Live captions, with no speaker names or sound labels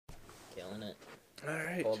All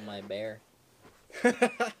right. Pulled my bear.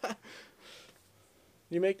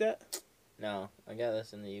 You make that? No, I got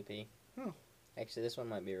this in the UP. Oh. Actually, this one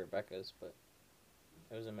might be Rebecca's, but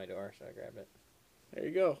it was in my door, so I grabbed it. There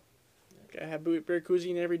you go. Gotta have bear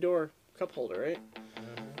koozie in every door. Cup holder, right?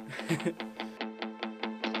 Mm-hmm.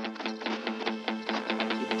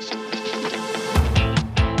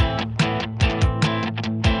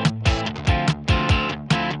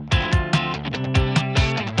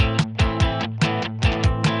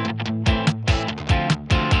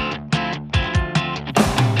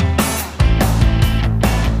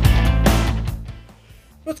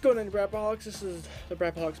 What's going on, Brapaholics? This is the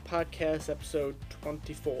Brapaholics Podcast, episode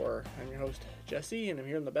 24. I'm your host, Jesse, and I'm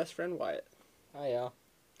here with my best friend, Wyatt. Hi, y'all.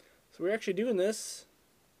 So we're actually doing this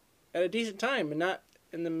at a decent time and not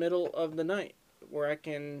in the middle of the night where I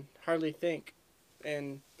can hardly think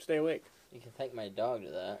and stay awake. You can thank my dog to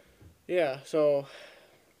that. Yeah, so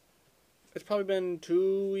it's probably been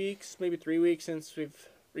 2 weeks, maybe 3 weeks since we've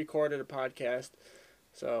recorded a podcast.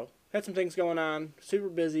 So had some things going on, super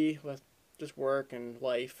busy with just work and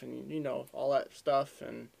life and, you know, all that stuff.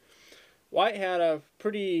 And Wyatt had a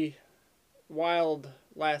pretty wild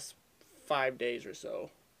last 5 days or so.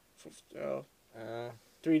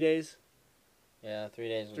 3 days? Yeah, 3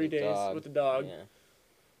 days with 3 the days dog. with the dog. Yeah.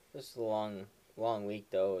 This is a long week,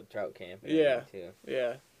 though, with trout camp. And Yeah. Too.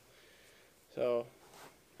 Yeah. So,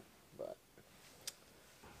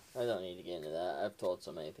 I don't need to get into that. I've told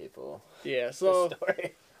so many people yeah, so, the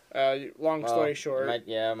story. long story short.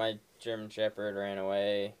 My German Shepherd ran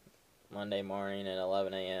away Monday morning at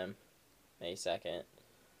 11 a.m., May 2nd.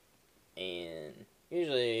 And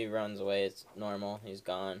usually he runs away. It's normal. He's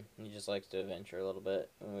gone. He just likes to adventure a little bit.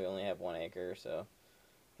 And we only have 1 acre, so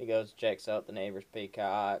he goes, checks out the neighbor's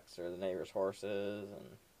peacocks or the neighbor's horses,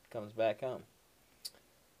 and comes back home.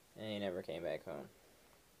 And he never came back home.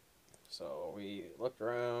 So we looked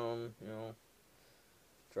around,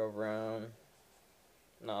 drove around,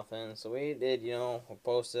 nothing. So we did, we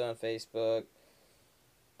posted on Facebook,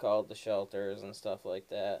 called the shelters and stuff like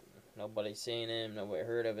that. Nobody seen him, nobody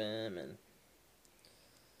heard of him, and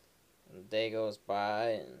the day goes by,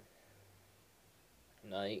 and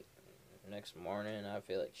night, next morning, I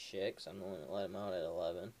feel like shit, 'cause I'm the one that let him out at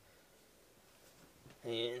 11.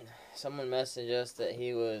 And someone messaged us that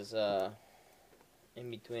he was, in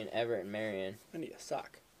between Everett and Marion. I need a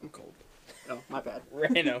sock. I'm cold. Oh, my bad.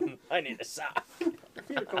 Random. I need a sock.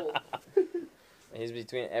 You're cold. He's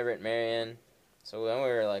between Everett and Marion. So then we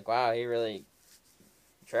were like, wow, he really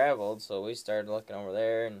traveled. So we started looking over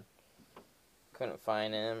there and couldn't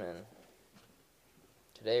find him. And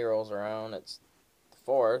today rolls around. It's the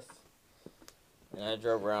 4th. And I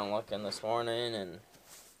drove around looking this morning and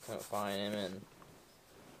couldn't find him. And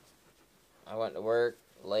I went to work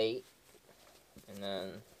late. And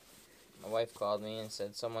then my wife called me and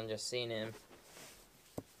said someone just seen him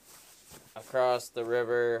across the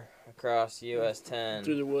river, across US 10.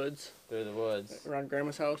 Through the woods. Around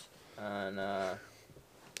Grandma's house. On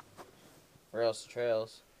Rails to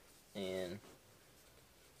Trails. And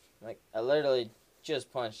I literally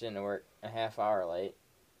just punched into work a half hour late.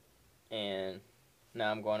 And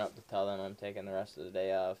now I'm going up to tell them I'm taking the rest of the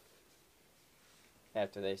day off.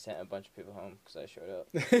 After they sent a bunch of people home because I showed up.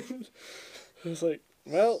 I was like,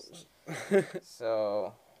 well.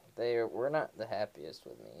 So we're not the happiest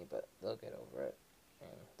with me, but they'll get over it.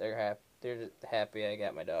 And they're happy I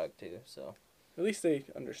got my dog too. So at least they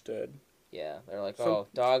understood. Yeah, they're like, oh,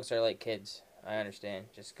 dogs are like kids. I understand.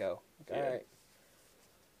 Just go. Yeah. All right.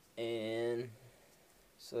 And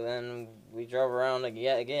so then we drove around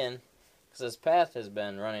again, because this path has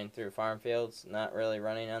been running through farm fields, not really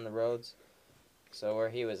running on the roads. So where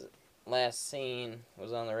he was last seen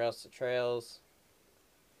was on the Rails to Trails.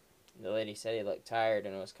 The lady said he looked tired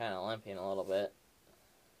and was kind of limping a little bit.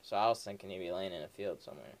 So I was thinking he'd be laying in a field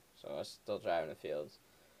somewhere. So I was still driving the fields.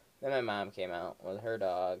 Then my mom came out with her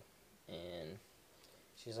dog, and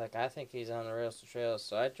she's like, I think he's on the Rails to Trails.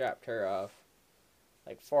 So I dropped her off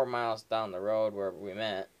 4 miles down the road where we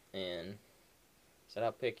met, and said,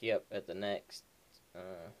 I'll pick you up at the next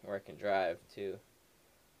where I can drive to.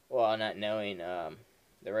 Well, not knowing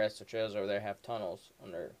the Rails to Trails over there have tunnels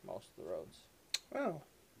under most of the roads. Wow.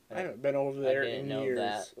 I haven't been over there in years.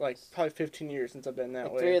 That. Probably 15 years since I've been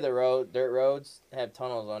that way. 3 of the dirt roads have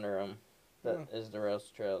tunnels under them. That is the Rails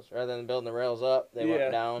to Trails. Rather than building the rails up, they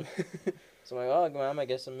went down. So I'm like, oh, Mom, I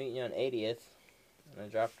guess I'm meeting you on 80th. And I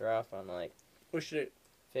dropped her off on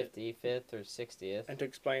 55th or 60th. And to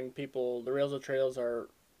explain people, the Rails to Trails are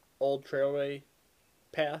old trailway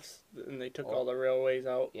paths, and they took Oh. all the railways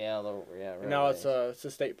out. Yeah, And now it's a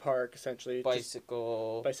state park essentially. It's just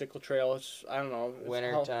bicycle, bicycle trail. It's I don't know.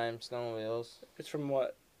 wintertime snowmobiles. It's from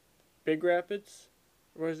what? Big Rapids?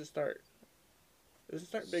 Where does it start? Does it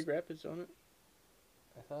start Big Rapids, don't it?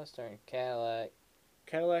 I thought it started in Cadillac,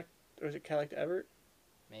 Cadillac, or is it Cadillac to Everett?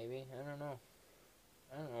 maybe. I don't know.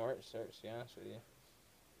 I don't know where it starts, to be honest with you.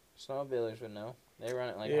 Snowmobilers would know. They run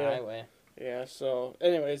it like Yeah. a highway. Yeah, so,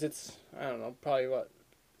 anyways, it's, I don't know, probably what,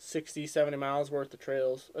 60, 70 miles worth of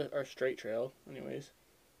trails, or straight trail, anyways.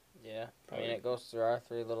 Yeah. Probably. I mean, it goes through our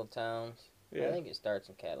 3 little towns. Yeah. I think it starts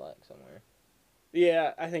in Cadillac somewhere.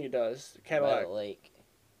 Yeah, I think it does. By Cadillac, the lake.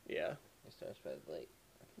 yeah. It starts by the lake.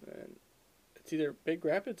 And it's either Big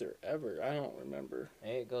Rapids or Everett, I don't remember.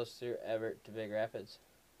 Maybe it goes through Everett to Big Rapids.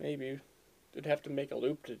 Maybe. They'd have to make a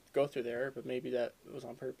loop to go through there, but maybe that was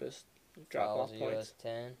on purpose. Drop off Follows points. US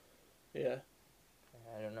 10. Yeah.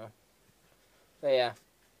 I don't know. But yeah.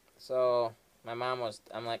 So, my mom was...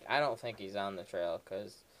 I'm like, I don't think he's on the trail,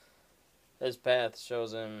 because his path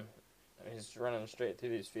shows him... He's running straight through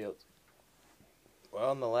these fields.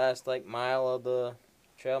 Well, in the last, mile of the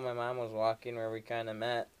trail my mom was walking where we kind of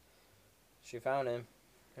met, she found him.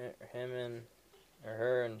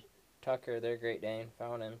 Her and Tucker, their Great Dane,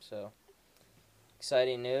 found him, so...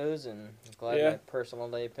 Exciting news, and I'm glad my personal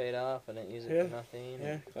day paid off. I didn't use it for nothing.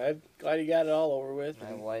 Yeah, glad you got it all over with.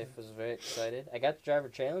 My wife was very excited. I got to drive her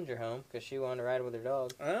Challenger home because she wanted to ride with her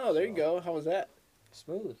dog. Oh, there you go. How was that?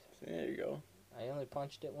 Smooth. There you go. I only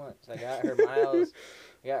punched it once. I got her miles.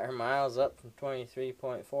 I got her miles up from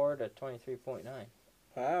 23.4 to 23.9.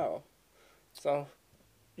 Wow. So,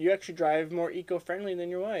 you actually drive more eco-friendly than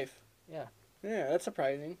your wife. Yeah. Yeah, that's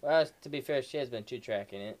surprising. Well, to be fair, she has been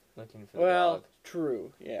two-tracking it, looking for the Well, dog.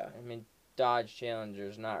 true. Yeah, I mean, Dodge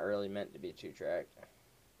Challenger's not really meant to be two-track.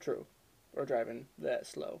 true. Or driving that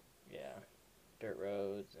slow. Yeah. Dirt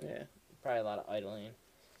roads. And Yeah. Probably a lot of idling.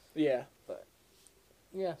 Yeah.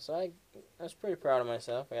 Yeah, so I was pretty proud of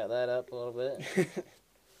myself. I got that up a little bit.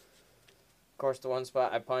 Of course, the one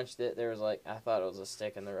spot I punched it, there was I thought it was a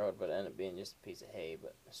stick in the road, but it ended up being just a piece of hay,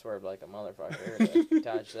 but I swerved like a motherfucker to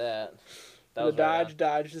dodge that. The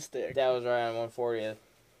dodge the stick. That was right on 140th.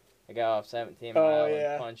 I got off 17 Oh, mile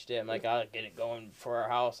yeah. and punched it. I'm like, I'll get it going for our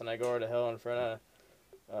house, and I go over the hill in front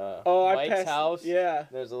of I Mike's passed. house. Yeah.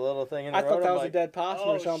 There's a little thing in the I road. thought that I'm was a like, dead possum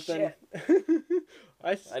or oh, something.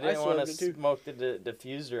 I didn't want to swerved it too. smoke the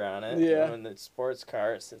diffuser on it. Yeah. When the sports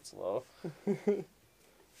car sits low. But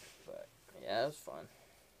yeah, it was fun.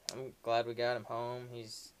 I'm glad we got him home.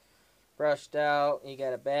 He's brushed out. He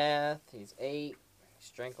got a bath. He's 8. He's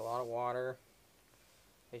drank a lot of water.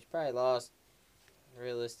 He's probably lost,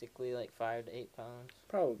 realistically, 5 to 8 pounds.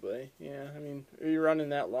 Probably, yeah. I mean, you're running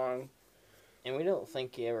that long. And we don't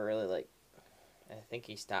think he ever really, I think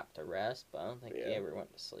he stopped to rest, but I don't think he Yeah. ever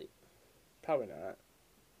went to sleep. Probably not.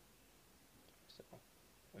 So,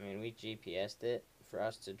 I mean, we GPS'd it. For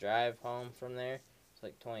us to drive home from there,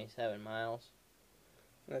 it's 27 miles.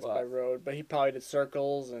 That's Well, by road, but he probably did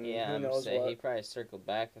circles and Yeah, who I'm knows saying what. he probably circled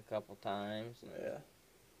back a couple times. Yeah.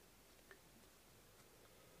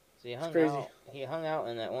 So he hung out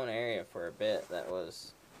in that one area for a bit that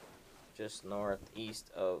was just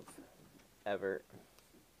northeast of Everett.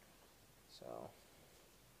 So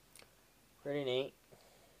pretty neat.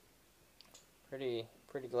 Pretty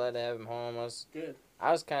glad to have him home. Good.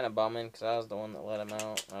 I was kind of bumming because I was the one that let him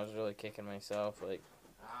out. I was really kicking myself.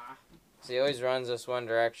 So he always runs this one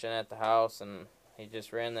direction at the house, and he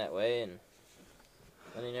just ran that way, and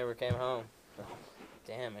then he never came home.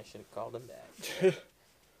 Damn, I should have called him back.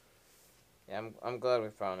 Yeah, I'm glad we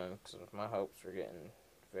found him, because my hopes were getting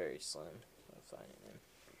very slim of finding him.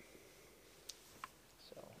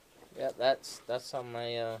 So, yeah, that's how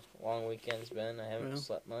my long weekend's been. I haven't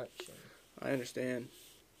slept much. I understand.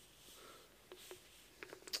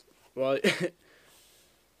 Well,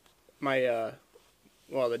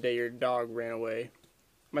 the day your dog ran away,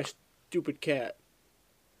 my stupid cat,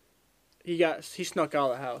 he snuck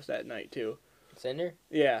out of the house that night too. Cinder?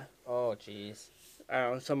 Yeah. Oh, jeez. I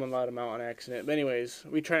don't know, someone let him out on accident. But anyways,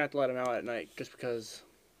 we try not to let him out at night just because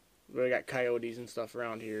we got coyotes and stuff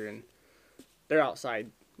around here, and they're outside,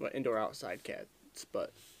 indoor outside cats,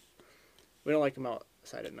 but we don't like them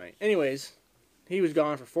outside at night. Anyways, he was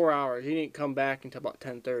gone for 4 hours. He didn't come back until about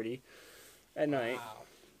 10:30 at night. Wow.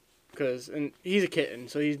 And he's a kitten,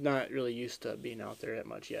 so he's not really used to being out there that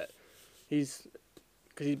much yet. Because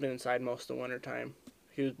he's been inside most of the winter time.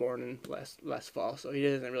 He was born in last fall, so he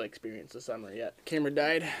hasn't really experienced the summer yet. Camera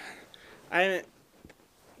died. I haven't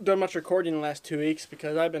done much recording the last 2 weeks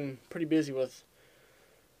because I've been pretty busy with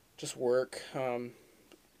just work.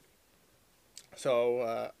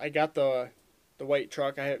 So I got the the white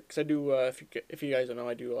truck. Cause I do if you guys don't know,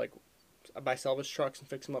 I buy salvage trucks and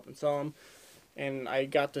fix them up and sell them. And I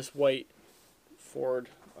got this white Ford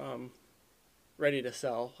ready to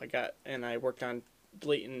sell. I worked on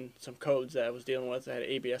deleting some codes that I was dealing with. I had an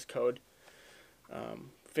ABS code.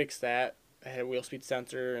 Fixed that. I had a wheel speed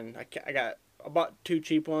sensor, and I bought 2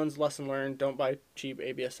 cheap ones. Lesson learned: don't buy cheap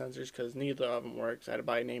ABS sensors because neither of them works. I had to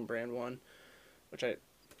buy a name brand one, which it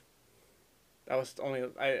was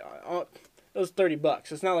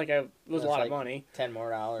 $30. It's not like it was a lot of money. $10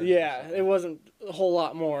 more. Yeah, it wasn't a whole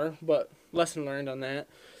lot more, but lesson learned on that.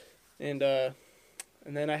 And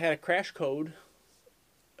then I had a crash code.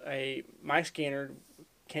 My scanner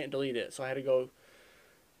can't delete it, so I had to go.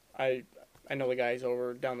 I know the guys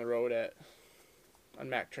over down the road on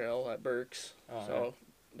Mac Trail at Burke's, so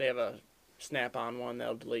they have a snap-on one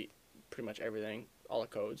that'll delete pretty much everything, all the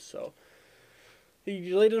codes. So he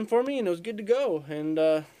deleted them for me, and it was good to go.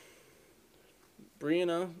 And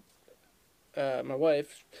Brianna, my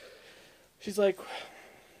wife, she's like,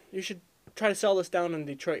 you should try to sell this down in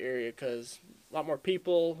the Detroit area because a lot more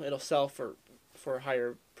people. It'll sell for a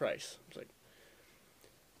higher price. I was like,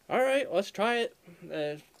 all right, let's try it.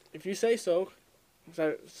 If you say so.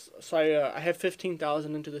 I have $15,000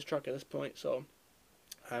 into this truck at this point, so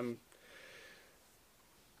I'm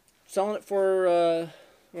selling it for. I'm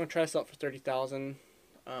gonna try to sell it for $30,000,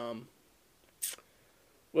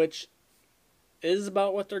 which is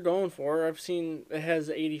about what they're going for. I've seen it has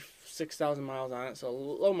 86,000 miles on it, so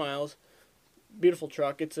low miles. Beautiful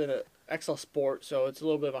truck. It's an XL Sport, so it's a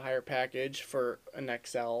little bit of a higher package for an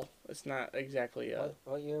XL. It's not exactly a.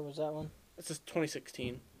 What year was that one? It's just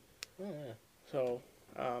 2016. Oh yeah. So,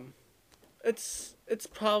 it's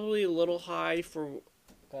probably a little high for.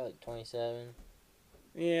 Probably like 27.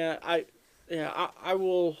 Yeah, I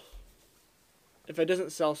will. If it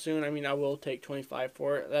doesn't sell soon, I will take 25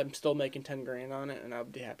 for it. I'm still making 10 grand on it, and I'll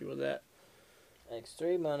be happy with that.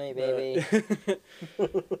 X3 money, baby.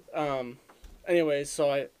 Anyways,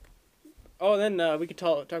 so then we could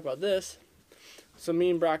talk about this. So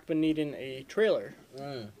me and Brock been needing a trailer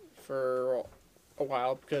for a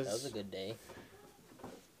while because that was a good day.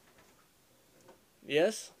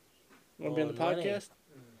 Yes, want to be on the podcast?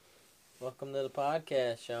 Welcome to the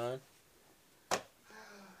podcast, Sean. I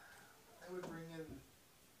would bring in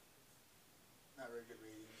not very good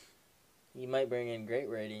ratings. You might bring in great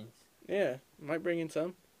ratings. Yeah, might bring in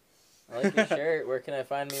some. I like your shirt. Where can I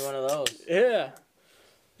find me one of those? Yeah,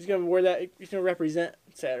 he's gonna wear that. He's gonna represent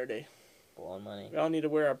Saturday. Blowing money. We all need to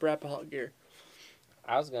wear our Brapahawk gear.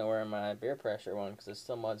 I was gonna wear my beer pressure one because it's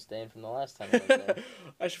still mud stained from the last time I was there.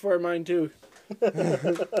 I should wear mine too.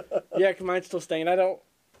 Yeah, 'cause mine's still stained. I don't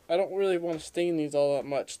really want to stain these all that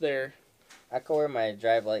much there. I could wear my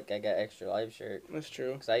Drive Like I Got Extra Life shirt. That's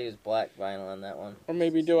true. Because I use black vinyl on that one. Or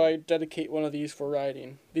maybe do I dedicate one of these for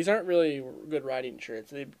riding? These aren't really good riding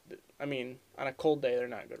shirts. On a cold day, they're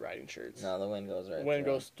not good riding shirts. No, the wind goes right The wind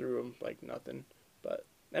through goes through them like nothing. But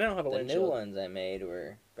I don't have a the windshield. new ones I made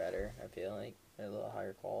were better, I feel like. They're a little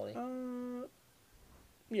higher quality.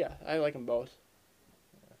 Yeah, I like them both.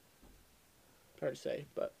 Hard to say,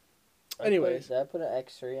 but anyways. Did I put an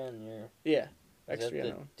X3 on your... Yeah, Is that X3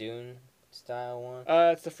 the on. Dune style one?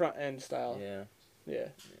 It's the front end style. Yeah.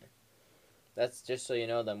 That's just so you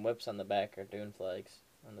know, them whips on the back are Dune flags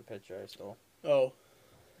on the picture I stole. Oh.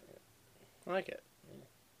 I like it. Yeah.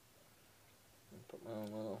 Put my own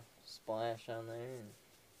little splash on there.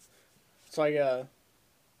 So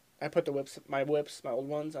I put my old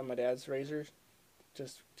ones on my dad's razors,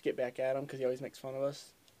 just to get back at him because he always makes fun of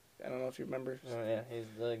us. I don't know if you remember. Oh yeah, he's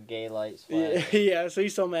the gay lights flag. Yeah, so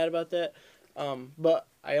he's so mad about that. But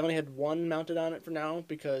I only had one mounted on it for now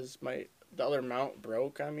because the other mount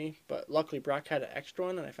broke on me. But luckily Brock had an extra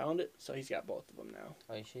one and I found it, so he's got both of them now.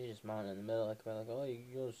 Oh, you should just mount it in the middle, like oh,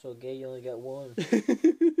 you're so gay, you only got one.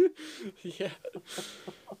 Yeah.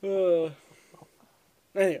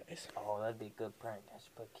 Anyways. Oh, that'd be a good prank. I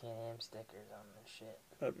should put Can-Am stickers on this shit.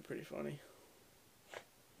 That'd be pretty funny.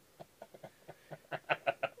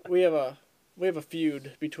 We have a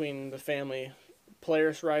feud between the family,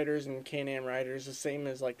 Polaris riders and Can-Am riders, the same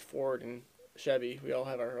as like Ford and Chevy. We all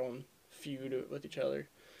have our own feud with each other.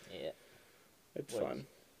 Yeah. It's fun.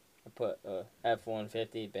 I put a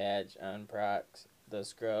F-150 badge on Prox, the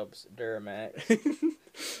Scrubs Duramax.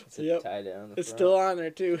 Yep. Tied it on the It's front. still on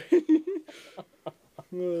there too.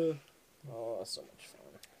 Oh, that's so much fun.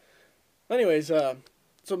 Anyways, so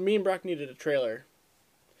me and Brock needed a trailer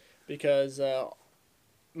because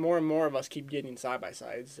more and more of us keep getting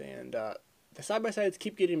side-by-sides, and the side-by-sides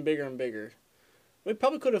keep getting bigger and bigger. We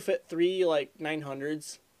probably could have fit 3 like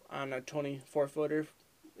 900s on a 24-footer.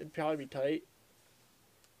 It'd probably be tight.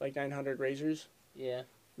 like 900 razors, Yeah.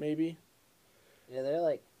 maybe. Yeah, they're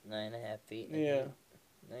like 9.5 feet. I Yeah. think.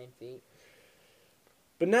 9 feet.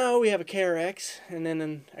 But now we have a KRX and then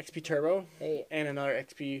an XP Turbo Hey, and another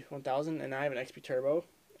XP 1000, and I have an XP Turbo,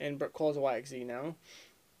 and Brooke calls a YXZ now.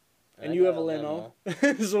 And I you got have a limo,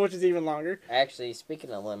 so which is even longer. Actually,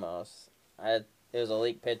 speaking of limos, it was a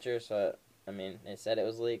leaked picture, so I mean, it said it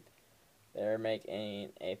was leaked. They're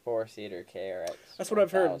making a 4-seater KRX. That's what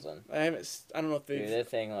I've heard. 1000. I don't know if Dude, that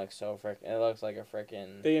thing looks so freaking. It looks like a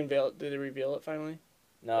freaking. they unveil it. Did they reveal it finally?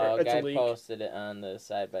 No, or a it's a guy leak? posted it on the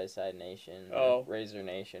Side by Side Nation. Oh. Razor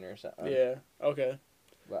Nation or something. Yeah. Okay.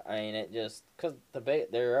 But I mean, it just cause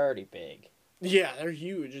they're already big. Yeah, they're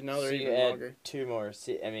huge, and now they're So you even add longer. 2 more.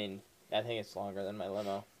 I mean, I think it's longer than my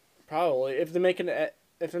limo. Probably if they make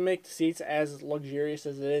the seats as luxurious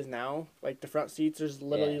as it is now, like the front seats, there's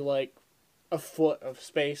literally Yeah. like a foot of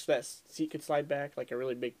space that seat could slide back. Like a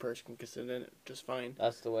really big person can sit in it just fine.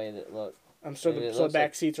 That's the way that look. I'm sure It the looks back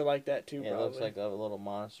like- seats are like that too. It Probably. looks like a little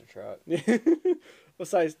monster truck. What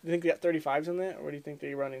size? Do you think they got 35s in that, or what do you think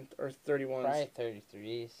they're running, or 31s? Probably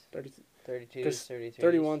 33s, 30, 32s, 'Cause 33s.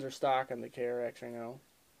 31s are stock on the KRX right now,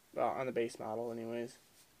 on the base model, anyways.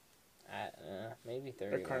 Maybe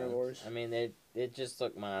 31s. carnivores. I mean, they just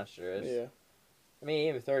look monstrous. Yeah, I mean,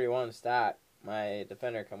 even 31 stock. My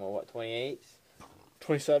Defender come with what, 28s?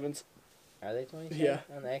 27s. Are they 27 Yeah.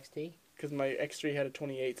 on the XT? Because my X3 had a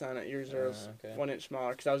 28s on it. Yours are Okay. 1 inch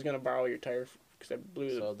smaller. Because I was gonna borrow your tire because I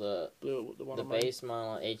blew So the the one the of mine. base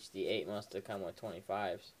model HD8 must have come with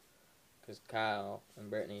 25s. Because Kyle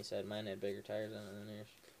and Brittany said mine had bigger tires on it than yours.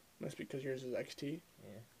 Must be because yours is XT.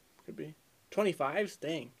 Yeah. Could be. 25s?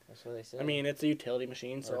 Dang. That's what they said. I mean, it's a utility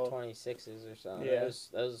machine, or so 26s or something. Yeah.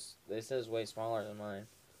 They said it was way smaller than mine.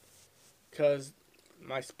 because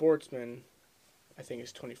my Sportsman, I think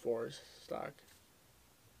is 24s stock.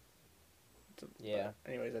 Yeah. But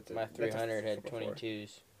anyways, that's My that's a 300 had 4x4.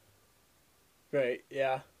 22s. Right.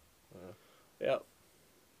 Yeah. Yep.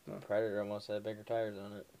 Predator almost had bigger tires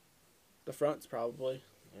on it. The fronts probably.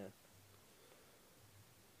 Yeah.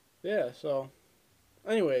 Yeah. So,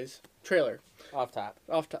 anyways, trailer. Off top.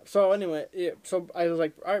 Off top. So anyway, yeah. So I was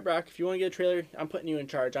like, all right, Brock, if you want to get a trailer, I'm putting you in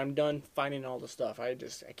charge. I'm done finding all the stuff. I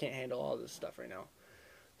can't handle all this stuff right now.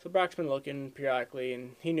 So Brock's been looking periodically,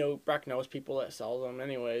 and Brock knows people that sell them.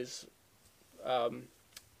 Anyways,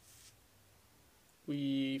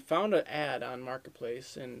 we found an ad on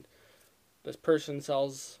Marketplace, and this person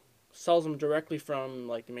sells them directly from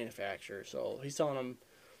like the manufacturer. So he's selling them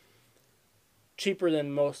cheaper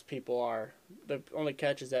than most people are. The only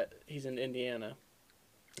catch is that he's in Indiana,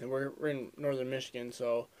 and we're in northern Michigan,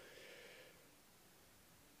 so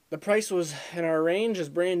the price was in our range, is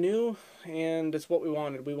brand new, and it's what we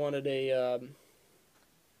wanted. We wanted a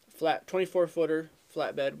flat 24-footer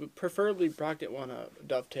flatbed. We preferably Brock didn't want a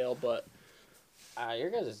dovetail, but Your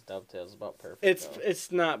guys' dovetail's about perfect.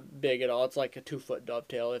 it's not big at all. It's like a 2-foot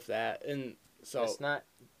dovetail, if that, and so it's not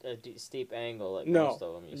a steep angle like No, most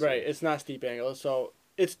of them. You right. See. It's not steep angle, so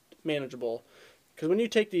it's manageable. Because when you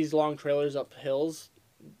take these long trailers up hills,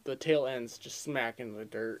 the tail ends just smack into the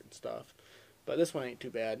dirt and stuff. But this one ain't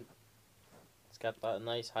too bad. It's got the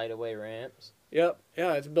nice hideaway ramps. Yep.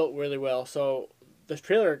 Yeah, it's built really well. So this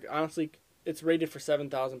trailer, honestly, it's rated for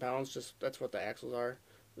 7,000 pounds. Just that's what the axles are,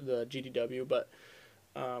 the GDW. But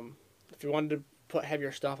if you wanted to put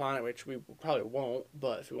heavier stuff on it, which we probably won't,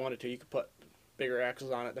 but if you wanted to, you could put bigger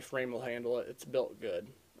axles on it. The frame will handle it. It's built good.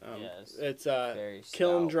 Yes. It's Very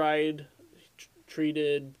kiln stout. dried,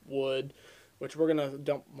 treated wood, which we're gonna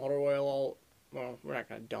dump motor oil all. Well, we're not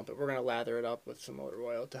gonna dump it. We're gonna lather it up with some motor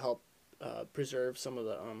oil to help preserve some of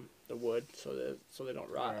the wood so they don't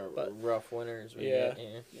rot. But Rough winters. We Yeah. get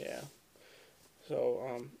here. yeah.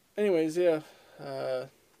 So anyways, yeah. Are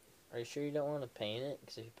you sure you don't want to paint it?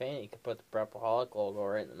 Because if you paint it, you could put the Prepaholic logo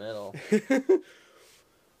right in the middle.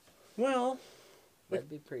 Well, That'd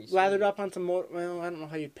be pretty sweet. lathered up on some motor. Well, I don't know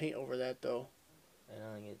how you paint over that though. I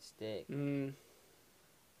don't think it'd stick.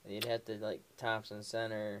 You'd have to, like, Thompson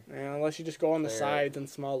Center. Yeah, unless you just go on the Clear it. sides and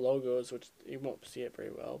small logos, which you won't see it very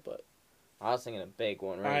well. But I was thinking a big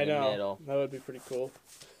one right I in the know middle. that would be pretty cool.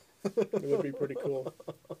 It would be pretty cool.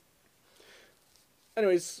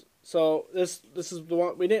 Anyways, so this is the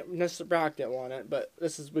one we didn't necessarily Brock didn't want it, but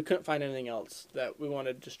we couldn't find anything else that we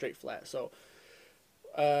wanted just straight flat. So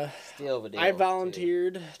Steel of a deal. I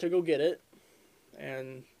volunteered to go get it,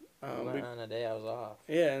 and Too. Went on a day I was off.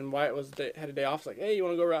 yeah, and Wyatt had a day off. Like, hey, you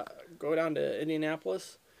want to go down to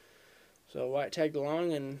Indianapolis? So Wyatt tagged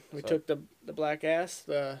along, and we So- took the black ass,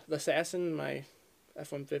 the Assassin, my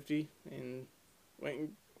F-150, and went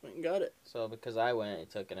and Went and got it. So because I went, it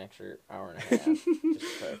took an extra hour and a half.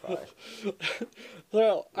 Just to clarify.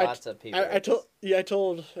 Well, Lots of people. I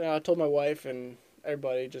told my wife and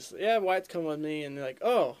everybody just Wyatt's coming with me, and they're like,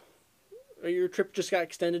 oh, your trip just got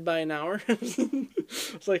extended by an hour.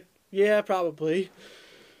 It's like, yeah, probably.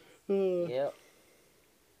 Yep.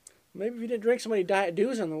 Maybe if you didn't drink so many Diet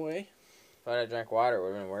Dews on the way. If I'd have drank water, it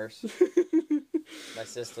would have been worse. My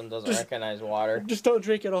system doesn't recognize water. Just don't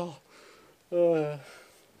drink at all.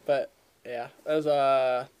 But yeah, that was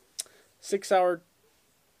a 6-hour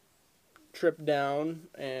trip down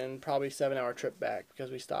and probably 7-hour trip back because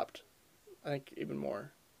we stopped. I think even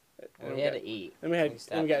more. And we had to eat. And we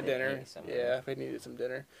got dinner. Yeah, we needed some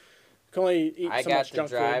dinner. Could only eat so much junk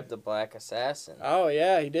food. I got to drive the Black Assassin. Oh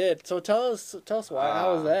yeah, he did. So tell us why.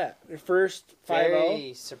 How was that? Your first 5.0?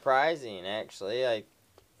 Very surprising, actually.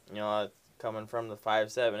 Coming from the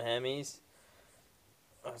 5.7 Hemis,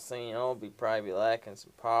 I was thinking, probably be lacking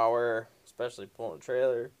some power, especially pulling a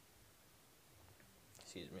trailer.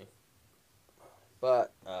 Excuse me.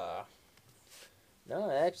 But no,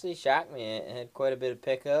 it actually shocked me. It had quite a bit of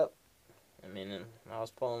pickup. I mean, I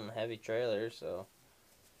was pulling a heavy trailer, so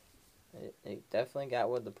it definitely got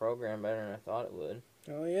with the program better than I thought it would.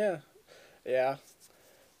 Oh yeah, yeah.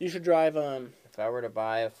 You should drive If I were to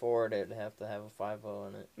buy a Ford, it'd have to have a 5.0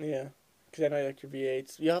 in it. Yeah, because I know you like your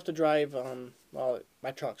V8s. You have to drive. Well,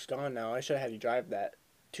 my truck's gone now. I should have had you drive that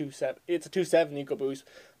 2.7. It's a 2.7 EcoBoost.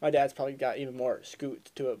 My dad's probably got even more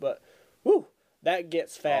scoots to it, but whoo, that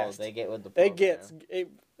gets fast. Oh, they get with the program.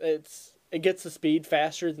 It gets the speed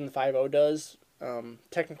faster than the 5.0 does.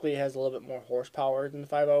 Technically, it has a little bit more horsepower than the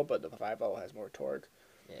 5.0, but the 5.0 has more torque.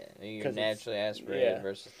 Yeah, you're naturally aspirated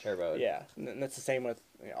versus turbo. Yeah, and that's the same with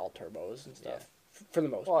all turbos and stuff, for the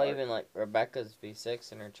most part. Well, even like Rebecca's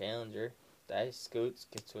V6 and her Challenger, that scoots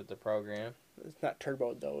gets with the program. It's not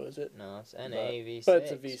turbo though, is it? No, it's NA V6. But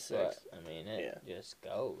it's a V6. But, I mean, it just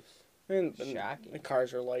goes. And shocking. The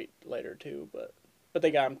cars are lighter too, but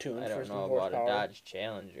they got them tuned for some horsepower. I don't know about a Dodge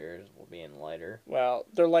Challenger being lighter. Well,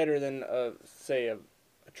 they're lighter than say a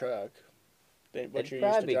truck. It'd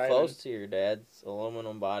probably be close to your dad's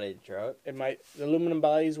aluminum bodied truck. It might. The aluminum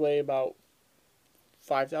bodies weigh about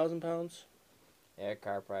 5,000 pounds. Yeah, a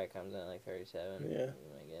car probably comes in at like 37. Yeah,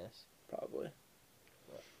 I guess probably.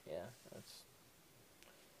 But yeah, that's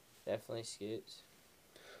definitely scoots.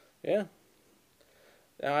 Yeah.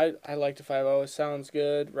 I like the 5.0. It sounds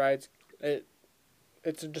good. Rides it.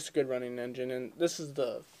 It's just a good running engine, and this is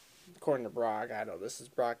according to Brock. I know this is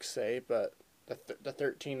Brock's say, but the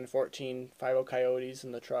 13 and 14 5.0 Coyotes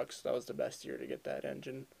and the trucks, that was the best year to get that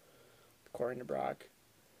engine, according to Brock.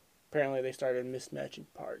 Apparently they started mismatching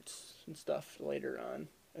parts and stuff later on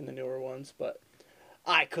in the newer ones, but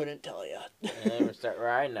I couldn't tell you. And then we start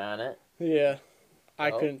riding on it. Yeah,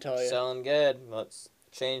 I couldn't tell you. Selling good. Let's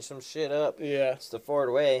change some shit up. Yeah. It's the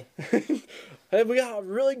Ford way. Hey, we got a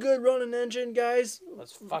really good running engine, guys.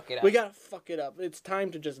 Let's fuck it up. We gotta fuck it up. It's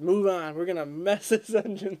time to just move on. We're gonna mess this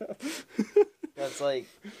engine up. That's like,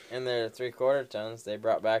 in their 3/4 tons, they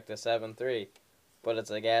brought back the 7.3, but it's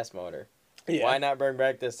a gas motor. Yeah. Why not bring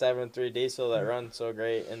back the 7.3 diesel that runs so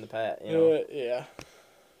great in the past, yeah.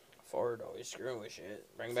 Ford always screwing with shit.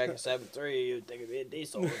 Bring back the 7.3, you'd think it'd be a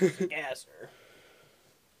diesel with a gasser.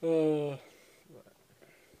 Was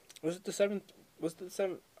it the 7? Was it the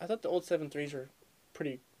 7? I thought the old 7.3s were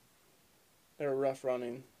they were rough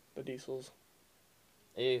running, the diesels.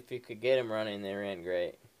 If you could get them running, they ran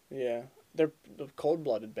great. Yeah. They're the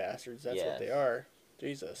cold-blooded bastards. That's what they are.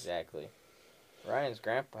 Jesus. Exactly. Ryan's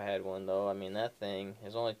grandpa had one, though. I mean, that thing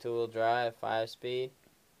is only 2-wheel drive, 5-speed.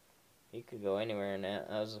 He could go anywhere in that.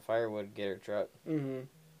 That was a firewood getter truck.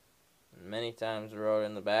 Mm-hmm. Many times we rode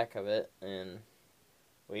in the back of it, and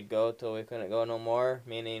we'd go till we couldn't go no more,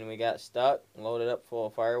 meaning we got stuck, loaded up full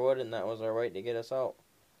of firewood, and that was our weight to get us out.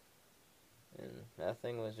 And that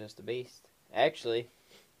thing was just a beast. Actually,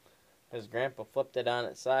 his grandpa flipped it on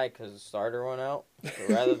its side because the starter went out. So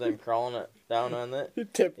rather than crawling it down on it, he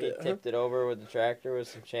tipped it over with the tractor with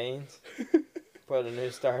some chains, put a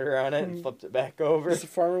new starter on it, and flipped it back over. It's the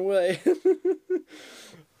farmer way. Dude,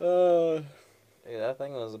 that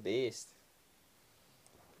thing was a beast.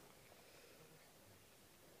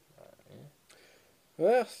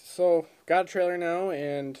 Well, so got a trailer now,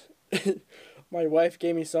 and my wife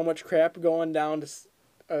gave me so much crap going down to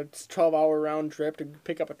a 12-hour round trip to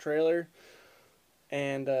pick up a trailer,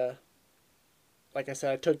 and like I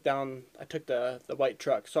said, I took the white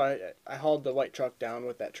truck, so I hauled the white truck down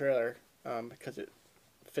with that trailer because it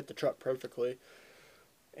fit the truck perfectly,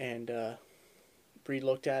 and Bree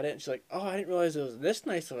looked at it and she's like, "Oh, I didn't realize it was this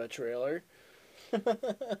nice of a trailer,"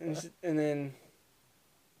 and then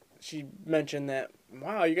she mentioned that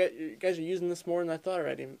wow, you guys are using this more than I thought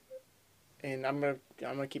already, and I'm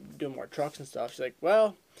gonna keep doing more trucks and stuff. She's like,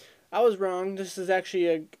 well, I was wrong. This is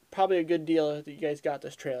actually probably a good deal that you guys got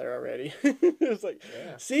this trailer already. It's like,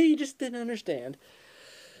 Yeah. see, you just didn't understand.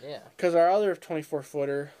 Yeah. Because our other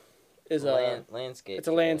 24-footer is landscape. it's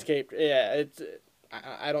a landscape. Yeah, it's.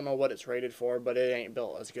 I don't know what it's rated for, but it ain't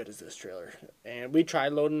built as good as this trailer. And we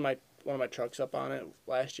tried loading one of my trucks up on it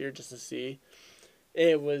last year just to see.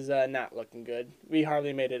 It was not looking good. We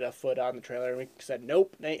hardly made it a foot on the trailer, and we said,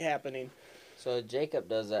 nope, it ain't happening. So Jacob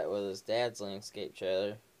does that with his dad's landscape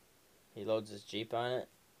trailer. He loads his Jeep on it,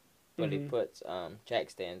 but he puts jack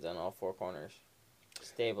stands on all four corners,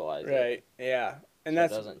 stabilize it. Right. Yeah. And so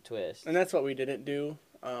that's it doesn't twist. And that's what we didn't do.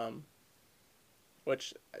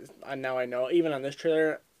 Which now I know. Even on this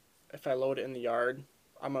trailer, if I load it in the yard,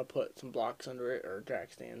 I'm gonna put some blocks under it or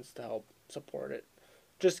jack stands to help support it.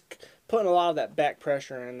 Just putting a lot of that back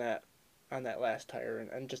pressure on that last tire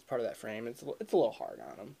and just part of that frame. It's a little hard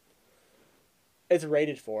on them. It's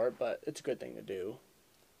rated for it, but it's a good thing to do.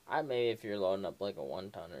 Maybe if you're loading up like a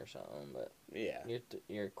 1 ton or something, but yeah,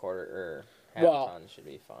 your quarter or half ton should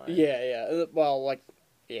be fine. Yeah. Well,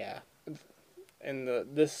 and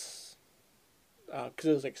this. Because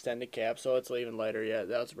it was extended cab, so it's even lighter. Yeah,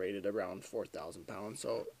 that was rated around 4,000 pounds,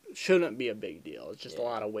 so it shouldn't be a big deal. It's just a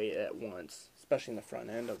lot of weight at once, especially in the front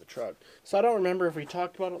end of the truck. So I don't remember if we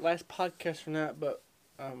talked about it last podcast or not, but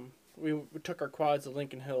we took our quads to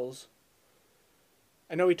Lincoln Hills.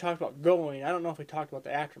 I know we talked about going. I don't know if we talked about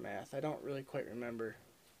the aftermath. I don't really quite remember.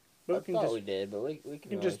 But we did, but we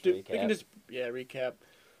can just recap. We can just recap.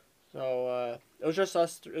 So it was just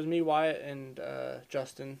us. It was me, Wyatt, and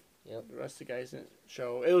Justin. Yep. The rest of the guys didn't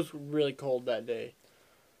show. It was really cold that day.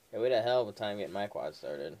 Yeah, we had a hell of a time getting my quad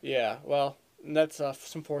started. Yeah, well, that's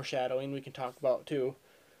some foreshadowing we can talk about too.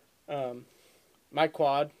 My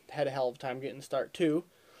quad had a hell of a time getting the start too.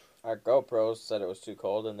 Our GoPros said it was too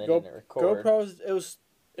cold and they didn't record. GoPros,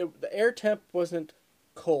 the air temp wasn't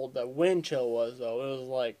cold. The wind chill was though. It was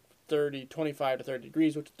like 25 to 30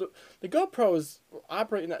 degrees, which the GoPros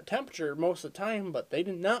operating that temperature most of the time, but they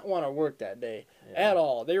did not want to work that day at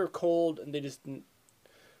all. They were cold and they just didn't.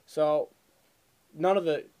 So none of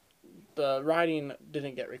the riding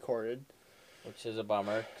didn't get recorded, which is a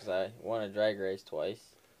bummer because I won a drag race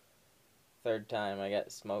twice. Third time I got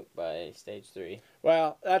smoked by stage 3.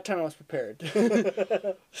 Well, that time I was prepared.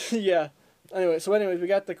 Yeah. Anyways, we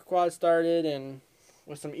got the quad started and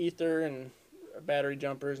with some ether and battery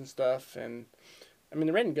jumpers and stuff, and I mean,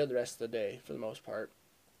 they ran good the rest of the day for the most part.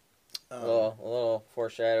 A little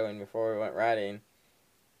foreshadowing before we went riding.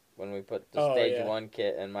 When we put the stage 1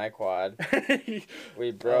 kit in my quad,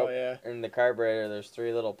 we broke in the carburetor. There's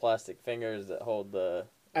 3 little plastic fingers that hold the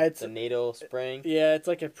needle spring. Yeah, it's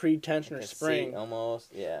like a pre-tensioner like spring.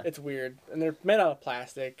 Almost, yeah. It's weird, and they're made out of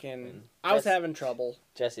plastic, and I was having trouble.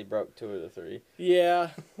 Jesse broke 2 of the 3.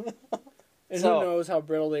 Yeah. And who knows how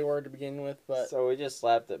brittle they were to begin with, but... So we just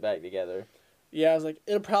slapped it back together. Yeah, I was like,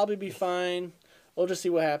 it'll probably be fine. We'll just see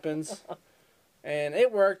what happens. And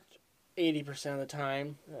it worked 80% of the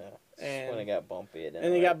time. Yeah. And when it got bumpy,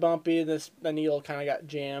 it got bumpy, the needle kind of got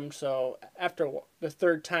jammed. So after the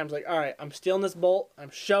third time, I was like, all right, I'm stealing this bolt. I'm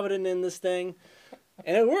shoving it in this thing.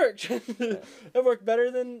 And it worked. It worked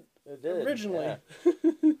better than originally.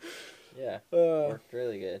 Yeah. Worked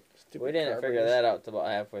really good. We didn't figure that out till about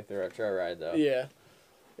halfway through our trail ride, though. Yeah.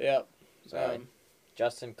 Yep. So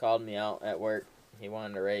Justin called me out at work. He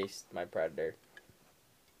wanted to race my Predator.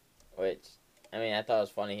 Which, I mean, I thought it was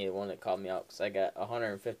funny he wanted to call me out because I got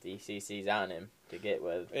 150 cc's on him to get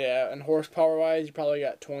with. Yeah, and horsepower-wise, you probably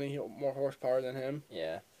got 20 more horsepower than him.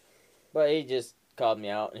 Yeah. But he just called me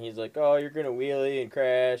out, and he's like, oh, you're going to wheelie and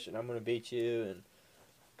crash, and I'm going to beat you. And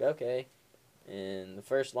okay. And the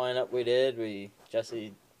first lineup we did,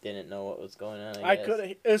 Jesse didn't know what was going on. I guess.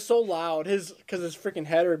 It was so loud, because his freaking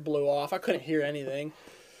header blew off. I couldn't hear anything.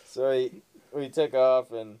 So we took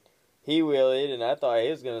off and he wheelied, and I thought he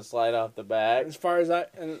was gonna slide off the back. As far as I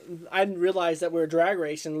didn't realize that we were drag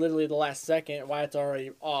racing literally the last second. Why it's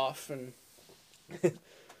already off and.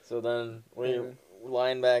 So then we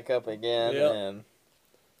lined back up again, and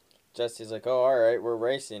Jesse's like, "Oh, all right, we're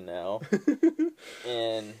racing now,"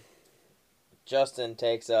 and Justin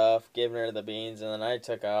takes off, giving her the beans, and then I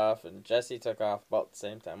took off, and Jesse took off about the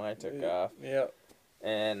same time I took off. Yep.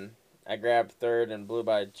 And I grabbed third and blew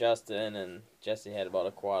by Justin, and Jesse had about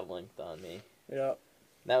a quad length on me. Yep.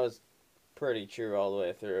 That was pretty true all the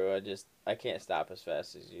way through. I can't stop as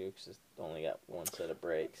fast as you because I only got one set of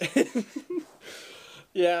brakes.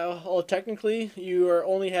 Yeah, well, technically, you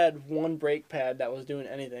only had one brake pad that was doing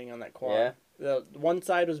anything on that quad. Yeah? The one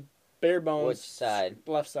side was bare bones. Which side?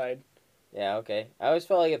 Left side. Yeah, okay. I always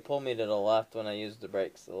felt like it pulled me to the left when I used the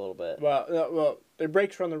brakes a little bit. Well, the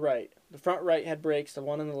brakes were on the right. The front right had brakes. The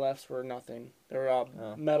one on the lefts were nothing. They were all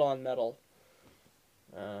Oh. metal on metal.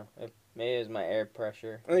 Maybe it was my air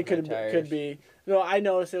pressure. I think my could tires. be. No, I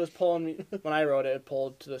noticed it was pulling me when I rode it. It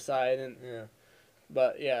pulled to the side, Yeah.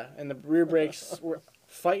 but yeah, and the rear brakes were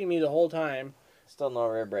fighting me the whole time. Still no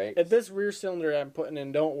rear brakes. If this rear cylinder I'm putting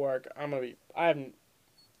in don't work, I haven't.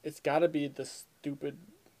 It's got to be the stupid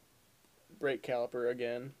brake caliper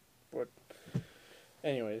again. But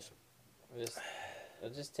anyways, We'll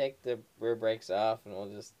just take the rear brakes off and we'll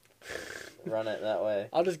just run it that way.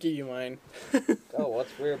 I'll just give you mine. Oh,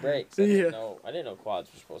 what's rear brakes? I didn't know quads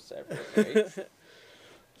were supposed to have rear brakes.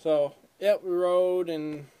 So, yeah, we rode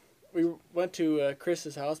and we went to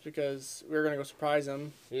Chris's house because we were going to go surprise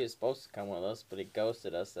him. He was supposed to come with us, but he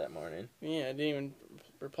ghosted us that morning. Yeah, I didn't even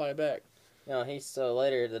reply back. No, so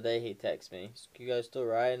later today he texted me. He's, "You guys still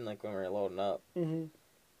riding?" Like when we were loading up. Mm-hmm.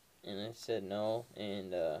 And I said no,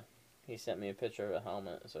 and he sent me a picture of a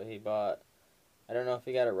helmet. So he bought, I don't know if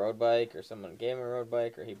he got a road bike or someone gave him a road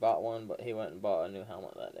bike or he bought one, but he went and bought a new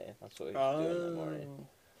helmet that day. That's what he was doing that morning.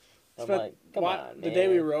 I'm like, come on, man. The day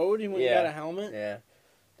we rode, he went and got a helmet? Yeah.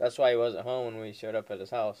 That's why he wasn't home when we showed up at his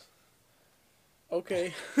house.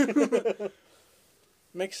 Okay.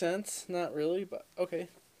 Makes sense. Not really, but okay.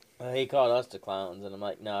 He called us the clowns, and I'm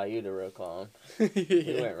like, "No, you the real clown."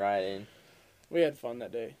 We went riding. We had fun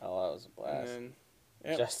that day. Oh, that was a blast. And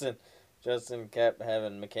then, Justin kept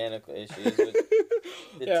having mechanical issues.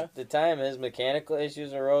 The time his mechanical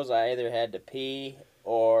issues arose, I either had to pee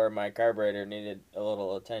or my carburetor needed a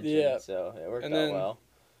little attention. Yeah. So it worked out well.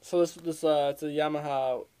 So this it's a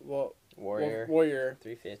Yamaha Warrior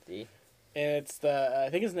 350. And it's I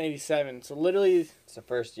think it's an 87. So literally, It's the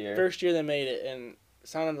first year. First year they made it, and it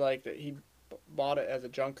sounded like that he bought it as a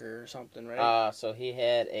junker or something, right? So he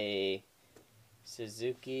had a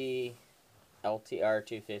Suzuki LTR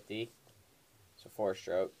 250. It's a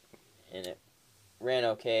 4-stroke, and it ran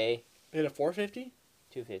okay. He had a 450.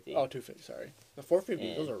 250. Oh, 250. Sorry, the 450.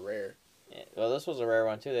 And- Those are rare. Yeah, well, this was a rare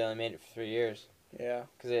one too. They only made it for 3 years. Yeah.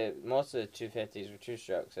 Because most of the 250s were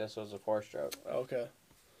 2-strokes. This was a 4-stroke. Okay.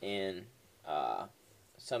 And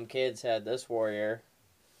some kids had this Warrior,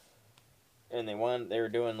 and they were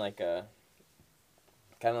doing like a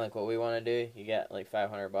kind of like what we want to do. You got like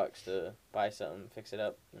 $500 to buy something, fix it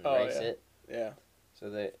up, and race it. Yeah. So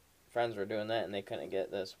the friends were doing that, and they couldn't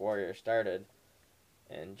get this Warrior started.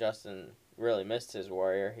 And Justin really missed his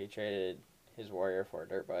Warrior. He traded his Warrior for a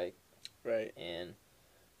dirt bike. Right. And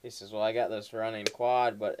he says, "Well, I got this running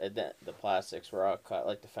quad, but the plastics were all cut,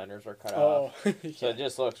 like the fenders were cut off. Yeah. So it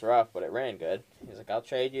just looks rough, but it ran good." He's like, "I'll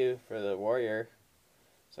trade you for the Warrior."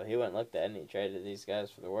 So he went and looked at it, and he traded these guys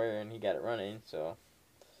for the Warrior, and he got it running. So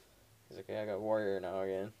he's like, "Yeah, I got a Warrior now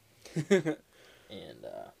again." And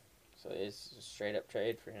so it's a straight up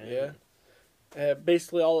trade for him. Yeah.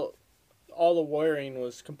 Basically, all the wiring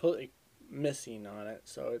was completely missing on it,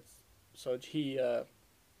 so he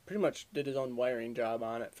pretty much did his own wiring job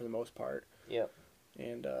on it for the most part. Yep.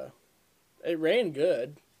 And it ran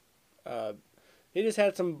good. He just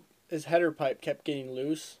had his header pipe kept getting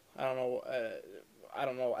loose. I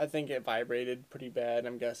don't know. I think it vibrated pretty bad,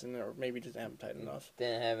 I'm guessing, or maybe just didn't have them tight enough.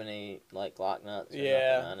 Didn't have any like lock nuts or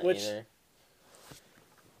Yeah, nothing on it which- either.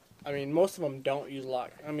 I mean, most of them don't use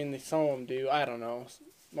lock. I mean, some of them do. I don't know.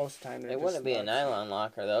 Most of the time, they're It just wouldn't be a nuts. nylon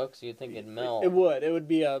locker though, because you'd think it'd melt. It would. It would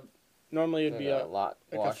be normally it'd be a lock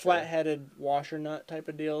like washer. a flat-headed washer nut type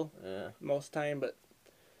of deal Yeah. most of the time. But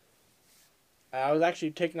I was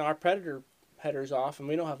actually taking our Predator headers off, and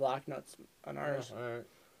we don't have lock nuts on ours. Alright.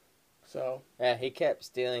 So Yeah, he kept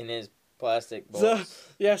stealing his plastic So-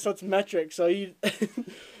 bolts. yeah, so it's metric. So he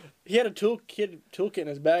he had a toolkit in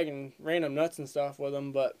his bag and random nuts and stuff with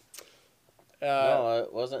him, but No,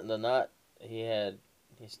 it wasn't the nut. He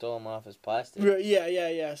stole them off his plastic.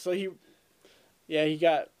 yeah. So he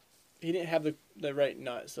didn't have the right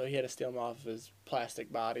nut, so he had to steal them off of his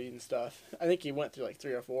plastic body and stuff. I think he went through like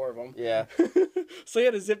 3 or 4 of them. Yeah. So he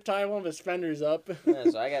had to zip tie one of his fenders up. Yeah,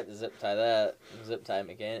 so I got to zip tie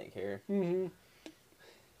mechanic here. Mm-hmm.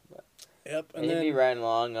 Yep, And he'd be riding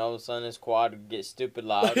along, and all of a sudden his quad would get stupid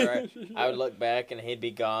loud. Right? I would look back, and he'd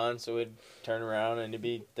be gone, so we'd turn around, and he'd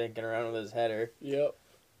be thinking around with his header. Yep.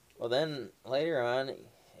 Well, then, later on, it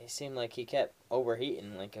seemed like he kept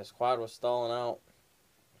overheating, like his quad was stalling out.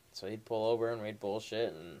 So he'd pull over, and we'd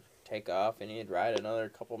bullshit, and take off, and he'd ride another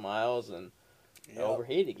couple miles, and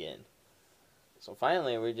overheat again. So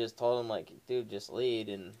finally, we just told him, like, "Dude, just lead,"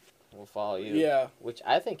 and will follow you. Yeah. Which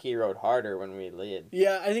I think he rode harder when we led.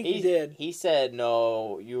 Yeah, I think he did. He said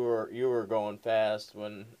no, you were going fast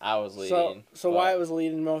when I was leading. So Wyatt was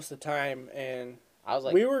leading most of the time, and I was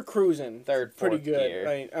like we were cruising third, pretty fourth good. gear.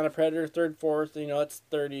 I mean, on a Predator, third, fourth, that's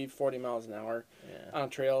 30, 40 miles an hour on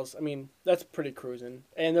trails. I mean, that's pretty cruising.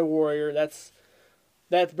 And the Warrior, that's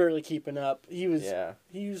barely keeping up. He had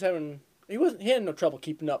no trouble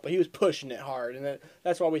keeping up, but he was pushing it hard, and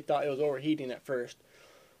that's why we thought it was overheating at first.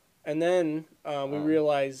 And then you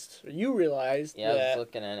realized Yeah, that I was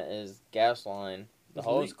looking at it. His gas line, the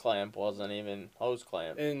hose clamp wasn't even hose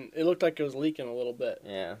clamp. and it looked like it was leaking a little bit.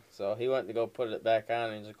 Yeah, so he went to go put it back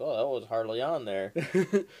on, and he's like, "Oh, that was hardly on there."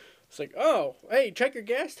 It's like, oh, hey, check your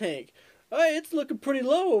gas tank. Hey, it's looking pretty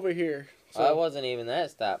low over here. So I wasn't even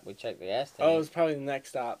that stop. We checked the gas tank. Oh, it was probably the next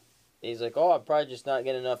stop. He's like, "Oh, I'm probably just not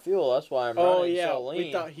getting enough fuel. That's why I'm running so lean."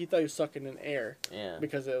 He thought he was sucking in air. Yeah.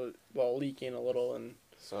 Because it was leaking a little, and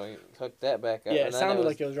So he hooked that back up. yeah, and it then sounded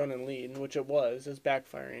like it was running lean, which it was. It was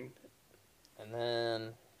backfiring. And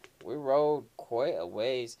then we rode quite a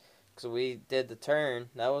ways because we did the turn.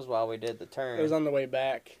 That was while we did the turn. It was on the way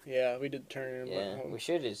back. Yeah, we did the turn. And Yeah, went home. we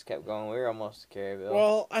should have just kept going. We were almost to Caryville.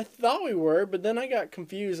 Well, I thought we were, but then I got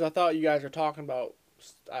confused. I thought you guys were talking about,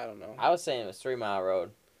 I don't know. I was saying it was 3 Mile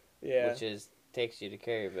Road, Yeah. which takes you to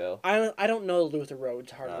Caryville. I don't know Luther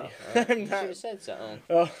roads hardly. Oh, I'm you should not. have said something.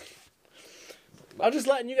 Oh. I was just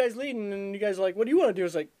letting you guys lead, and you guys were like, "What do you want to do?" I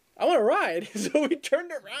was like, "I want to ride." So we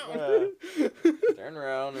turned around. Turned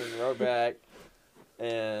around and rode back,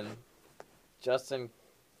 and Justin,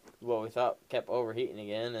 what we thought kept overheating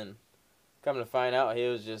again, and come to find out he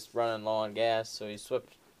was just running low on gas, so he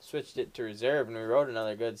switched it to reserve, and we rode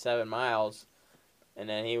another good 7 miles, and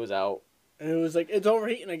then he was out. And it was like, it's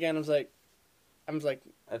overheating again. I was like,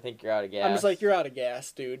 I think you're out of gas. I'm just like, you're out of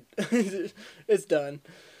gas, dude. It's done.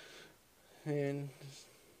 And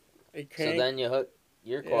it So cranked. then you hook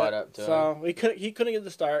your quad up to him. So he couldn't get the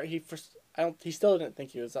start. He still didn't think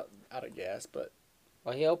he was out of gas, but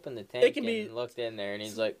Well, he opened the tank can and be- looked in there, and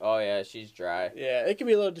he's like, "Oh yeah, she's dry." yeah, it can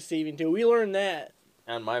be a little deceiving too. We learned that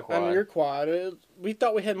On my quad. on your quad. We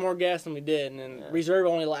thought we had more gas than we did, and Yeah. reserve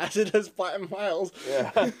only lasted us 5 miles.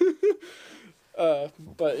 Yeah.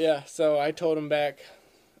 But yeah, so I towed him back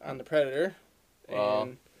on the Predator, Well,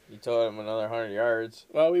 and You told him another 100 yards.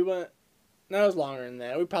 we went. No, it was longer than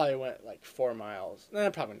that. We probably went like 4 miles. Nah,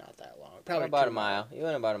 probably not that long. Probably About 2 a mile. You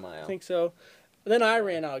went about a mile. I think so. Then I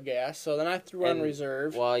ran out of gas, so then I threw on And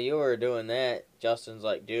reserve. While you were doing that, Justin's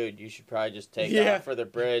like, "Dude, you should probably just take Yeah. off for the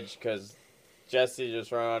bridge because Jesse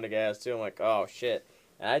just ran out of gas too." I'm like, "Oh shit!"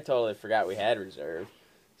 And I totally forgot we had reserve,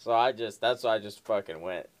 so that's why I just fucking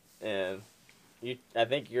went. And I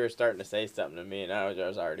think you were starting to say something to me, and I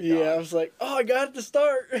was already gone. Yeah, I was like, oh, I got it to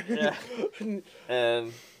start. Yeah.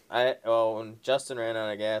 And when Justin ran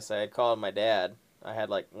out of gas, I had called my dad. I had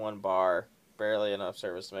like 1 bar, barely enough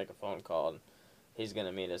service to make a phone call. And he's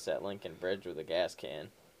gonna meet us at Lincoln Bridge with a gas can.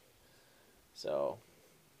 So,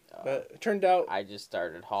 But it turned out, I just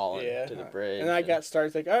started hauling to the bridge. and I got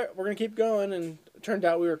started like, all right, we're gonna keep going, and it turned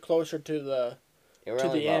out we were closer to the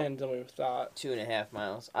end than we thought. 2.5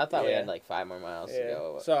 miles. I thought we had like 5 more miles to Yeah.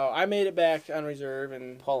 go. But So I made it back on reserve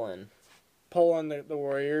and pulling. pull on the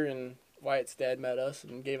Warrior, and Wyatt's dad met us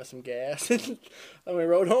and gave us some gas, and we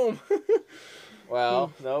rode home.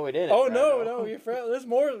 Well, no, we didn't. Oh right? no, you're there's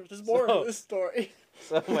more So- to this story.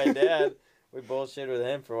 So my dad, we bullshitted with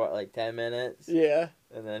him for what, like 10 minutes? Yeah.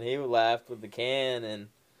 And then he laughed with the can, and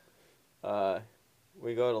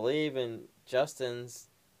we go to leave, and Justin's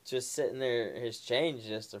just sitting there, his change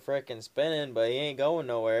just a frickin' spinning, but he ain't going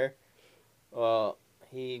nowhere. Well,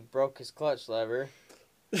 he broke his clutch lever.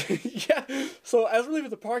 Yeah. So as we leave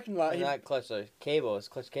the parking lot, Not clutch lever, cable. His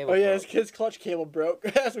clutch cable oh yeah, broke. his clutch cable broke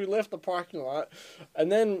as we left the parking lot, and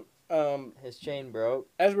then His chain broke.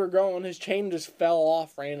 as we were going, his chain just fell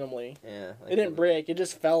off randomly. Yeah. It didn't break; it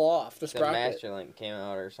just fell off the The sprocket. master link came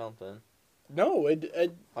out or something. No, it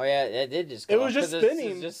Oh yeah, it did just It come was off, just 'cause it's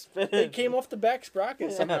spinning. just spinning. it came off the back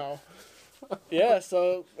sprocket Yeah. somehow. Yeah,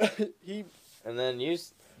 so he And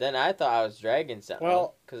then I thought I was dragging something.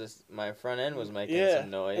 Well- because my front end was making yeah, some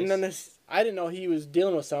noise. and then I didn't know he was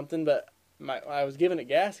dealing with something, but I was giving it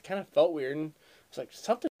gas. It kind of felt weird, and I was like,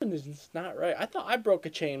 something is not right. I thought I broke a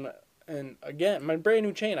chain, and again, my brand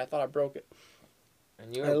new chain. I thought I broke it.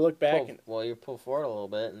 And you I look back pulled, and you pulled forward a little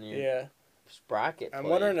bit, and your yeah, sprocket. I'm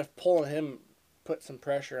played. wondering if pulling him put some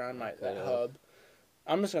pressure on that Could've. hub.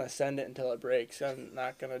 I'm just gonna send it until it breaks. I'm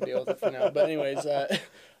not gonna deal with it for now. But anyways, the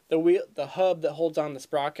hub that holds on the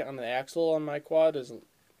sprocket on the axle on my quad it's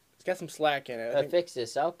got some slack in it. I I think- fixed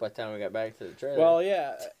itself by the time we got back to the trailer. well,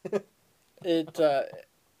 yeah, it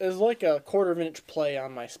There's like a 1/4 inch play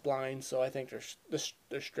on my spline, so I think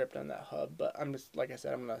they're stripped on that hub. But I'm just, like I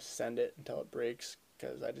said, I'm gonna send it until it breaks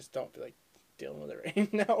because I just don't feel like dealing with it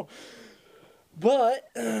right now. But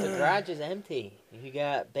The garage is empty. You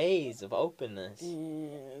got bays of openness.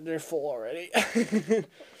 they're full already.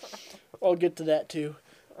 I'll get to that too.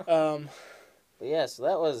 But yeah, so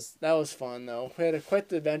that was Fun though. We had quite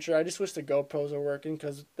the adventure. I just wish the GoPros were working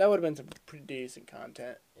because that would have been some pretty decent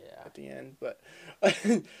content at the end. But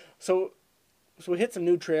so we hit some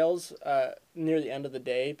new trails near the end of the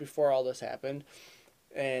day before all this happened,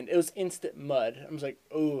 and it was instant mud. I was like,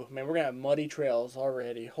 oh man, we're gonna have muddy trails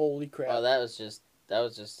already. Holy crap! Oh, that was just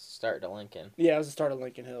start to Lincoln. Yeah, it was the start of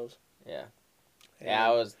Lincoln Hills. Yeah. And Yeah,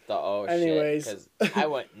 I was the anyways, shit because I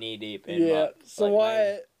went knee deep in yeah. mud. So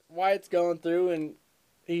like, Wyatt's going through and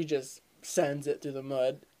he just sends it through the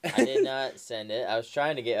mud. I did not send it. I was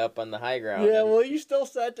trying to get up on the high ground. Yeah, well, you still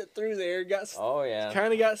sent it through there. Oh yeah.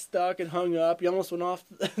 Kind of got stuck and hung up. You almost went off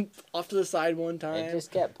to the side one time. It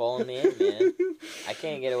just kept pulling me in, man. I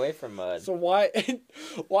can't get away from mud. So Wyatt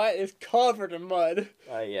is covered in mud.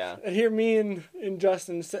 Yeah. And here me and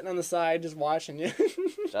Justin sitting on the side just watching you.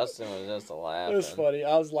 Justin was just laughing. It was funny.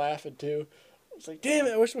 I was laughing too. I was like, damn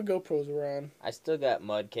it, I wish my GoPros were on. I still got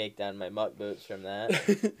mud caked on my muck boots from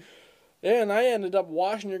that. Yeah, and I ended up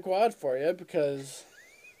washing your quad for you because...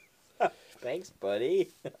 Thanks,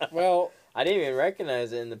 buddy. Well... I didn't even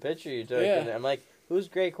recognize it in the picture you took. Yeah. And I'm like, whose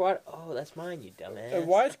gray quad? Oh, that's mine, you dumbass. And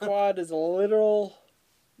Wyatt's quad is a literal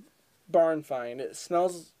barn find. It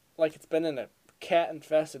smells like it's been in a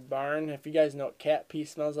cat-infested barn. If you guys know what cat pee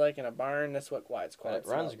smells like in a barn, that's what Wyatt's quad But it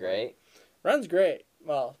smells runs like. great. Runs great.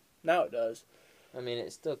 Well, now it does. I mean,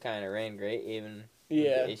 it still kind of ran great, even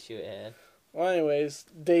Yeah. with the issue it had. Well, anyways,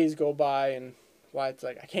 days go by, and Wyatt's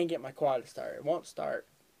like, I can't get my quad to start. It won't start.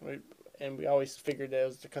 We always figured that it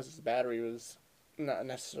was because his battery was not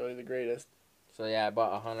necessarily the greatest. So yeah, I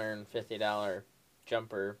bought a $150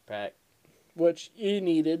 jumper pack. Which you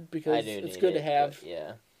needed I because do it's need good it, to have but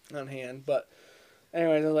yeah. on hand. But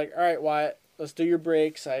anyways, I was like, all right, Wyatt, let's do your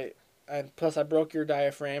brakes. Plus I broke your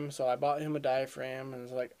diaphragm, so I bought him a diaphragm, and I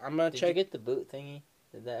was like, I'm gonna Did check. you get the boot thingy?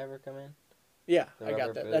 Did that ever come in? Yeah, The I got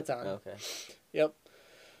rubber that. boot? That's on. Okay. Yep.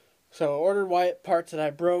 So I ordered Wyatt parts that I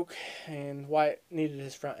broke, and Wyatt needed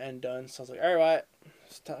his front end done. So I was like, all right, Wyatt,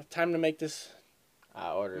 it's time to make this.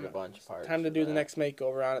 I ordered a bunch of parts. Time to for do the that. next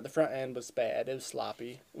makeover on it. The front end was bad. It was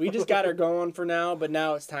sloppy. We just got her going for now, but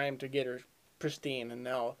now it's time to get her pristine. And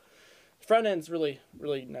now the front end's really,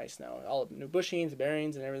 really nice now. All the new bushings,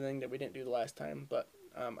 bearings, and everything that we didn't do the last time. But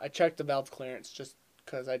I checked the valve clearance just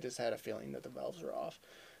because I just had a feeling that the valves were off.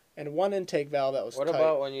 And one intake valve that was What tight.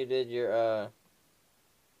 about when you did your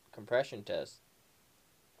compression test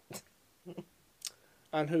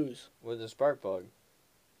On whose? with the spark plug?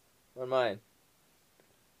 On mine.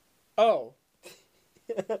 Oh.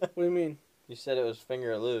 What do you mean? You said it was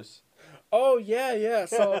finger loose. Oh, yeah.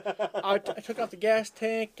 So I took out the gas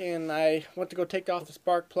tank and I went to go take off the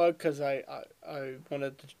spark plug because I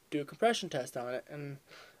wanted to do a compression test on it. And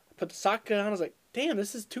I put the socket on. I was like, damn,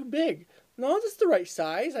 this is too big. No, this is the right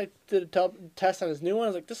size. I did a test on his new one. I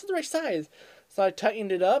was like, this is the right size. So I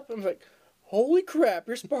tightened it up. I was like, holy crap,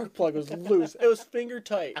 your spark plug was loose. It was finger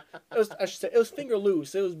tight. It was finger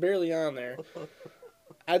loose. It was barely on there.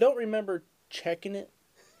 I don't remember checking it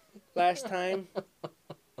last time.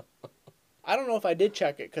 I don't know if I did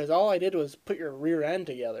check it because all I did was put your rear end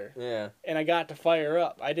together. Yeah. And I got to fire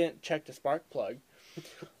up. I didn't check the spark plug.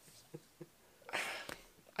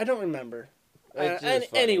 I don't remember. It's just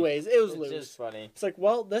funny. Anyways, it was It's loose. just funny. It's like,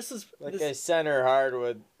 well, this is Like this, a center hard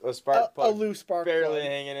with a spark a plug loose spark barely plug.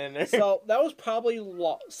 hanging in there. So that was probably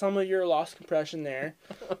some of your lost compression there.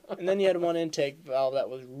 And then you had one intake valve that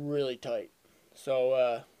was really tight.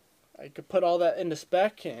 So I could put all that into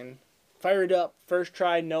spec and fire it up. First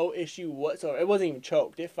try, no issue whatsoever. It wasn't even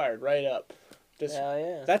choked. It fired right up. Just, Hell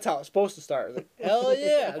yeah. That's how it's supposed to start. I was like, hell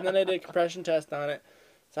yeah. And then I did a compression test on it.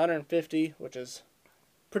 It's 150, which is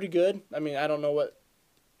pretty good. I mean, I don't know what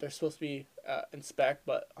they're supposed to be in spec,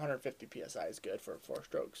 but 150 PSI is good for a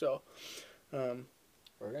 4-stroke. So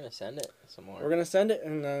We're going to send it some more. we're going to send it,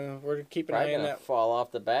 and we're going to keep an Probably eye on gonna that. fall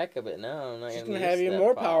off the back of it now. I'm not She's going going to have even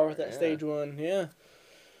more power with that stage 1, yeah.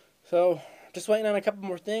 So just waiting on a couple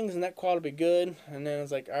more things, and that quad will be good. And then I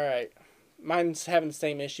was like, all right, mine's having the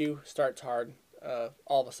same issue. Starts hard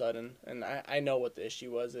all of a sudden, and I know what the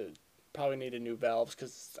issue was. It probably needed new valves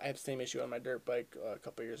because I had the same issue on my dirt bike a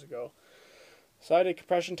couple years ago. So I did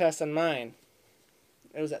compression tests on mine.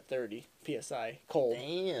 It was at 30 PSI, cold.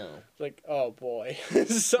 Damn. Like, oh boy.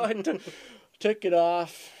 So I took it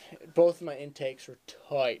off. Both of my intakes were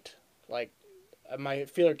tight. Like, my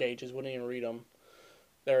feeler gauges wouldn't even read them.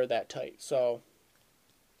 they're that tight. So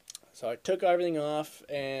I took everything off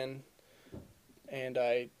and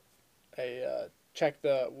I checked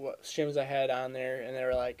what shims I had on there, and they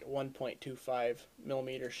were like 1.25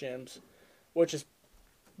 millimeter shims, which is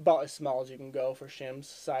about as small as you can go for shims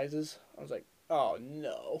sizes. I was like, oh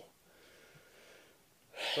no.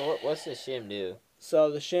 So what's the shim do?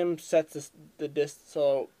 So the shim sets the distance.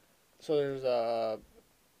 So there's a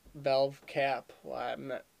valve cap. Well,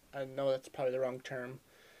 I know that's probably the wrong term.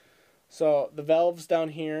 So the valve's down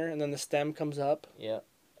here, and then the stem comes up. Yeah.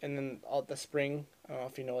 And then the spring. I don't know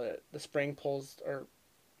if you know that the spring pulls or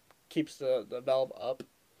keeps the valve up.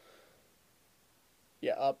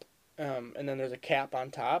 Yeah, up. And then there's a cap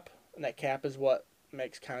on top, and that cap is what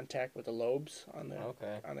makes contact with the lobes on the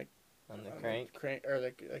crank or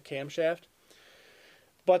the camshaft.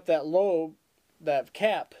 But that lobe, that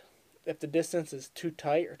cap, if the distance is too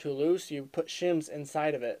tight or too loose, you put shims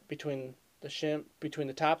inside of it between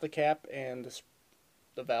the top of the cap and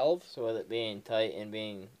the valve. So with it being tight and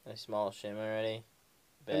being a small shim already,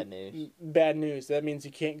 bad news. Bad news. That means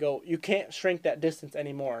you can't shrink that distance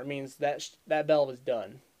anymore. It means that valve is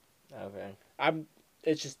done. Okay.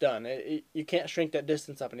 It's just done. You can't shrink that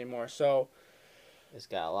distance up anymore. So it's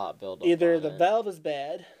got a lot built up. Either the valve is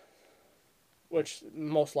bad, which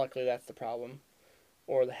most likely that's the problem,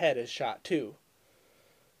 or the head is shot too.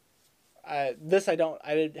 I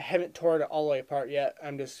haven't tore it all the way apart yet.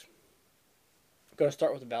 I'm just gonna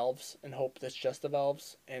start with the valves and hope that's just the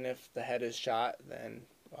valves. And if the head is shot, then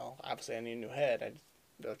well, obviously I need a new head,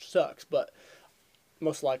 which sucks. But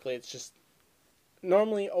most likely it's just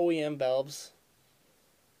normally OEM valves.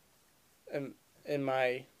 In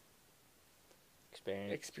my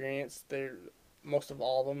experience, most of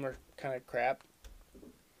all of them are kind of crap.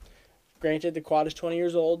 Granted, the quad is 20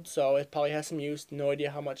 years old, so it probably has some use. No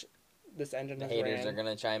idea how much this engine has ran. The haters are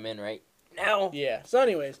gonna chime in right now. Yeah. So,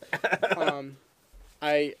 anyways,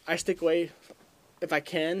 I stick away if I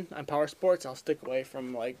can on power sports. I'll stick away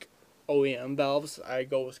from like OEM valves. I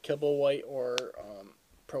go with Kibblewhite or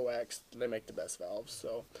Pro X. They make the best valves,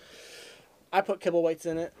 so I put Kibblewhites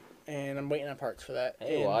in it, and I'm waiting on parts for that.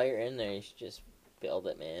 Hey, while you're in there, you should just build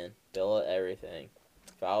it, man. Build it everything.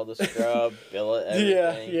 Follow the scrub. Build it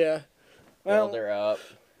everything. Yeah. Well, build her up.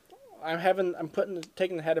 I'm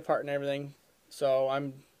taking the head apart and everything, so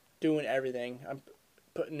I'm doing everything. I'm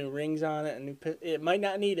putting new rings on it, it might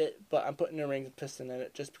not need it, but I'm putting new rings and piston in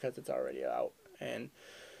it just because it's already out. And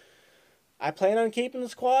I plan on keeping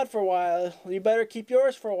this quad for a while. You better keep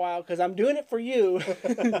yours for a while because I'm doing it for you.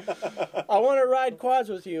 I want to ride quads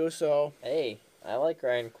with you, so. Hey, I like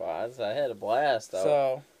riding quads. I had a blast, though.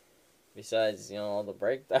 So. Besides, all the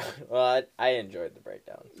breakdowns. Well, I enjoyed the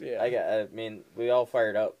breakdowns. Yeah. I mean, we all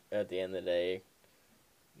fired up at the end of the day.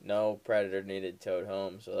 No Predator needed towed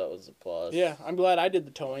home, so that was a plus. Yeah, I'm glad I did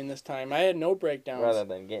the towing this time. I had no breakdowns. Rather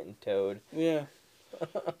than getting towed. Yeah.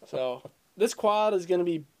 So, this quad is going to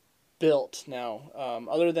be built now.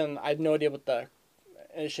 Other than, I had no idea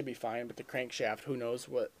it should be fine, but the crankshaft, who knows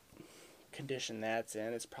what condition that's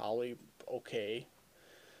in. It's probably okay.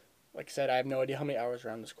 Like I said, I have no idea how many hours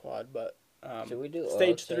are on this quad, but should we do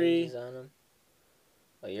stage oil 3 changes on them?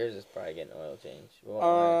 Well, yours is probably getting oil change.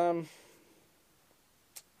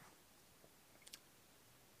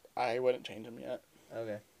 I wouldn't change them yet.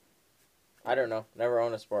 Okay. I don't know. Never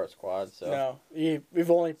owned a sports quad, so. No, we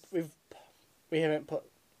haven't put.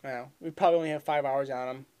 No, we probably only have 5 hours on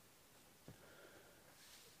them.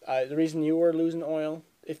 The reason you were losing oil,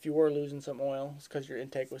 if you were losing some oil, is because your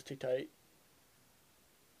intake was too tight.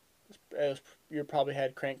 You probably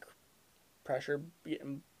had crank pressure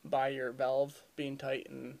getting by your valve being tight,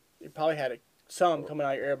 and you probably had some coming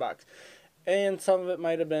out of your airbox. And some of it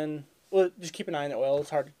might have been, well, just keep an eye on the oil. It's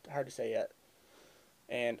hard to say yet.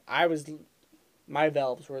 And my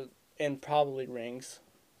valves were in probably rings,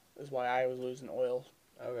 is why I was losing oil.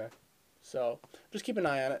 Okay. So just keep an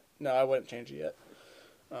eye on it. No, I wouldn't change it yet.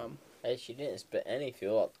 Hey, she didn't spit any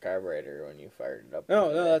fuel out the carburetor when you fired it up.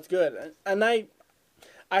 No, that's good. And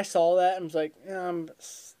I saw that and was like, and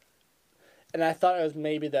I thought it was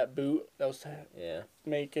maybe that boot that was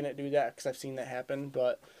making it do that because I've seen that happen,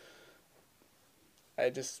 but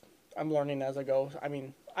I'm learning as I go. I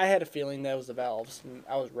mean, I had a feeling that was the valves, and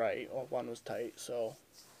I was right. Well, one was tight, so.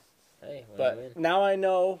 Hey, but now I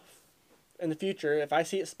know in the future, if I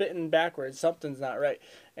see it spitting backwards, something's not right.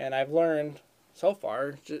 And I've learned so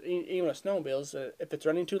far, even with snowmobiles, if it's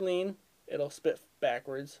running too lean, it'll spit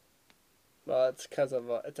backwards. Well, it's because of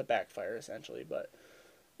it's a backfire essentially, but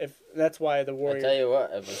that's why the Warrior. I tell you what,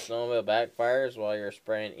 if a snowmobile backfires while you're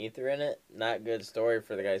spraying ether in it, not good story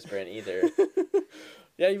for the guy spraying ether.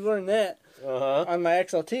 Yeah, you've learned that on my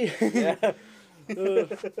XLT. Yeah,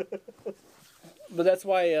 But that's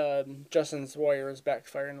why Justin's Warrior is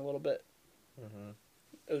backfiring a little bit. Mm-hmm.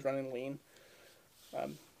 It was running lean.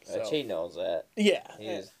 So. He knows that. Yeah.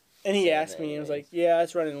 He's And he saying asked that me, and I was like, anyways. yeah,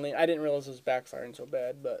 it's running lean. I didn't realize it was backfiring so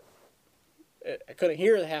bad, but I couldn't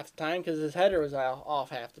hear it half the time because his header was off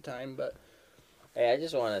half the time. But Hey, I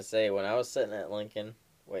just want to say, when I was sitting at Lincoln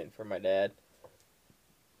waiting for my dad,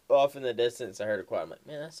 off in the distance, I heard a quad. I'm like,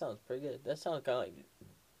 man, that sounds pretty good. That sounds kind of like,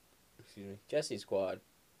 excuse me, Jesse's quad.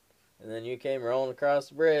 And then you came rolling across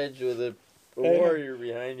the bridge with a Warrior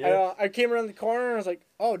behind you. I came around the corner and I was like,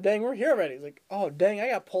 oh, dang, we're here already. He's like, oh, dang, I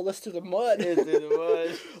got to pull this through the mud. Into the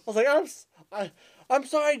mud. I was like, I'm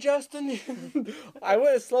sorry, Justin. I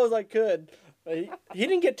went as slow as I could. He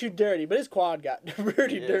didn't get too dirty, but his quad got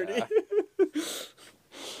pretty dirty.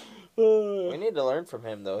 We need to learn from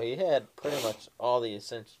him, though. He had pretty much all the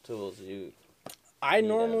essential tools you I need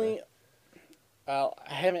normally, I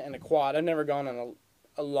haven't in a quad. I've never gone on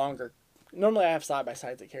a longer. Normally, I have side by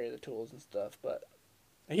sides that carry the tools and stuff, but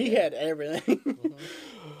he had everything. Mhm.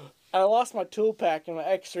 I lost my tool pack in my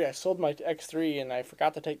X3. I sold my X3 and I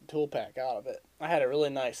forgot to take the tool pack out of it. I had a really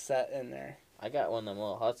nice set in there. I got one of them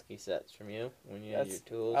little Husky sets from you when you had your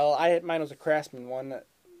tools. Mine was a Craftsman one.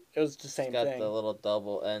 It was the same It's got thing. the little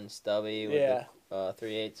double end stubby with Yeah. the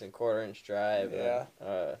 3/8 and 1/4 inch drive. Yeah.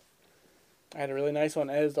 And, I had a really nice one.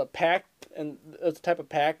 It was a pack, and it's the type of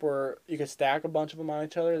pack where you could stack a bunch of them on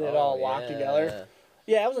each other. They'd all lock together.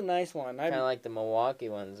 Yeah, it was a nice one. Kind of like the Milwaukee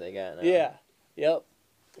ones they got now. Yeah. Yep.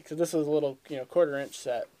 So this was a little, 1/4 inch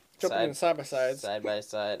set. Jumping in side by sides. Side by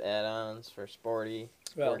side add-ons for sporty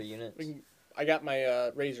units. I got my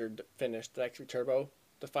Razor finished, the X3 Turbo,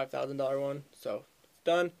 the $5,000 one. So it's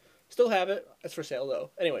done. Still have it. It's for sale though.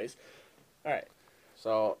 Anyways, all right.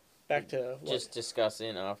 So Back to what? just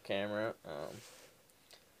discussing off camera.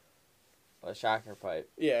 A shocker pipe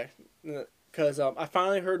Yeah, because I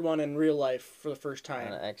finally heard one in real life for the first on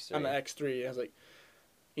time an X3. on the X3. I was like,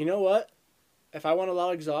 you know what? If I want a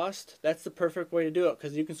loud exhaust, that's the perfect way to do it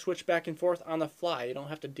because you can switch back and forth on the fly. You don't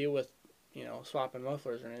have to deal with, swapping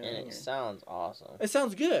mufflers or anything. And it sounds awesome. It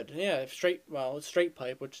sounds good. Yeah, it's straight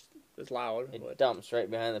pipe, which is loud. It but... dumps right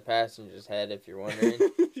behind the passenger's head, if you're wondering.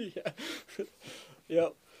 Yeah.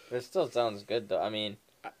 Yep. It still sounds good, though. I mean,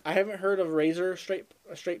 I haven't heard of Razor a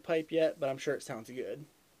straight pipe yet, but I'm sure it sounds good.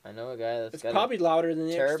 I know a guy that's It's got probably louder than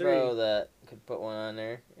the a turbo X3. that could put one on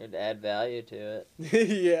there. It'd add value to it.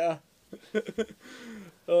 Yeah.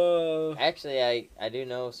 Actually, I do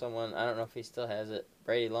know someone, I don't know if he still has it,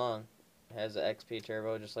 Brady Long has an XP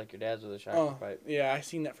turbo just like your dad's with a shocker pipe. Yeah, I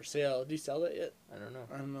seen that for sale. Did you sell that yet? I don't know.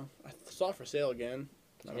 I don't know. I saw it for sale again.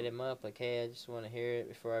 Hit him up like, hey, I just want to hear it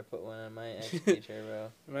before I put one on my XP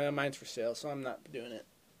turbo. Mine's for sale, so I'm not doing it.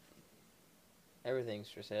 Everything's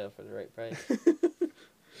for sale for the right price.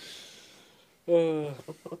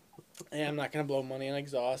 Yeah, I'm not gonna blow money on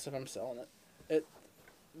exhaust if I'm selling it.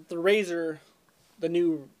 The Razor, the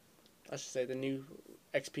new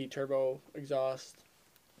XP turbo exhaust,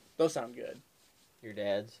 those sound good. Your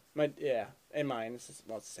dad's? And mine. It's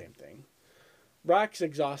about the same thing. Brock's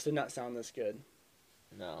exhaust did not sound this good.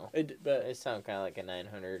 No. But It sound kind of like a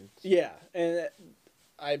 900. yeah, and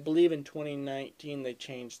I believe in 2019 they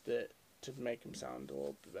changed it to make them sound a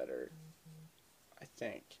little bit better. I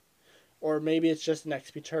think, or maybe it's just an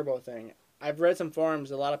XP turbo thing. I've read some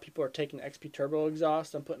forums. A lot of people are taking the XP turbo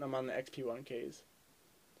exhaust and putting them on the XP 1Ks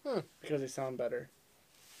because they sound better.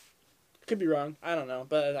 Could be wrong. I don't know,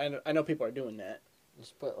 but I know people are doing that.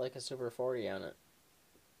 Just put like a Super 40 on it.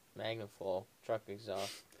 Magnaflow truck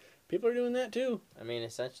exhaust. People are doing that too. I mean,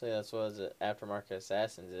 essentially that's what the aftermarket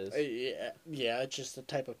Assassins is. Yeah, it's just the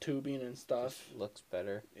type of tubing and stuff. Just looks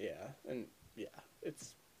better.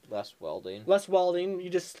 It's Less welding. less welding. You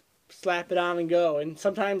just slap it on and go. And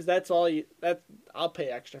sometimes I'll pay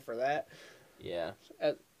extra for that. Yeah.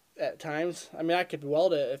 At times, I mean, I could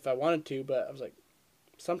weld it if I wanted to, but I was like,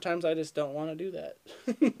 sometimes I just don't want to do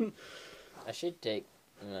that. I should take,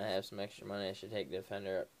 when I have some extra money, I should take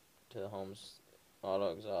Defender up to the Holmes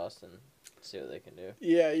Auto Exhaust and see what they can do.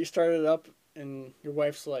 Yeah, you start it up, and your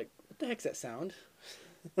wife's like, "What the heck's that sound?"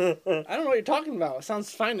 I don't know what you're talking about. It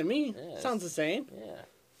sounds fine to me. Yeah, Sounds the same. Yeah.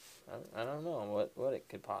 I don't know what it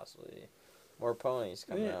could possibly be. More ponies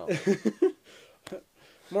coming out.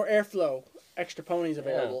 More airflow. Extra ponies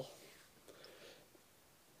available.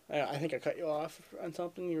 I think I cut you off on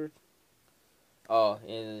something. You were... Oh,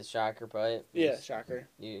 the shocker pipe? Yeah, shocker.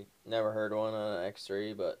 You never heard one on an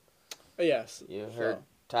X3, but Yes. you heard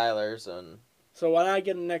Tyler's on... So when I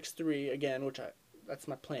get an X3 again, that's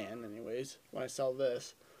my plan anyways, when I sell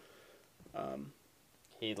this,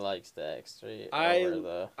 he likes the X3 I over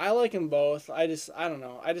the. I like them both. I don't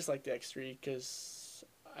know. I just like the X3 because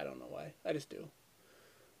I don't know why. I just do.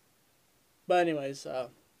 But anyways,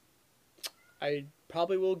 I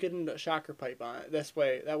probably will get into a shocker pipe on it.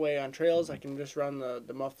 That way on trails I can just run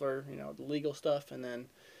the muffler, the legal stuff, and then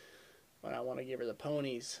when I want to give her the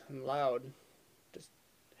ponies and loud, just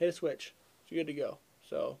hit a switch. It's good to go.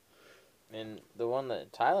 So. And the one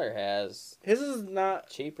that Tyler has, His is not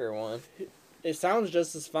cheaper one. It sounds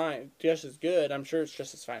just as fine, just as good. I'm sure it's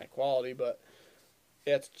just as fine a quality, but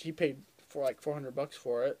he paid for like $400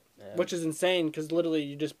 for it, which is insane because literally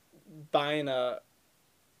you just buying a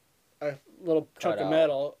little chunk of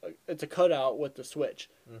metal. It's a cutout with the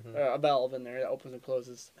switch, a valve in there that opens and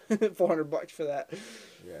closes. $400 for that.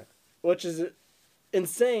 Yeah. Which is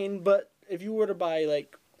insane, but if you were to buy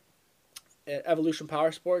like Evolution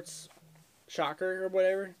Power Sports shocker or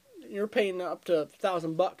whatever, you're paying up to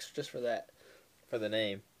 $1,000 just for that. For the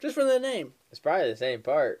name. Just for the name. It's probably the same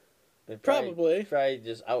part. Probably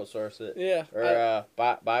just outsource it. Yeah. Or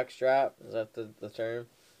box drop. Is that the term?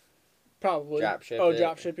 Probably. Drop ship. Oh,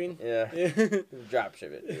 drop shipping. Yeah. Drop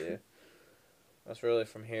ship it, dude. That's really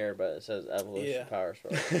from here, but it says Evolution Power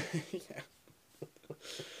Sport. Yeah.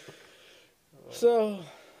 So,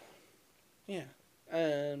 yeah.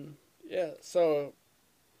 So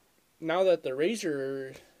now that the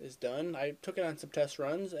Razor is done, I took it on some test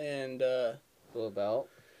runs and Blue belt.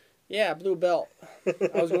 Yeah, blue belt.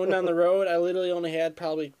 I was going down the road. I literally only had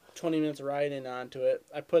probably 20 minutes of riding onto it.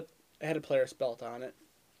 I had a Polaris belt on it.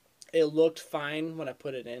 It looked fine when I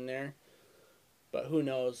put it in there, but who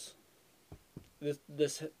knows? This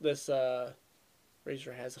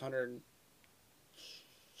Razor has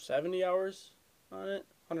 170 hours on it,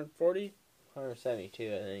 140,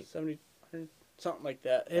 172, I think. 70, 100, something like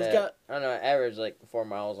that. It's got I don't know, average like 4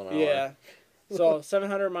 miles an hour. Yeah, so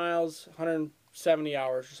 700 miles, 170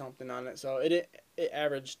 hours or something on it. So it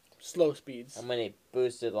averaged slow speeds. How many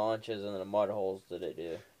boosted launches in the mud holes did it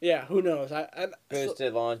do? Yeah, who knows?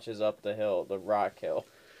 Boosted launches up the hill, the rock hill.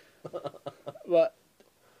 But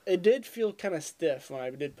it did feel kind of stiff when I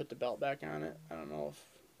did put the belt back on it. I don't know.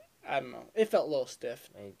 It felt a little stiff.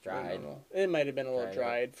 Maybe dried. It might have been a little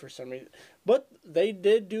dried for some reason. But they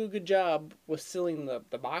did do a good job with sealing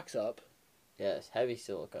the box up. Yes, heavy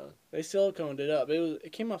silicone. They siliconed it up.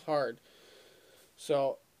 It came off hard.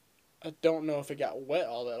 So I don't know if it got wet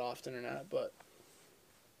all that often or not, but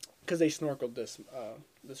because they snorkeled this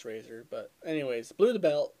Razor. But anyways, blew the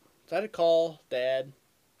belt. So I had to call Dad.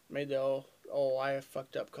 Made the I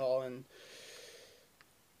fucked up call, and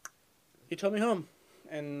he told me home.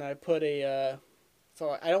 And I put so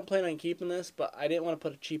I don't plan on keeping this, but I didn't want to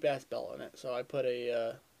put a cheap ass belt on it, so I put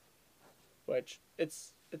which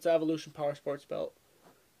it's Evolution Power Sports belt.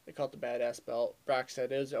 They call it the badass belt. Brock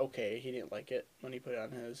said it was okay. He didn't like it when he put it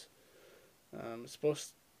on his.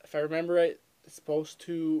 If I remember right, it's supposed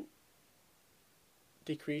to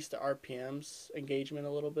decrease the RPMs engagement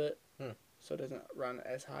a little bit, so it doesn't run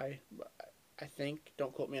as high. But I think,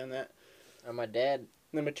 don't quote me on that. My dad.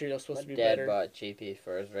 The material's supposed to be better. better. My dad bought cheapy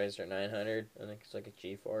for his Razor 900. I think it's like a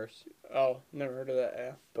G-Force. Oh, never heard of that.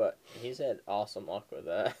 Yeah. But he's had awesome luck with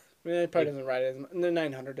that. Yeah, it probably doesn't ride as much. The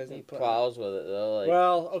 900 doesn't. He plows with it though. Like,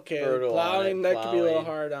 well, okay, plowing that could be a little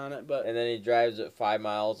hard on it, but. And then he drives it 5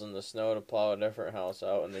 miles in the snow to plow a different house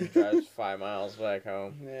out, and then he drives 5 miles back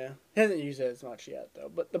home. Yeah, he hasn't used it as much yet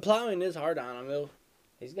though. But the plowing is hard on him though.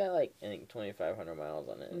 He's got like I think 2,500 miles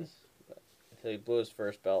on it. So he blew his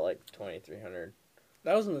first belt like 2,300.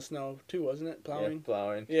 That was in the snow too, wasn't it? Plowing. Yeah,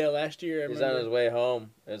 plowing. Yeah, last year. He's on his way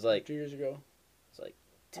home. It was like 2 years ago. It's like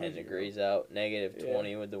 10 degrees out, negative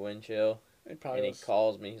 20 with the wind chill. It probably and he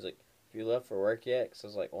calls me. He's like, "Have you left for work yet?" Because it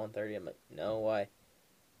was like 1:30. I'm like, "No, why?"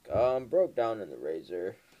 Broke down in the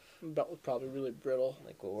Razor. The belt was probably really brittle. I'm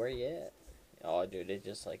like, well, where you at? Oh, dude, it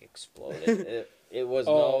just like exploded. it was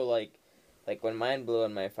no like when mine blew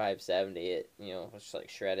in my 570. It was just like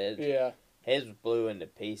shredded. Yeah. His blew into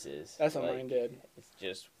pieces. That's what mine did. It's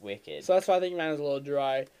just wicked. So that's why I think mine was a little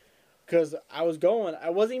dry. Because I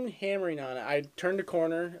wasn't even hammering on it. I turned a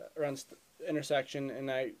corner around the intersection and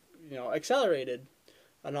I, accelerated.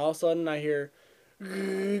 And all of a sudden I hear...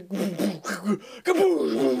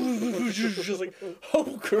 Just like,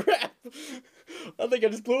 oh crap! I think I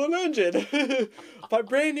just blew an engine. My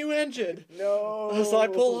brand new engine. No. So I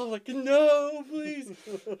pull off like, no, please.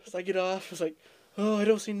 So I get off. I was like, oh, I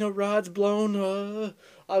don't see no rods blown.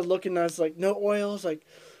 I was looking. I was like, no oil. I was like,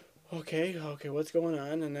 okay, what's going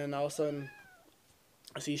on? And then all of a sudden,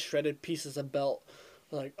 I see shredded pieces of belt.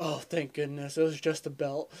 I'm like, oh, thank goodness, it was just a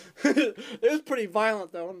belt. It was pretty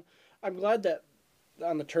violent though. I'm glad that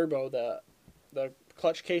on the turbo the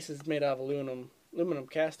clutch case is made out of aluminum, aluminum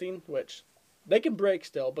casting, which they can break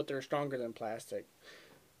still, but they're stronger than plastic.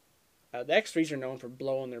 The X3s are known for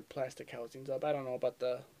blowing their plastic housings up. I don't know about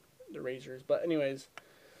the razors, but anyways,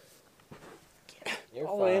 You're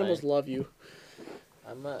all fine. the animals love you.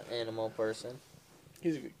 I'm an animal person.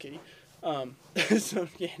 He's a good kitty. So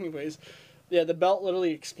yeah, anyways, yeah, the belt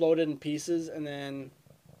literally exploded in pieces, and then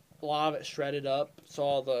a lot of it shredded up. So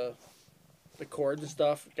all the cords and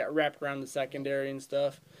stuff got wrapped around the secondary and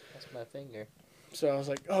stuff. That's my finger. So I was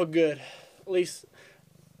like, oh, good. At least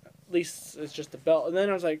it's just a belt. And then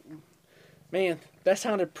I was like, man, that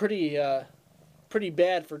sounded pretty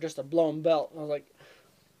bad for just a blown belt. And I was like,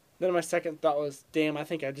 then my second thought was, damn, I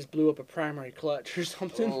think I just blew up a primary clutch or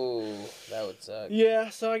something. Oh, that would suck.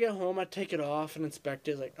 Yeah, so I get home, I take it off and inspect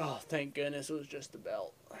it. Like, oh, thank goodness it was just a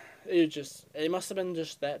belt. It must have been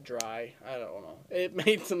just that dry. I don't know. It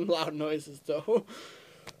made some loud noises though.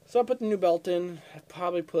 So I put the new belt in. I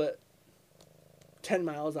probably put 10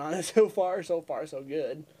 miles on it so far. So far, so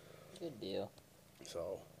good. Good deal.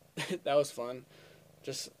 So that was fun.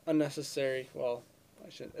 Just unnecessary. Well,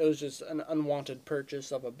 it was just an unwanted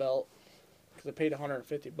purchase of a belt because I paid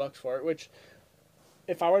 $150 for it. Which,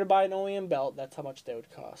 if I were to buy an OEM belt, that's how much they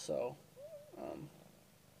would cost. So,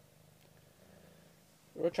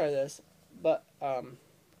 we'll try this. But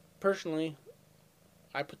personally,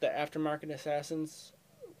 I put the aftermarket Assassins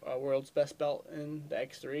World's Best Belt in the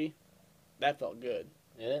X3. That felt good.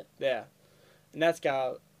 Yeah. Yeah, and that's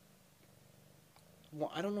got.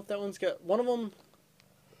 Well, I don't know if that one's got one of them.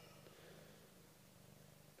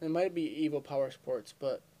 It might be Evo Power Sports,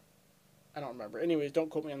 but I don't remember. Anyways, don't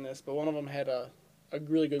quote me on this, but one of them had a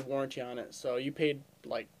really good warranty on it. So you paid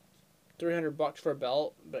like $300 for a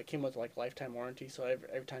belt, but it came with like lifetime warranty. So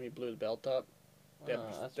every time you blew the belt up,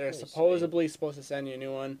 they're supposedly supposed to send you a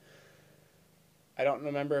new one. I don't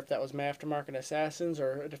remember if that was my aftermarket Assassins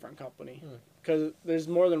or a different company, because there's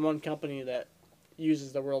more than one company that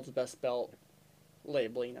uses the World's Best Belt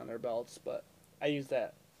labeling on their belts. But I used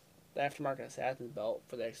the aftermarket Assassin's belt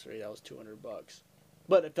for the X3. That was $200,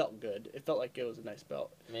 but it felt good. It felt like it was a nice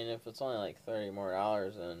belt. I mean, if it's only like $30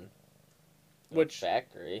 more than Which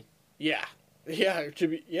factory. Yeah,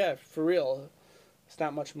 for real. It's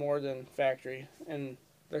not much more than factory, and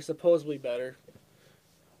they're supposedly better.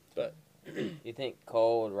 But You think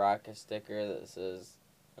Cole would rock a sticker that says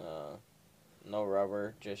no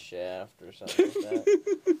rubber, just shaft or something like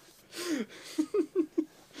that?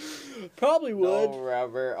 probably would. No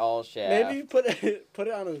rubber, all shaft. Maybe put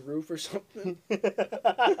it on his roof or something.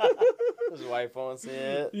 His wife won't see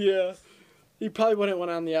it. Yeah, he probably wouldn't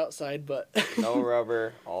want it on the outside, but No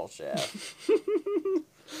rubber, all shaft.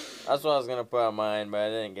 That's what I was gonna put on mine, but I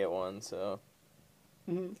didn't get one, so.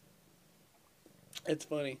 It's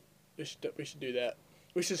funny. We should do that.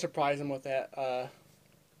 We should surprise him with that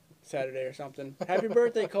Saturday or something. Happy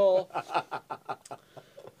birthday, Cole.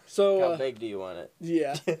 So How big do you want it?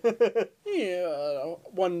 Yeah. Yeah,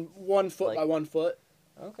 1 foot Like- by 1 foot.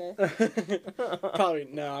 Okay. Probably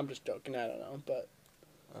no. I'm just joking. I don't know, but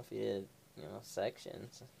If you did,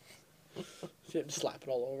 sections. shit, slap it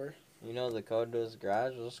all over. You know the code to his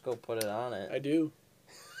garage? We'll just go put it on it. I do.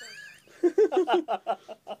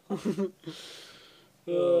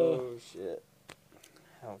 Oh, shit.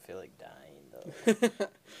 I don't feel like dying, though.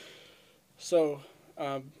 So,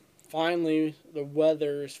 finally, the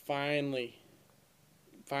weather is finally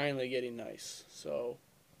getting nice. So,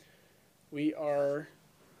 we are,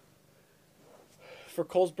 for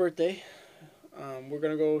Cole's birthday, we're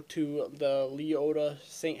going to go to the Leota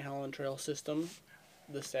St. Helen Trail System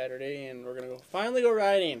this Saturday, and we're going to finally go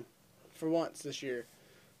riding for once this year.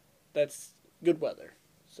 That's good weather.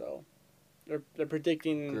 So, they're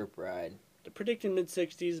predicting Group ride. they're predicting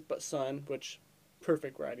mid-60s, but sun, which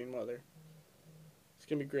perfect riding weather. It's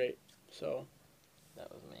gonna be great. So That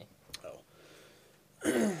was me.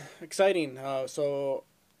 exciting. So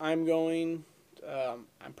I'm going.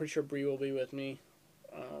 I'm pretty sure Bree will be with me.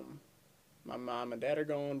 My mom and dad are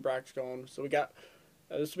going. Brock's going. So we got.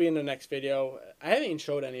 This will be in the next video. I haven't even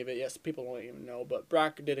showed any of it yet, so people won't even know. But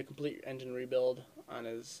Brock did a complete engine rebuild on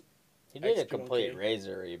his. He did a XP1K. complete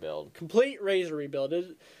Razor rebuild. Complete razor rebuild.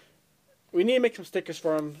 We need to make some stickers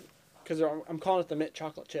for him, because I'm calling it the Mint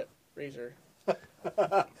Chocolate Chip Razor.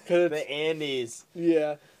 The Andes.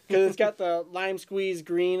 Yeah, because it's got the lime squeeze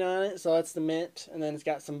green on it, so that's the mint, and then it's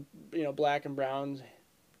got some black and brown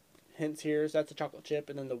hints here, so that's the chocolate chip,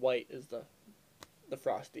 and then the white is the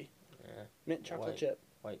frosty. Yeah. Mint chocolate White. chip.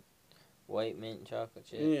 White mint chocolate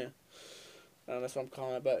chip. Yeah, that's what I'm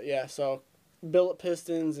calling it. But yeah, so billet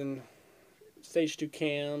pistons and stage 2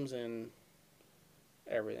 cams and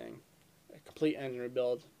everything, a complete engine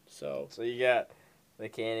rebuild. So So you got the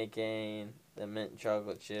candy cane, the mint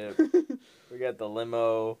chocolate chip. We got the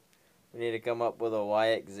limo. We need to come up with a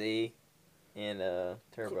YXZ and a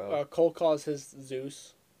turbo. Cole calls his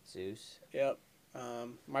Zeus. Zeus. Yep.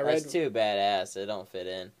 My That's red. too badass. It don't fit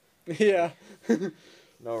in. Yeah.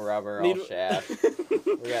 No rubber, all shaft.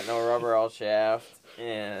 We got no rubber, all shaft.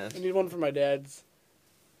 And I need one for my dad's.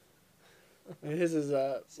 His is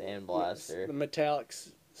Sandblaster. the metallic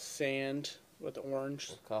sand with the orange.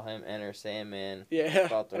 We'll call him Enter Sandman. Yeah.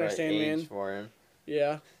 About the Enter right Sandman. age for him.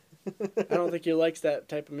 Yeah. I don't think he likes that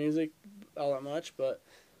type of music all that much, but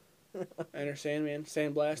Enter Sandman,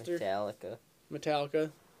 Sandblaster,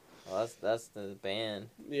 Metallica. Well, that's the band.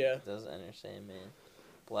 Yeah. It does Enter Sandman.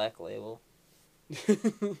 Black Label.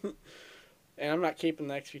 And I'm not keeping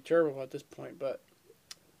the XP Turbo at this point, but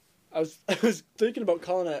I was thinking about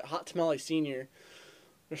calling it Hot Tamale Senior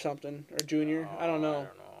or something, or Junior. I don't know.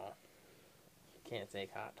 Can't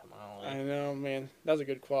take Hot Tamale. I know, man. That was a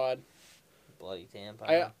good quad. Bloody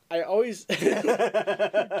tampon. I always God.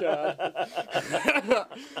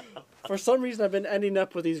 For some reason I've been ending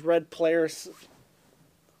up with these red Polaris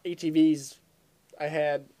ATVs.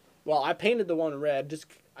 I painted the one red.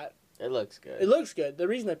 It looks good. It looks good. The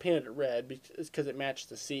reason I painted it red is because it matched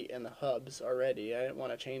the seat and the hubs already. I didn't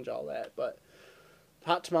want to change all that, but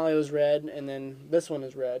Hot Tamale was red, and then this one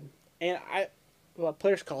is red. And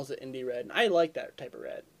Polaris calls it Indie Red. And I like that type of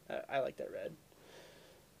red. I like that red.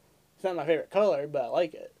 It's not my favorite color, but I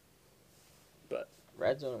like it. But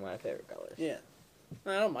red's one of my favorite colors. Yeah,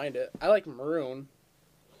 I don't mind it. I like maroon.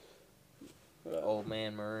 Old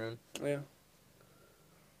man maroon. Yeah.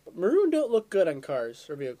 But maroon don't look good on cars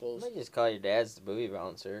or vehicles. You might just call your dad's the booby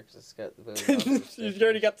bouncer because it's got the booby bouncer. You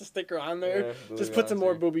already got the sticker on there. Yeah, just put some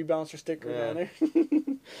more booby bouncer stickers on there.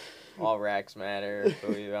 All racks matter.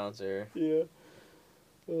 Booby bouncer. Yeah.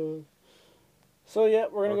 So yeah,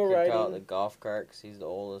 we're gonna go riding. Call it the golf cart because he's the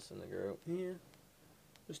oldest in the group. Yeah,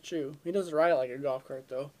 it's true. He doesn't ride it like a golf cart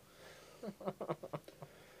though.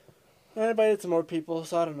 I invited some more people,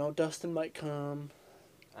 so I don't know. Dustin might come.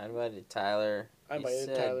 I invited Tyler. I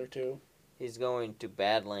invited Tyler too. He's going to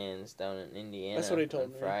Badlands down in Indiana. That's what he told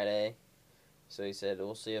on me. Friday. So he said,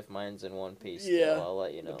 we'll see if mine's in one piece. Yeah. Still. I'll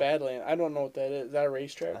let you know. The Badlands. I don't know what that is. Is that a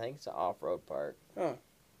racetrack? I think it's an off-road park. Oh. Are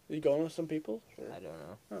you going with some people? Sure. I don't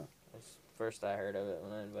know. Huh. That's first I heard of it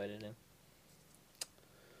when I invited him.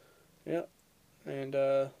 Yeah. And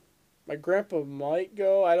my grandpa might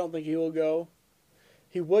go. I don't think he will go.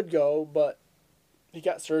 He would go, but he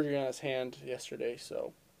got surgery on his hand yesterday,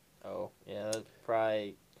 so. Oh, yeah, that's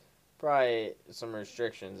probably some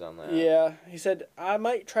restrictions on that. Yeah, he said, I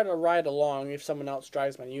might try to ride along if someone else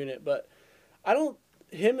drives my unit, but I don't,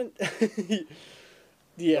 him and,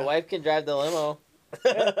 yeah. The wife can drive the limo.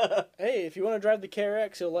 Hey, if you want to drive the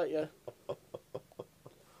KRX, he'll let you.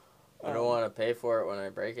 I don't want to pay for it when I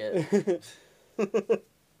break it.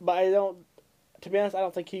 But I don't, to be honest, I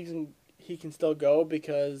don't think he can still go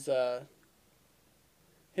because him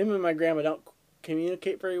and my grandma don't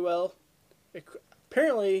communicate very well.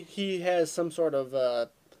 Apparently, he has some sort of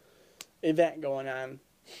event going on.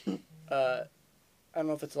 I don't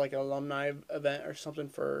know if it's like an alumni event or something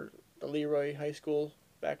for the Leroy High School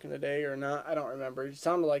back in the day or not. I don't remember. It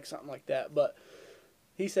sounded like something like that, but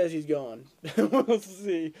he says he's going. We'll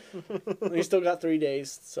see. He's still got 3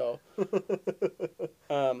 days, so.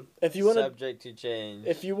 If you want Subject to change.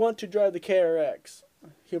 If you want to drive the KRX,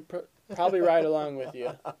 he'll probably ride along with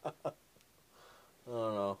you. I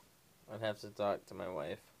don't know. I'd have to talk to my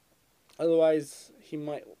wife. Otherwise, he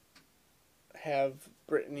might have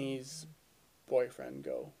Brittany's boyfriend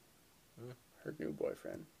go. Her new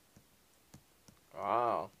boyfriend.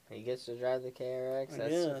 Wow. He gets to drive the KRX?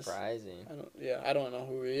 That's surprising. I don't know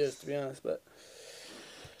who he is, to be honest, but.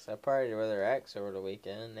 So I partied with her ex over the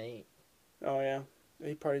weekend, Nate. Oh, yeah.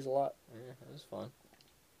 He parties a lot. Yeah, it was fun.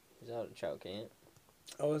 He's out at Trout Camp.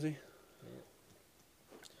 Oh, is he? Yeah.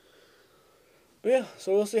 But yeah,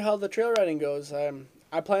 so we'll see how the trail riding goes. I'm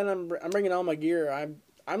bringing all my gear. I'm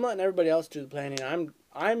letting everybody else do the planning.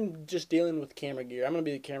 I'm just dealing with camera gear. I'm gonna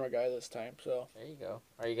be the camera guy this time. So there you go.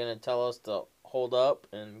 Are you gonna tell us to hold up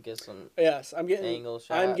and get some? Yes, I'm getting angle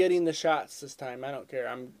shots. I'm getting the shots this time. I don't care.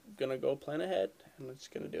 I'm gonna go plan ahead. I'm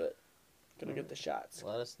just gonna do it. Gonna get the shots.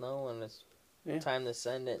 Let us know when it's time to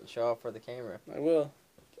send it and show off for the camera. I will.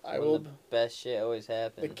 The best shit always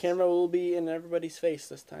happens. The camera will be in everybody's face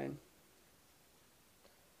this time.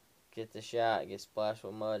 Get the shot. Get splashed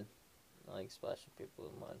with mud. I like splashing people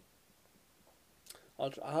with mud.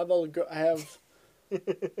 If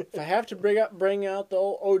I have to bring out the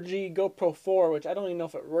old OG GoPro 4, which I don't even know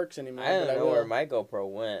if it works anymore. I don't know where my GoPro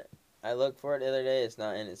went. I looked for it the other day. It's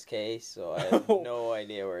not in its case, so I have no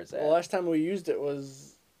idea where it's at. The last time we used it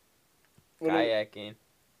was Kayaking.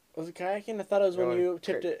 Was it kayaking? I thought it was when Going you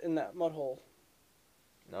tipped it in that mud hole.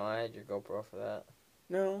 No, I had your GoPro for that.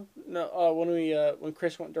 No. When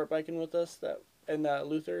Chris went dirt biking with us, and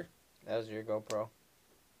Luther. That was your GoPro.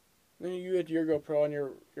 Then you had your GoPro and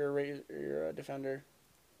your Defender.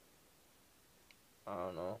 I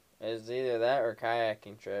don't know. It was either that or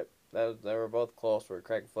kayaking trip. They were both close where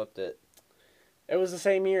Craig flipped it. It was the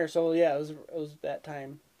same year, so yeah, it was that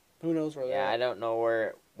time. Who knows where? Yeah, I don't know where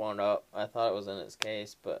it wound up. I thought it was in its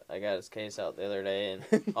case, but I got his case out the other day,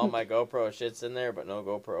 and all my GoPro shit's in there, but no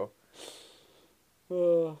GoPro.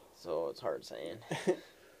 So it's hard saying.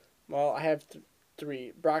 Well, I have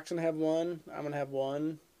three. Brock's gonna have one. I'm gonna have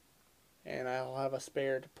one, and I'll have a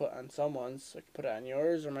spare to put on someone's. I can put it on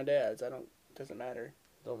yours or my dad's. Doesn't matter.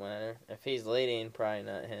 Don't matter. If he's leading, probably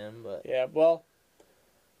not him, but Yeah, well,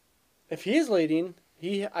 if he is leading,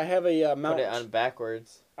 I have a mount. put it on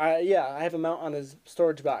backwards. I have a mount on his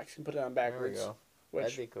storage box and put it on backwards. There we go. Which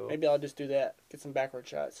That'd be cool. maybe I'll just do that. Get some backward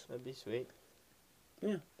shots. That'd be sweet.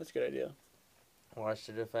 Yeah, that's a good idea. Watch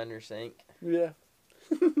the Defender sink. Yeah.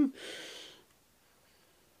 There's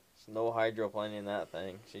no hydroplane in that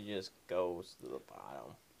thing. She just goes to the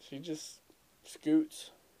bottom. She just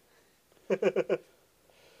scoots.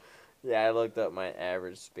 Yeah, I looked up my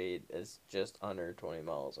average speed. It's just under 20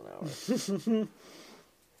 miles an hour.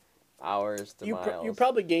 Hours to miles. You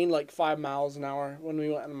probably gained like 5 miles an hour when we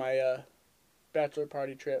went on my bachelor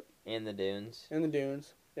party trip In the dunes. in the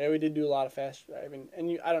dunes. Yeah, we did do a lot of fast driving,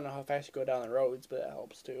 and I don't know how fast you go down the roads, but that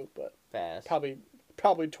helps too. But Fast. probably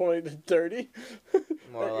 20 to 30.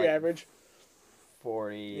 More Your like average.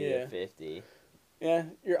 40 Yeah. to 50. Yeah,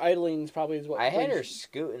 your idling's probably is what. I had her brings-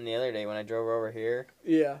 scooting the other day when I drove over here.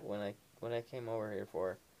 Yeah. When I came over here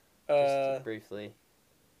for just briefly.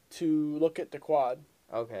 To look at the quad.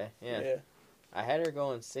 Okay, yeah. Yeah. I had her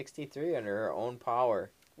going 63 under her own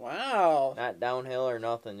power. Wow. Not downhill or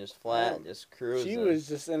nothing, just flat, Wow. just cruising. She was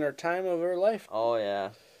just in her time of her life. Oh yeah.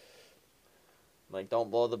 Like,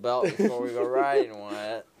 don't blow the belt before we go riding on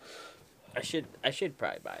it. I should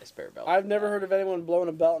probably buy a spare belt. I've never heard of anyone blowing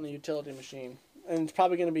a belt in a utility machine. And it's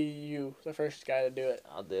probably going to be you, the first guy to do it.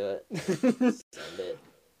 I'll do it. Send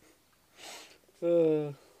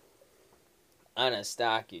it. On a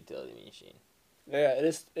stock utility machine. Yeah,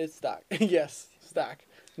 it's stock. Yes, stock.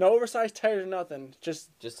 No oversized tires or nothing. Just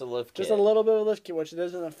a lift just kit. a little bit of lift kit, which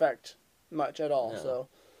doesn't affect much at all. No. So,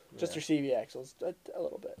 just your CV axles, a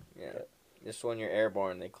little bit. Yeah. Just when you're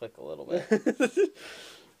airborne, they click a little bit.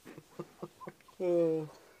 Oh.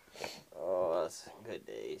 Oh, that's good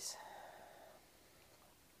days.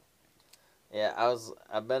 Yeah,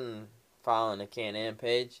 I've been following the Can-Am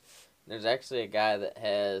page. There's actually a guy that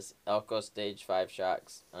has Elco Stage 5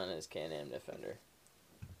 shocks on his Can-Am Defender.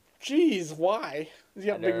 Jeez, why? Does he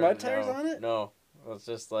got big mud tires on it? No. It's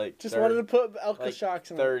just like... Just wanted to put Elka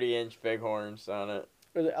shocks on it. 30-inch bighorns on it.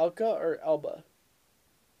 Is it Elka or Elba?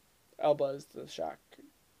 Elba is the shock.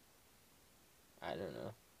 I don't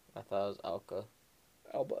know. I thought it was Elka.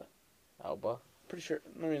 Elba. Pretty sure.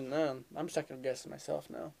 I mean, no, I'm second guessing myself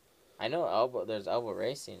now. I know Elba. There's Elba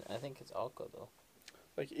Racing. I think it's Elka, though.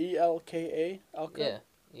 Like ELKA? Elka?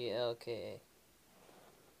 Yeah. ELKA.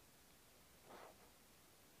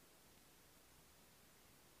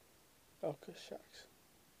 Elka shocks.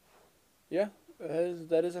 Yeah,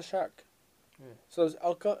 that is a shock. Yeah. So there's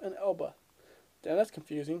Elka and Elba. Damn, that's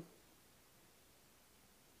confusing.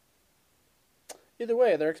 Either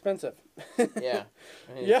way, they're expensive. Yeah.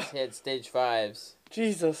 I mean, Yeah. He had Stage 5s.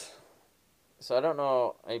 Jesus. So I don't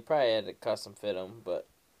know. I probably had to custom fit them, but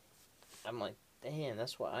I'm like, damn,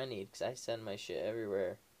 that's what I need because I send my shit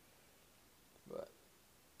everywhere. But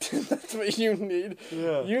That's what you need.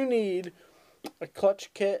 yeah, You need a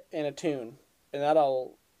clutch kit and a tune, and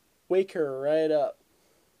that'll wake her right up.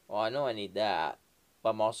 well, I know I need that, but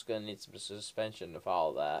I'm also gonna need some suspension to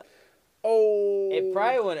follow that. Oh. It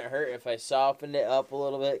probably wouldn't hurt if I softened it up a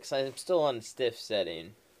little bit because I'm still on stiff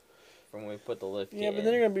setting from when we put the lift kit Yeah, but in.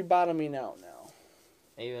 then you're gonna be bottoming out now.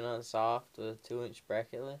 Even on soft with a 2-inch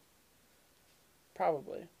bracket lift.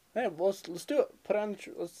 Probably. Hey, well, let's do it. Put on.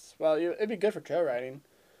 It'd be good for trail riding.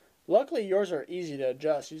 Luckily, yours are easy to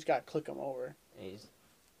adjust. You just gotta click them over. And you just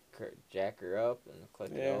jack her up and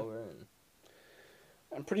click it Yeah. over and.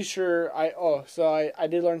 I'm pretty sure I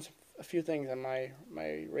did learn a few things on my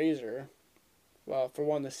Razor. Well, for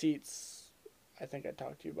one, the seats. I think I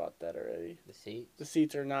talked to you about that already. The seat? The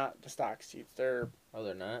seats are not the stock seats. They're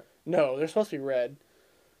not? no, they're supposed to be red.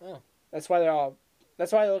 Oh. That's why they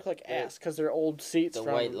look like ass because they're old seats. The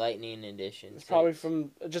from, White Lightning edition. It's probably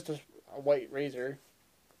from just a white Razor.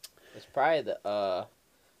 It's probably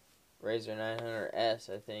Razor 900S,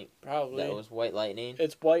 I think. Probably. That was white lightning.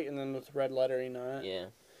 It's white and then with red lettering on it. Yeah.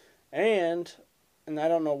 And I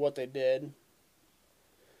don't know what they did.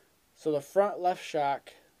 So the front left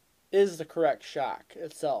shock is the correct shock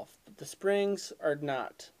itself, but the springs are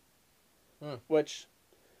not. Which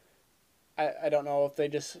I don't know if they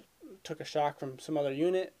just took a shock from some other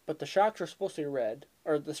unit, but the shocks are supposed to be red,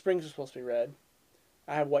 or the springs are supposed to be red.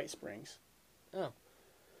 I have white springs. Oh.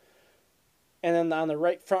 And then on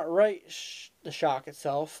the front right, the shock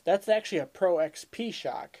itself, that's actually a Pro XP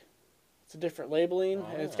shock. It's a different labeling,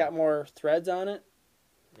 and it's got more threads on it.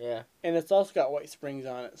 Yeah. And it's also got white springs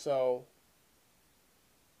on it, so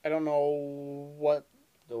I don't know what.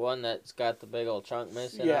 The one that's got the big old chunk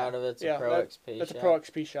missing out of it's a Pro XP That's shock. a Pro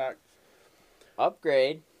XP shock.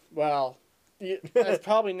 Upgrade. Well, that's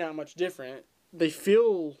probably not much different. The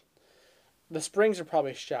springs are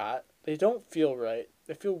probably shot. They don't feel right.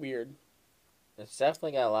 They feel weird. It's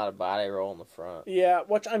definitely got a lot of body roll in the front. Yeah,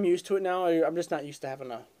 which I'm used to it now. I'm just not used to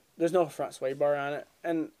having there's no front sway bar on it.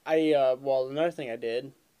 And another thing I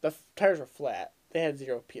did, the tires were flat. They had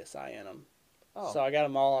 0 PSI in them. Oh. So I got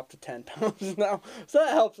them all up to 10 pounds now. So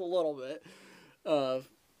that helps a little bit.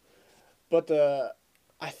 But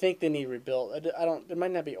I think they need rebuilt. There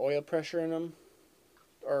might not be oil pressure in them.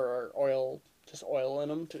 Or oil in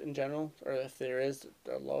them in general. Or if there is,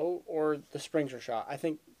 they're low. Or the springs are shot. I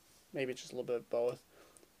think maybe it's just a little bit of both.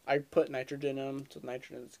 I put nitrogen in them, so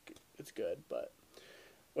nitrogen it's good. But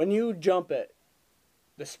when you jump it,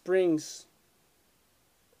 the springs,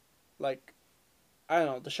 like, I don't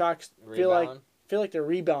know, the shocks feel like they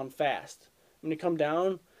rebound fast. When you come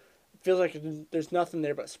down, it feels like there's nothing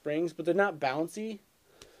there but springs, but they're not bouncy.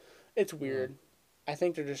 It's weird. I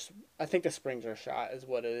think the springs are shot is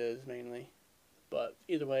what it is mainly. But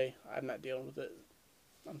either way, I'm not dealing with it.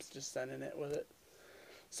 I'm just sending it with it.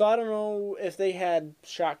 So I don't know if they had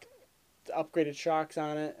upgraded shocks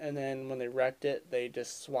on it, and then when they wrecked it, they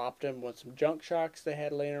just swapped them with some junk shocks they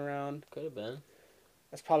had laying around. Could have been.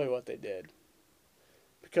 That's probably what they did.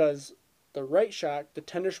 Because the right shock, the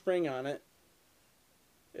tender spring on it,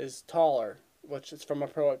 is taller, which is from a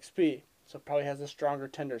Pro XP, so it probably has a stronger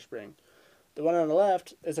tender spring. The one on the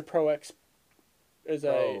left is a is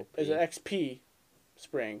an XP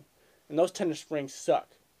spring, and those tender springs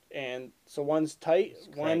suck. And so one's tight,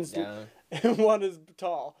 one's down. and one is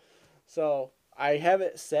tall. So I have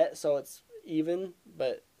it set so it's even,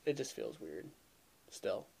 but it just feels weird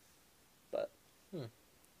still. But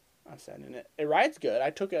I'm sending it. It rides good. I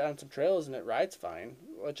took it on some trails and it rides fine,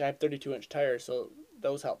 which I have 32-inch tires, so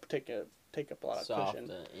those help take up a lot of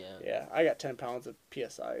cushion. Yeah, I got 10 pounds of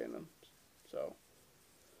PSI in them. So.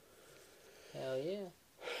 Hell yeah.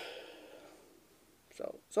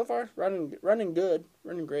 So far, running good,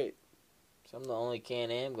 running great. So I'm the only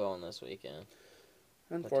Can-Am going this weekend.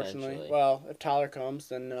 Unfortunately. Well, if Tyler comes,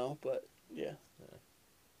 then no, but yeah.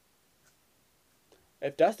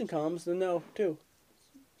 If Dustin comes, then no, too.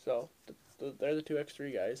 So, they're the two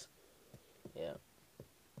X3 guys. Yeah.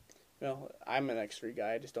 Well, I'm an X3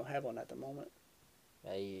 guy, I just don't have one at the moment.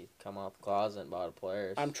 Yeah, you come out the closet and bought a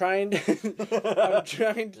Polaris. I'm trying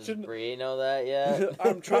to... Does Bree know that yet?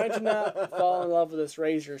 I'm trying to not fall in love with this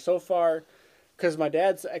Razor. So far, because my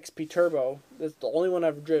dad's XP Turbo, that's the only one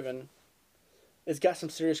I've driven, it's got some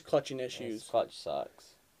serious clutching issues. His clutch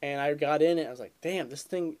sucks. And I got in it, I was like, damn, this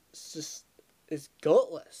thing is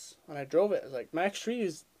gutless. When I drove it, I was like, my X3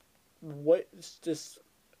 is it's just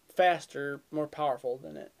faster, more powerful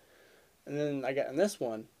than it. And then I got in this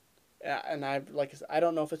one, and I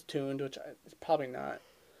don't know if it's tuned, which it's probably not.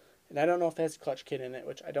 And I don't know if it has a clutch kit in it,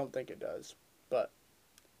 which I don't think it does. But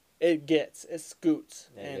it scoots.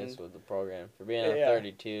 It and gets with the program. For being on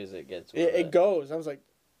 32s, it gets with it goes. I was like,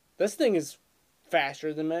 this thing is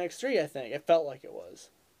faster than my X3, I think. It felt like it was.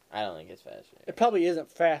 I don't think it's faster. It probably isn't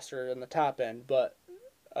faster in the top end, but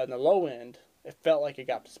on the low end, it felt like it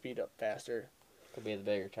got to speed up faster. Could be the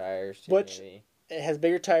bigger tires, too, Which, maybe. It has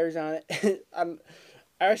bigger tires on it.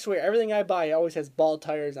 I swear, everything I buy always has bald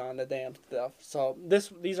tires on the damn stuff. So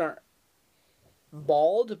these aren't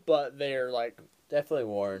bald, but they're like definitely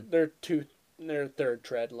worn. They're third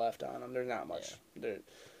tread left on them. There's not much.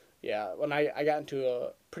 When I got into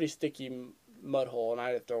a pretty sticky mud hole and I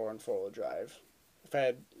had to throw her in 4-wheel drive. If I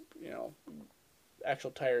had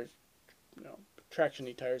actual tires,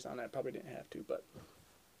 traction-y tires on it, I probably didn't have to. But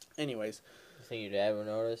anyways, You think your dad would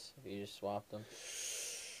notice if you just swapped them?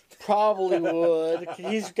 Probably would.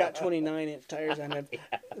 He's got 29-inch tires on him.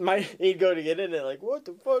 He'd go to get in it like, what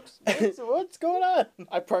the fuck's what's going on?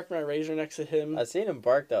 I parked my Razor next to him. I seen him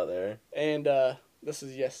parked out there. And this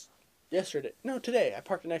is yesterday. No, today. I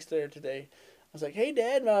parked it next to there today. was like, "Hey,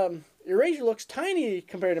 Dad, your razor looks tiny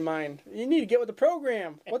compared to mine. You need to get with the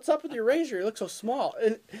program. What's up with your razor? It looks so small."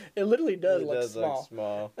 It literally does look small. Look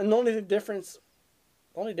small. And the only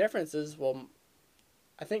difference is, well,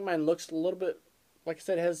 I think mine looks a little bit, like I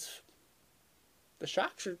said, it has, the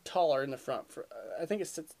shocks are taller in the front. I think it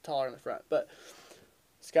sits taller in the front, but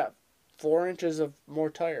it's got 4 inches of more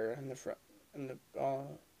tire in the front, and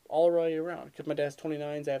all the way around. Because my dad's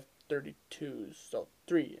 29s, I have 32s, so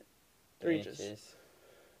 3 inches.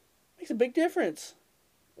 Makes a big difference.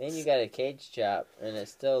 And you got a cage chop, and it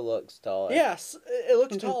still looks taller. Yes, it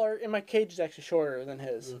looks taller, and my cage is actually shorter than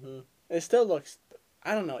his. Mm-hmm. It still looks,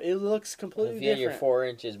 I don't know, it looks completely If you had different. your 4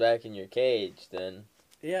 inches back in your cage, then...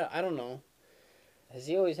 Yeah, I don't know. Has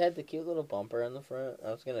he always had the cute little bumper on the front?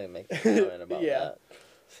 I was going to make a comment about Yeah.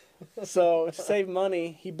 that. So, to save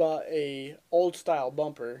money, he bought a old-style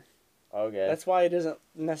bumper. Okay. That's why it doesn't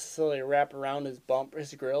necessarily wrap around his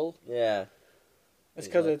grill. Yeah. It's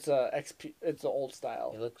because it's it's the old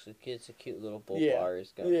style. It's a cute little bull Yeah. bar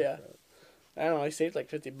he's got. Yeah. I don't know, he saved like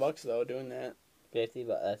 $50 though doing that. $50,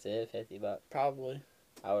 that's it, $50. Probably.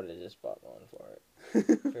 I would have just bought one for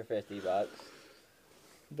it. For $50.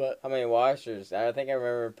 But How many washers? I think I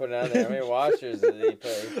remember putting on there. How many washers did he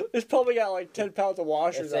put? it's probably got like 10 pounds of I'd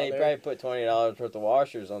washers say on he there. probably put $20 worth of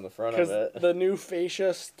washers on the front of Because it. the new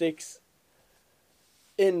fascia sticks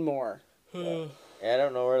in more. Yeah, I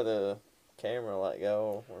don't know where the camera let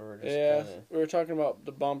go. We were just Yeah, kinda... we were talking about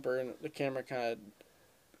the bumper and the camera kind of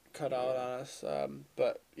cut out on us.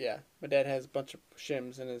 But yeah, my dad has a bunch of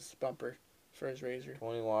shims in his bumper for his razor.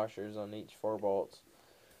 20 washers on each 4 bolts.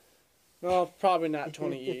 Well, probably not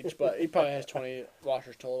 20 each, but he probably has 20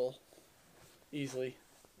 washers total. Easily.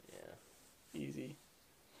 Yeah. Easy.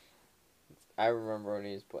 I remember when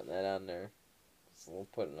he was putting that on there. So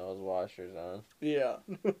putting those washers on. Yeah.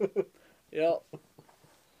 Yep.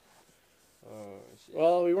 Oh, shit.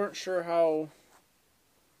 Well, we weren't sure how.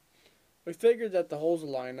 We figured that the holes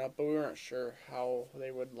would line up, but we weren't sure how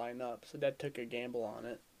they would line up. So Dad took a gamble on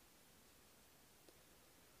it.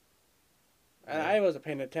 And Yeah. I wasn't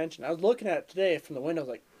paying attention. I was looking at it today from the window. I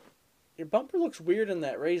was like, "Your bumper looks weird in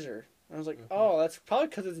that razor." And I was like, Mhm. "Oh, that's probably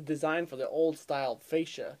because it's designed for the old style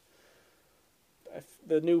fascia."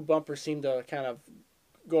 The new bumper seemed to kind of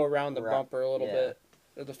go around the bumper a little yeah. bit,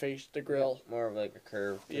 or the face, the grill. More of like a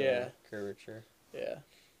curve. Yeah. Curvature. Yeah.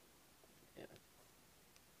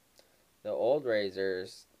 The old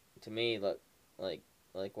razors, to me, look like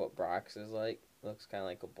what Brock's is like. Looks kind of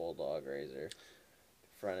like a bulldog razor.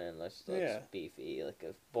 Front end looks beefy, like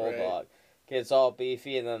a bulldog. It's all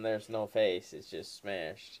beefy, and then there's no face. It's just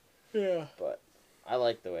smashed. Yeah. But I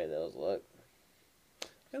like the way those look.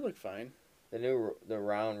 They look fine. The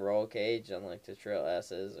round roll cage on like the Trail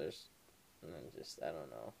S's, and then I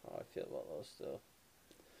don't know how I feel about those still.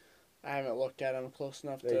 I haven't looked at them close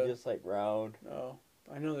enough They're to. just like round. Oh,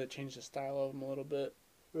 I know they changed the style of them a little bit.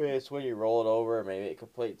 It's when you roll it over, maybe it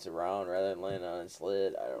completes around rather than laying on its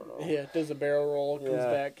lid. I don't know. Yeah, it does a barrel roll, comes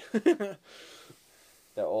Yeah. back.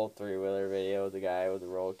 The old 3-wheeler video, the guy with the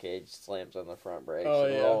roll cage slams on the front brakes Oh,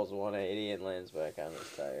 and yeah. rolls 180 and lands back on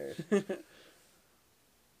his tires.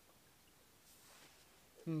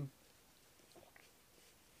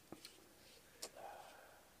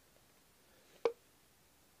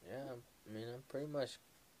 Yeah, I mean, I'm pretty much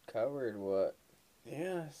covered what.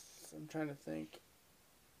 Yes, I'm trying to think.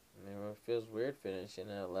 I mean, it feels weird finishing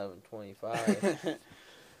at 11:25.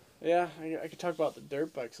 Yeah, I could talk about the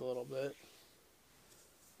dirt bikes a little bit.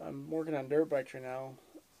 I'm working on dirt bikes right now.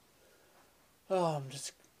 Oh,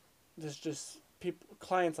 there's just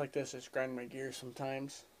clients like this just grind my gears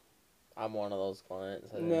sometimes. I'm one of those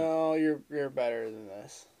clients. I think. No, you're better than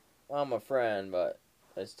this. Well, I'm a friend, but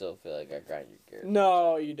I still feel like I grind your gears.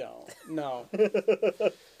 No, you don't. No.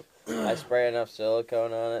 I spray enough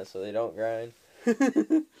silicone on it so they don't grind.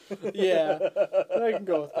 Yeah, I can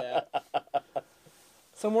go with that.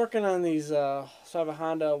 So I'm working on these. So I have a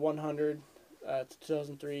Honda 100. It's a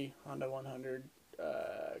 2003 Honda 100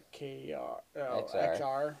 XR.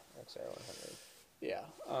 XR100. Yeah.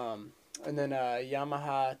 And then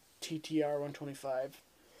Yamaha TTR 125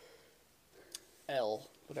 L,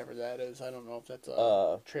 whatever that is. I don't know if that's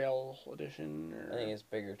a trail edition or. I think it's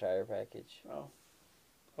bigger tire package. Oh,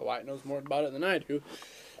 Wyatt knows more about it than I do.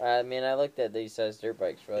 I mean, I looked at these size dirt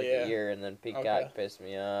bikes for like Yeah. a year, and then Peacock Okay. pissed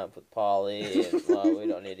me off with Polly, and well, we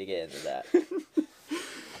don't need to get into that.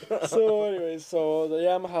 So, anyways, so the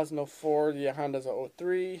Yamaha's an 04, the Honda's an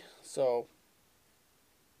 03. So,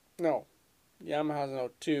 no, Yamaha's an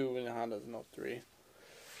 02 and the Honda's an 03.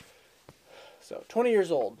 So, 20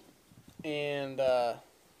 years old. And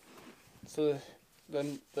so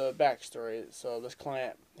the backstory. So this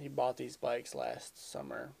client, he bought these bikes last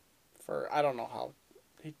summer for, I don't know how,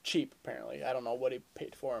 cheap apparently. I don't know what he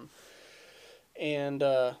paid for them. And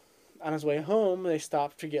on his way home, they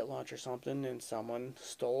stopped to get lunch or something, and someone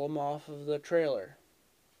stole them off of the trailer,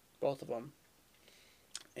 both of them.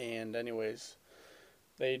 And anyways,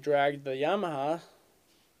 they dragged the Yamaha.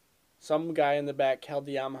 Some guy in the back held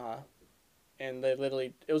the Yamaha, and they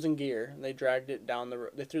literally, it was in gear, and they dragged it down the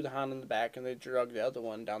road. They threw the Honda in the back, and they dragged the other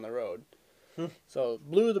one down the road. So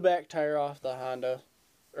blew the back tire off the Honda,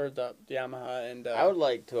 or the Yamaha, and I would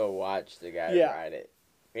like to have watched the guy ride it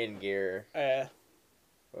in gear.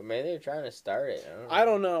 But maybe they're trying to start it. I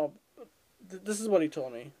don't know. This is what he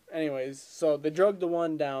told me. Anyways, so they dragged the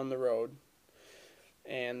one down the road,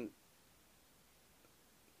 and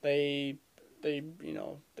they you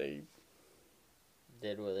know, they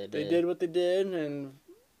did what they did. They did what they did, and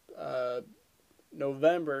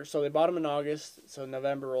November, so they bought them in August, so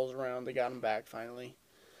November rolls around, they got them back finally.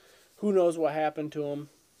 Who knows what happened to them?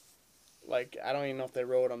 Like, I don't even know if they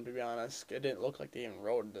rode them, to be honest. It didn't look like they even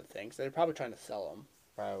rode the things. They're probably trying to sell them.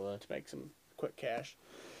 Probably. To make some quick cash.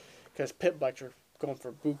 Because pit bikes are going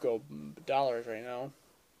for buco dollars right now.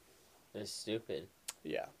 It's stupid.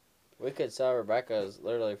 Yeah. We could sell Rebecca's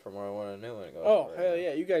literally from where one of new one goes. Oh, hell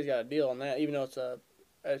yeah. You guys got a deal on that, even though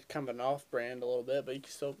it's kind of an off-brand a little bit, but you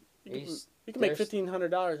can still... You can make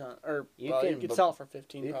 $1,500 on, or you could sell it for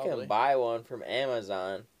 $1,500. You can buy one from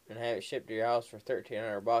Amazon and have it shipped to your house for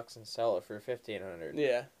 $1,300 and sell it for $1,500.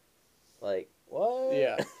 Yeah. Like, what?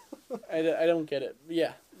 Yeah. I don't get it.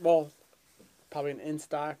 Yeah. Well, probably an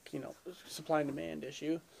in-stock, supply and demand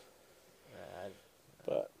issue.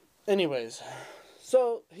 But, anyways,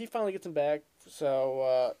 so he finally gets them back.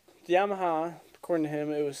 So, the Yamaha, according to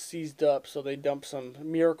him, it was seized up, so they dumped some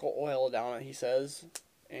miracle oil down it, he says,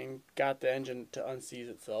 and got the engine to unseize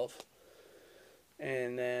itself.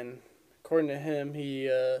 And then, according to him,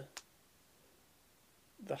 the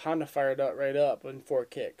Honda fired up right up in 4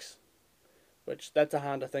 kicks, which that's a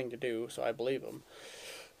Honda thing to do, so I believe him.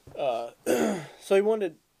 So he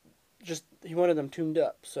wanted them tuned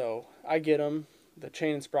up. So I get them. The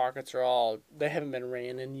chain and sprockets they haven't been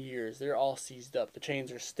ran in years. They're all seized up. The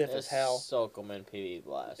chains are stiff as hell. Soak them in PB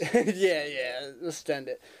Blast. yeah. Let's spend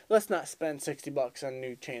it. Let's not spend $60 on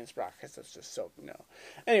new chain and sprockets. Let's just soak. No.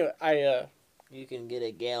 Anyway, You can get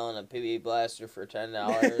a gallon of PB Blaster for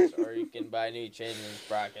 $10, or you can buy new chains and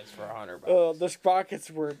sprockets for $100. The sprockets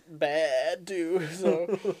were bad too.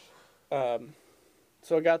 So,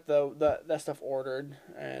 so I got that stuff ordered,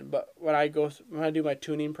 but when I do my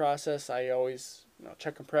tuning process, I always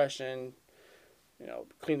check compression,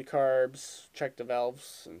 clean the carbs, check the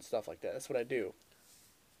valves and stuff like that. That's what I do.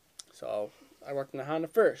 So I worked in the Honda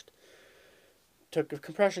first. Took a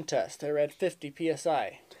compression test. I read 50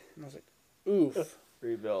 psi. And I was like, oof.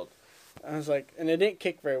 Rebuild. I was like, and it didn't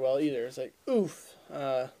kick very well either. It's like, oof.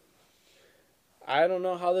 I don't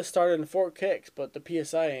know how this started in 4 kicks, but the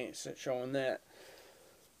PSI ain't showing that.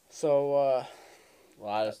 So, a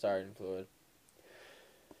lot of starting fluid.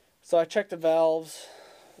 So I checked the valves.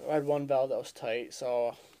 I had one valve that was tight,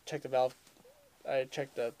 so checked the valve. I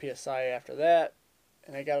checked the PSI after that,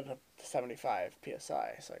 and I got it up to 75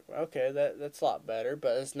 PSI. It's like, well, okay, that's a lot better,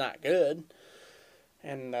 but it's not good.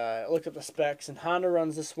 And I looked up the specs, and Honda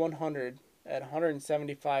runs this 100 at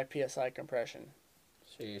 175 PSI compression.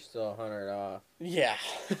 So you're still 100 off. Yeah.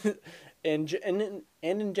 and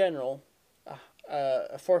in general,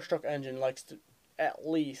 a 4-stroke engine likes to at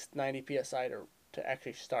least 90 PSI to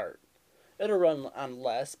actually start. It'll run on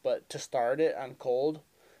less, but to start it on cold,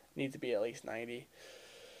 it needs to be at least 90.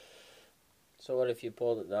 So what if you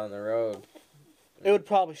pulled it down the road? It would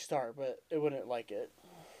probably start, but it wouldn't like it.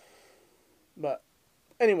 But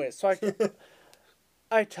anyways, so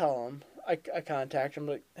I tell him, I contact him,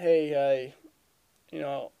 like, hey,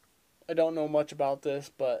 I don't know much about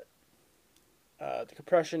this, but the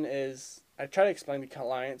compression is, I try to explain to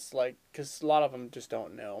clients, like, because a lot of them just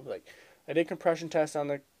don't know. Like, I did compression tests on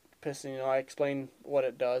the piston, I explain what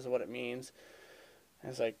it does and what it means.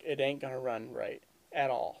 And it's like, it ain't going to run right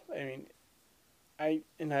at all. I mean, I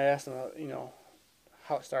asked him,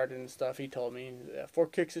 how it started and stuff. He told me, 4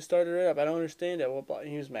 kicks it started right up. I don't understand it. Well,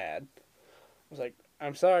 he was mad. I was like,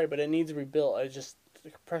 I'm sorry, but it needs rebuilt.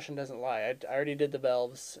 The compression doesn't lie. I already did the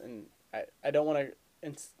valves, and I don't want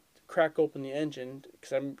to crack open the engine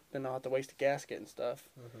because I'm going to have to waste a gasket and stuff.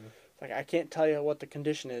 Mm-hmm. Like, I can't tell you what the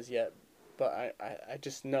condition is yet, but I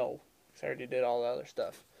just know because I already did all the other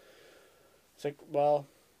stuff. It's like, well,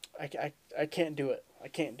 I can't do it. I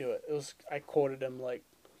can't do it. I quoted him like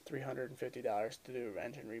 $350 to do an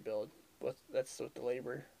engine rebuild. That's with the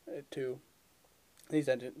labor too. These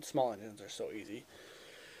small engines are so easy.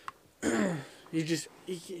 He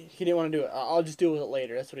didn't want to do it. I'll just deal with it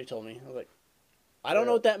later. That's what he told me. I was like, I don't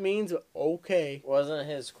know what that means, but okay. Wasn't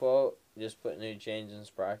his quote, just put new chains and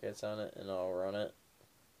sprockets on it and I'll run it?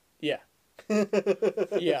 Yeah.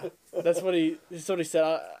 Yeah. That's what he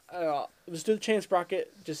said. Just do the chain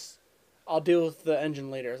sprocket. I'll deal with the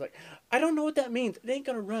engine later. I was like, I don't know what that means. It ain't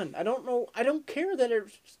gonna run. I don't know. I don't care that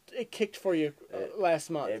it kicked for you last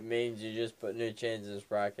month. It means you just put new chains and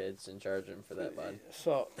sprockets and charge them for that, bud.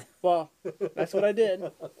 So, well, that's what I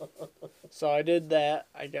did. So I did that.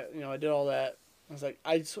 I did all that. I was like,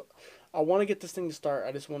 I want to get this thing to start.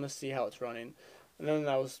 I just want to see how it's running. And then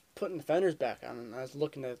I was putting the fenders back on, and I was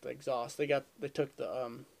looking at the exhaust. They took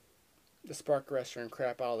the spark arrestor and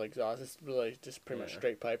crap out of the exhaust. It's really just pretty much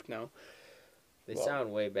straight piped now. They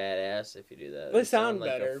sound way badass if you do that. They sound like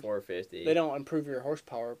better. A 450. They don't improve your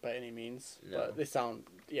horsepower by any means, No. but they sound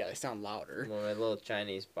louder. Well, my little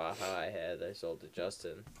Chinese Baja I sold to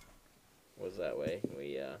Justin, was that way.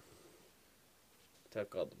 We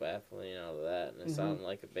took all the baffling out of that, and it sounded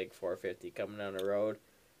like a big 450 coming down the road.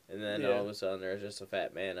 And then all of a sudden, there's just a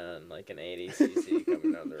fat man on like an 80cc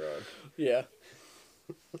coming down the road. Yeah.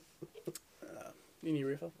 You need a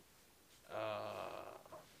refill?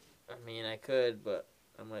 I mean, I could, but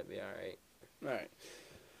I might be alright. Alright.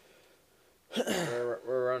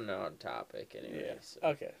 We're running on topic anyway. Yeah. So.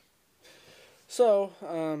 Okay. So,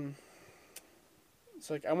 it's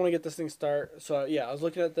like I want to get this thing started. So yeah, I was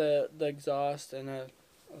looking at the exhaust, and I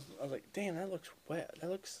was like, damn, that looks wet. That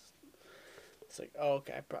looks. It's like, oh,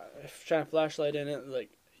 okay. I shine a flashlight in it.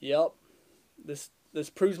 Like, yep. This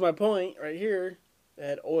proves my point right here. It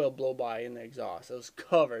had oil blow by in the exhaust. It was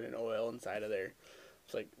covered in oil inside of there.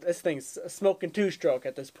 It's like, this thing's a smoking two-stroke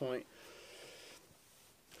at this point.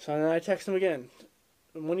 So then I text him again.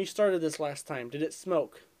 When you started this last time, did it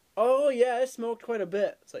smoke? Oh, yeah, it smoked quite a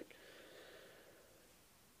bit. It's like,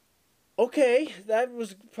 okay, that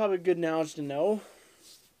was probably good knowledge to know.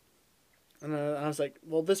 And I was like,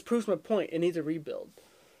 well, this proves my point. It needs a rebuild.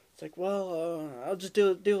 It's like, well, I'll just do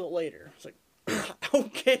it later. It's like,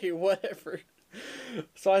 okay, whatever.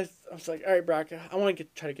 So I was like, all right, Brock, I want to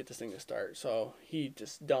try to get this thing to start. So he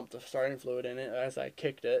just dumped the starting fluid in it as I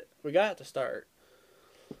kicked it. We got it to start.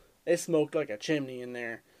 It smoked like a chimney in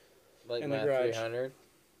there. Like in my the garage. 300?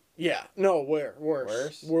 Yeah, no,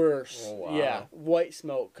 worse. Worse. Oh, wow. Yeah, white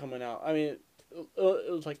smoke coming out. I mean, it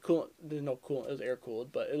was like coolant. There's no coolant. It was air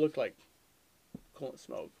cooled, but it looked like coolant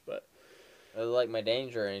smoke. But It was like my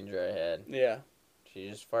Danger Ranger I had. yeah, She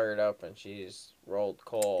just fired up and she just rolled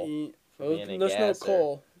coal. There's no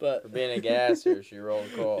coal, but For being a gasser, she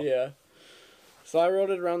rolled coal. yeah. So I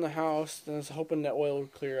rode it around the house, and I was hoping that oil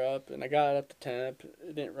would clear up, and I got it up to temp.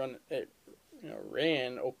 It didn't run. It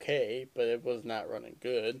ran okay, but it was not running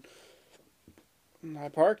good. And I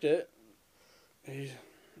parked it, and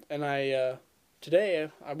today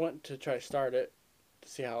I went to try to start it to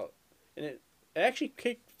see how, and it actually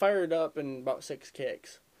fired up in about 6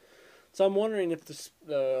 kicks. So I'm wondering if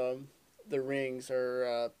the rings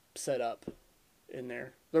are set up in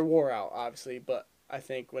there. They're wore out, obviously, but I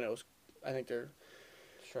think they're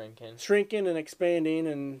shrinking and expanding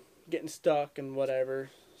and getting stuck and whatever.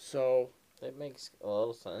 So That makes a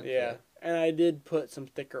little sense. yeah, and I did put some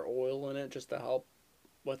thicker oil in it just to help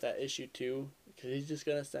with that issue too, because he's just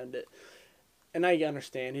gonna send it. And I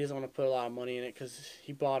understand he doesn't want to put a lot of money in it because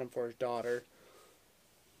he bought him for his daughter,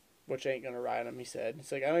 which ain't gonna ride him. He said,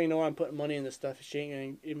 "It's like I don't even know why I'm putting money in this stuff. She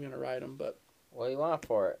ain't even gonna ride him." But What do you want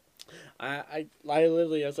for it? I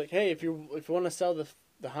literally was like, "Hey, if you want to sell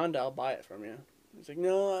the Honda, I'll buy it from you." He's like,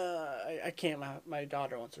 "No, I can't. My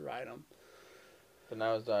daughter wants to ride him." But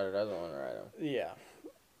now his daughter doesn't want to ride him. Yeah.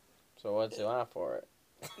 So what's he want for it?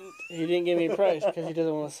 He didn't give me a price because he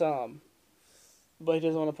doesn't want to sell them. But he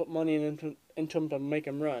doesn't want to put money into him to make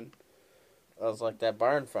him run. I was like that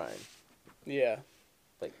barn find. Yeah.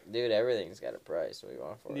 Like, dude, everything's got a price. What do you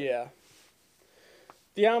want for it? Yeah.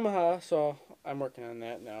 The Yamaha, so I'm working on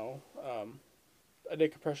that now. I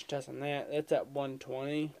did compression test on that. That's at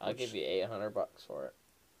 120. I'll give you $800 for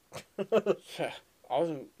it. I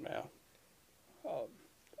wasn't. Yeah.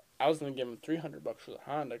 I was gonna give him $300 for the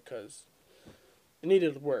Honda because it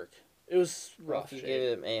needed work. It was Well, rough. if you shape.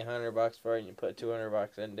 give him $800 for it and you put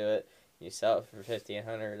 $200 into it, you sell it for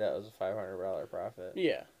 $1,500. That was a $500 profit.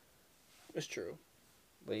 Yeah, it's true.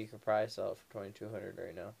 But you could probably sell it for $2,200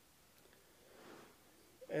 right now.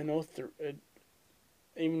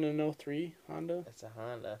 Even an 03 Honda. It's a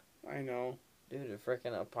Honda. I know. Dude, the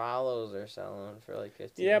freaking Apollos are selling for like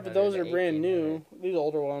 $1,500. Yeah, but those are brand 1,800. new. These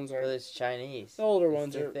older ones But are. it's Chinese. The older That's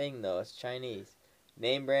ones the are. thing, though. It's Chinese.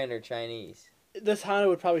 Name brand or Chinese. This Honda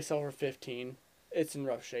would probably sell for 15. It's in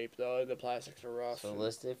rough shape though. The plastics are rough. So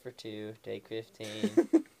list it for 2, take 15,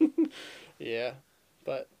 Yeah,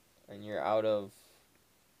 but and you're out of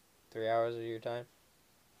 3 hours of your time.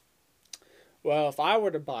 well, if I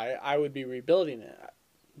were to buy it, I would be rebuilding it.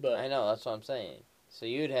 But I know, that's what I'm saying. So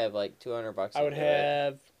you'd have like $200. I would into it,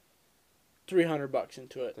 have $300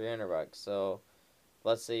 into it. $300. So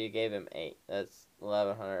let's say you gave him 8. That's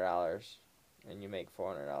 $1,100, and you make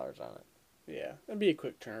 $400 on it. Yeah, it'd be a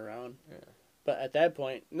quick turnaround. Yeah. But at that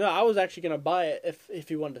point, no, I was actually gonna buy it if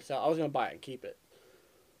he wanted to sell. I was gonna buy it and keep it.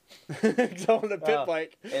 Because I wanted a pit Well,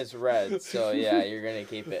 bike. It's red, so yeah, you're gonna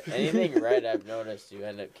keep it. Anything red, I've noticed you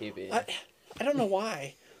end up keeping. I don't know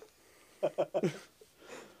why.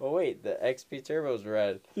 Well, wait, the XP Turbo's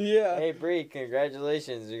red. Yeah. Hey, Bree,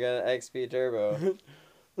 congratulations, you got an XP Turbo.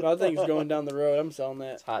 But I think it's going down the road. I'm selling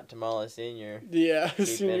that. It's Hot Tamale Senior. Yeah, Keeping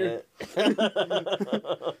senior.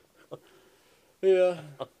 it. Yeah.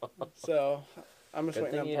 So I'm just Good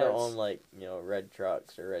waiting thing on you parts. don't own, like, red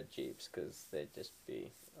trucks or red Jeeps, because they'd just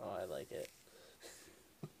be, oh, I like it.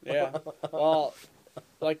 Yeah. Well,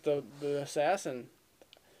 like the Assassin,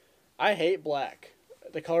 I hate black.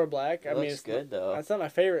 The color black. It looks good, though. It's not my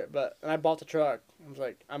favorite, but and I bought the truck. I was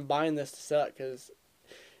like, I'm buying this to sell it because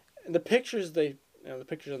the pictures the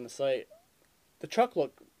pictures on the site, the truck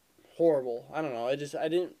looked horrible. I don't know. It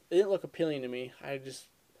didn't look appealing to me.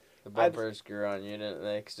 The bumpers grew on you, didn't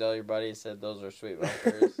they? Because all your buddies said those are sweet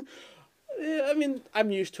bumpers. Yeah, I mean,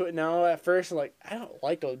 I'm used to it now. At first, I'm like, I don't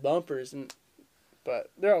like those bumpers,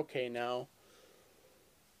 but they're okay now.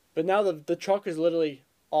 But now the truck is literally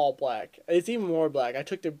all black. It's even more black. I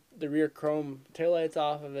took the rear chrome taillights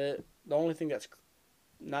off of it. The only thing that's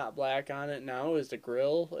not black on it now is the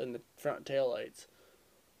grill and the front taillights.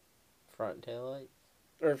 Front taillight?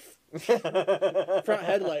 Or front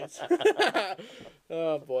headlights.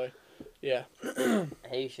 Oh, boy. Yeah.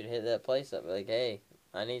 Hey, you should hit that place up. Like, hey,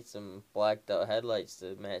 I need some blacked out headlights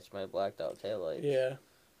to match my blacked out taillights. Yeah.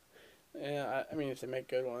 Yeah, I mean, if they make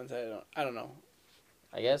good ones, I don't know.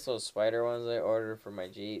 I guess those spider ones I ordered for my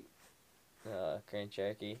Jeep, Grand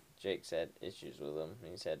Cherokee, Jake's had issues with them.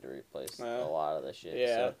 He's had to replace a lot of the shit.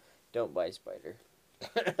 Yeah. So don't buy spider.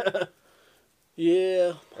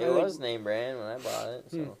 Yeah. It was name brand when I bought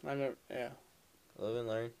it. So I never. Yeah. live and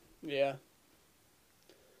learn. Yeah.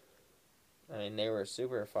 I mean, they were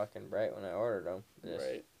super fucking bright when I ordered them.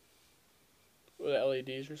 Right. With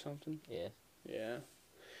LEDs or something. Yeah. Yeah.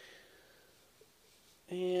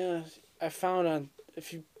 Yeah. I found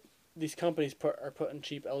these companies are putting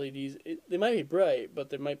cheap LEDs. They might be bright, but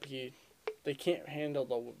they can't handle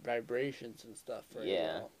the vibrations and stuff.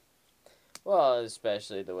 Yeah. Well,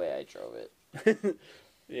 especially the way I drove it.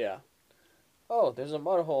 Yeah. Oh, there's a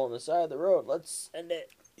mud hole in the side of the road. Let's send it.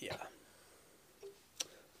 Yeah.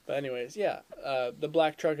 But anyways, yeah. The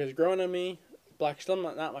black truck has grown on me. Black's still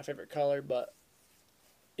not my favorite color, but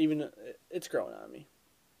even it's growing on me.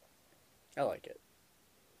 I like it.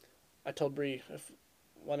 I told Bree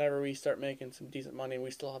whenever we start making some decent money and we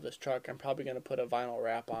still have this truck, I'm probably going to put a vinyl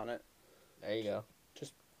wrap on it. There you go.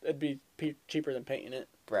 It'd be cheaper than painting it.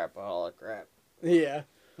 Rapaholic rap. Yeah.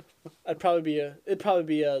 It'd probably be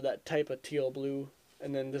that type of teal blue,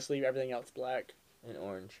 and then just leave everything else black. And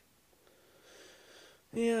orange.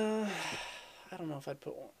 Yeah. I don't know if I'd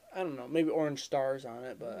put. I don't know. Maybe orange stars on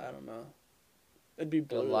it, but I don't know. It'd be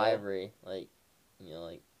blue. The livery, like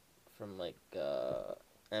from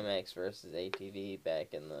MX versus ATV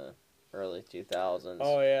back in the early 2000s.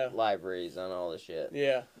 Oh yeah. Libraries on all the shit.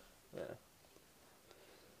 Yeah. Yeah.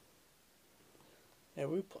 Yeah,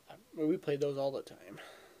 we played those all the time.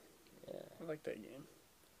 Yeah. I like that game.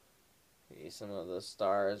 See some of the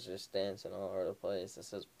stars just dancing all over the place. It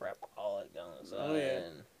says Rapaholic on the side. Oh, yeah.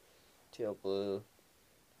 And teal blue.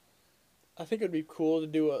 I think it'd be cool to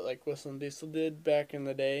do what like Whistle and Diesel did back in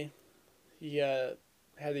the day. He had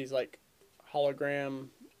these like hologram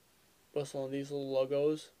Whistle and Diesel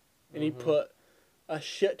logos, and he put a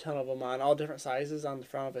shit ton of them on all different sizes on the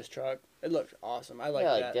front of his truck. It looked awesome. I like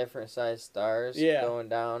that. Like different size stars Yeah. going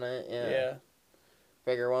down it. Yeah. Yeah.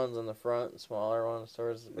 Bigger ones in the front, smaller ones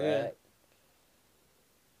towards the Yeah. back.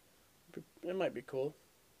 It might be cool.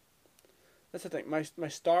 That's the thing. My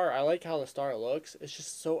star, I like how the star looks. It's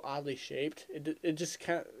just so oddly shaped. It just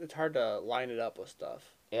it's hard to line it up with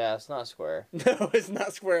stuff. Yeah, it's not square. No, it's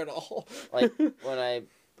not square at all. Like when I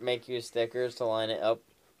make you stickers to line it up,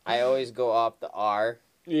 I always go off the R,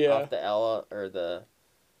 Yeah. off the L, or the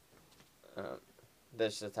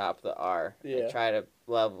this the top of the R. Yeah. I try to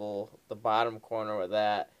level the bottom corner with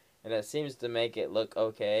that, and it seems to make it look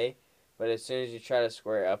okay. But as soon as you try to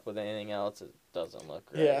square it up with anything else, it doesn't look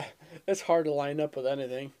right. Yeah. It's hard to line up with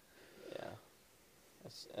anything. Yeah.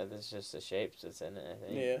 It's just the shapes that's in it, I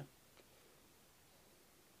think. Yeah.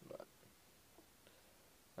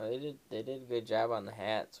 Well, they did a good job on the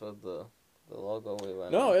hats with the logo we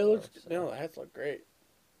went. No, on it for, looks. so. No, the hats look great.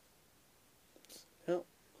 Yep.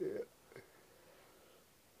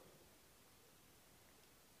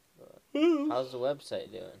 How's the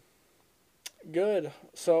website doing? Good.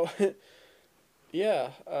 So, yeah,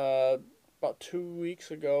 about 2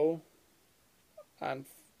 weeks ago, on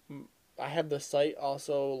I have the site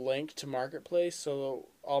also linked to Marketplace, so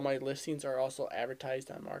all my listings are also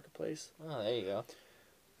advertised on Marketplace. Oh, there you go.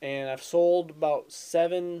 And I've sold about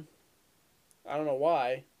 7. I don't know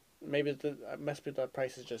why. Maybe it must be the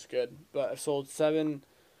price is just good, but I've sold 7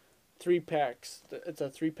 3-packs. It's a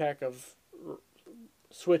 3-pack of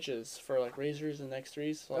switches for like razors and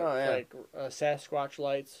X3s, like, Oh, yeah. like Sasquatch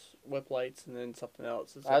lights, whip lights, and then something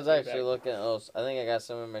else. It's I was a actually 3-pack. looking at those. I think I got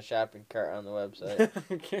some in my shopping cart on the website.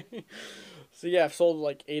 Okay. So yeah, I've sold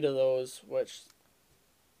like 8 of those, which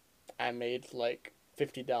I made like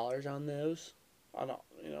 $50 on those,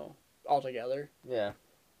 altogether. Yeah.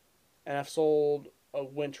 And I've sold a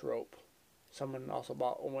winch rope. Someone also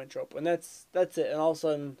bought a winch rope, and that's it. And all of a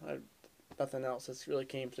sudden, nothing else has really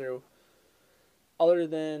came through. Other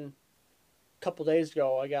than a couple days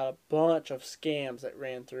ago, I got a bunch of scams that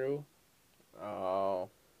ran through, Oh.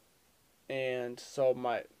 and so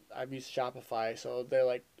I've used Shopify, so they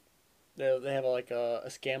have like a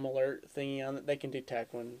scam alert thingy on it. They can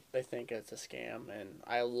detect when they think it's a scam, and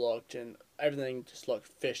I looked, and everything just looked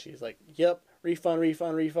fishy. It's like, yep, refund,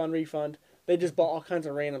 refund, refund, refund. They just bought all kinds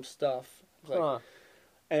of random stuff. It's like, Huh.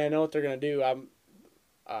 and I know what they're gonna do.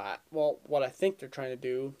 What I think they're trying to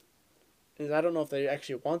do is, I don't know if they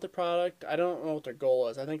actually want the product. I don't know what their goal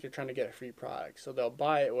is. I think they're trying to get a free product, so they'll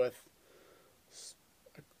buy it with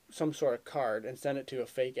some sort of card and send it to a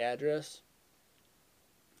fake address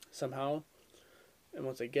somehow. And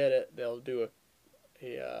once they get it, they'll do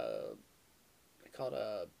they call it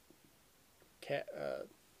a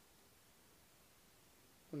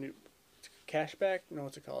cashback. No,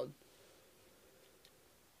 what's it called?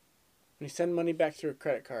 When you send money back through a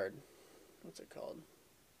credit card, what's it called?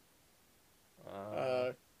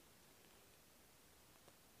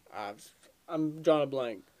 I'm drawing a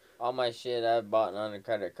blank. All my shit I bought on a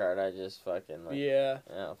credit card, I just fucking like. Yeah.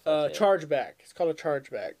 Yeah. Fuck it. Chargeback. It's called a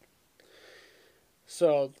chargeback.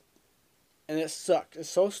 So, and it sucked. It's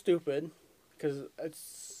so stupid,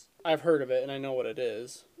 because I've heard of it and I know what it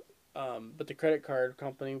is. But the credit card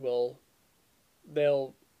company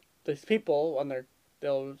these people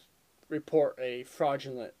they'll report a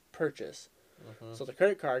fraudulent purchase. Mhm. So the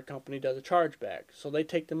credit card company does a chargeback. So they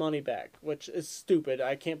take the money back, which is stupid.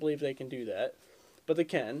 I can't believe they can do that, but they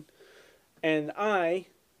can. And I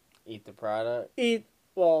Eat the product. I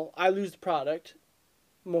lose the product,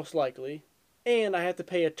 most likely, and I have to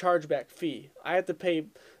pay a chargeback fee. I have to pay,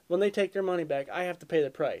 when they take their money back, I have to pay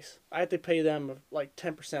the price. I have to pay them like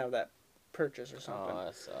 10% of that purchase or something. Oh,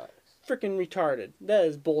 that sucks. Freaking retarded. That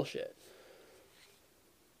is bullshit.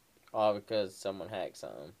 All because someone hacked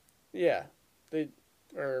something. Yeah, they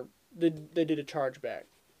did a chargeback.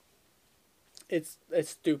 It's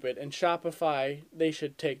stupid. And Shopify, they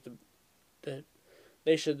should take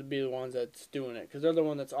they should be the ones that's doing it, because they're the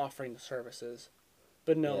one that's offering the services.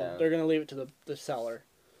 But no, Yeah. they're gonna leave it to the seller.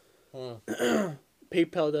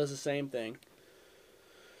 PayPal does the same thing.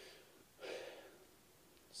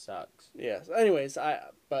 Sucks. Yeah. So anyways, I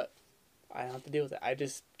don't have to deal with it. I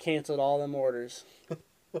just canceled all them orders.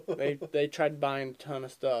 They tried buying a ton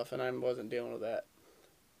of stuff, and I wasn't dealing with that.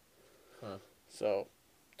 Huh. So,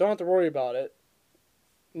 don't have to worry about it.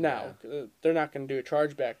 Now, they're not going to do a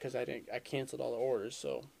chargeback because I canceled all the orders.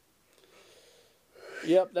 So,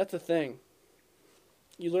 yep, that's a thing.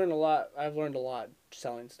 You learn a lot. I've learned a lot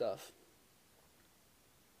selling stuff.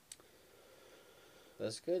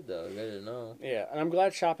 That's good though. Good to know. Yeah, and I'm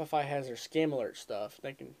glad Shopify has their scam alert stuff.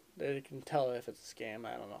 They can tell if it's a scam.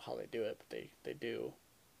 I don't know how they do it, but they do.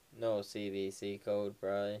 No CVC code,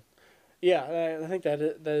 probably. Yeah, I think that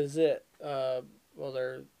is it. And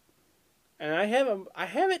I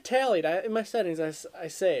have it tallied. In my settings, I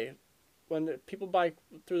say, when people buy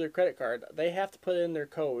through their credit card, they have to put in their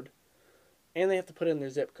code, and they have to put in their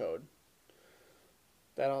zip code.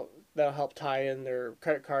 That'll help tie in their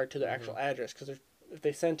credit card to the actual address, because if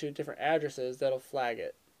they send to different addresses, that'll flag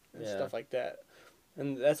it and stuff like that.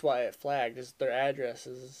 And that's why it flagged, is their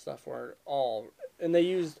addresses and stuff were all, and they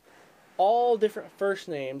used all different first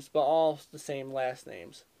names, but all the same last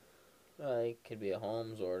names. It could be a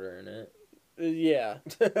Holmes order in it. Yeah,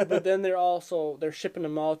 but then they're shipping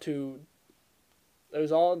them all to. It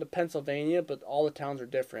was all into Pennsylvania, but all the towns are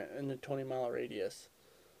different in the 20-mile radius.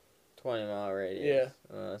 20-mile radius. Yeah.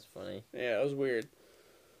 Oh, that's funny. Yeah, it was weird.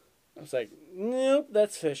 I was like, nope,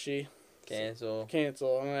 that's fishy. Cancel.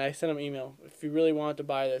 Cancel. And I sent him an email. If you really want to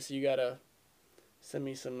buy this, you gotta send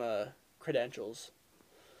me some credentials.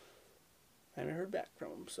 I haven't heard back from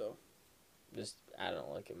him, so. I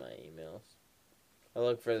don't look at my emails. I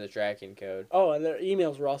look for the tracking code. Oh, and their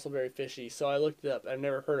emails were also very fishy, so I looked it up. I've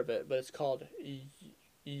never heard of it, but it's called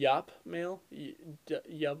Yop Mail.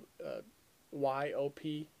 YOP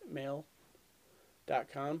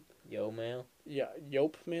Mail.com. Yo mail. Yeah,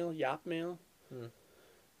 Yop Mail, Yop Mail. Hmm.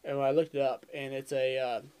 And when I looked it up, and it's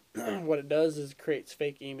a what it does is it creates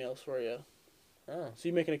fake emails for you. Oh. So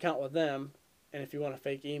you make an account with them, and if you want a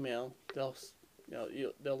fake email,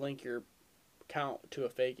 they'll link your account to a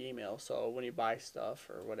fake email. So when you buy stuff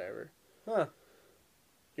or whatever, Huh.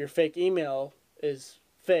 your fake email is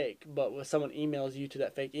fake, but when someone emails you to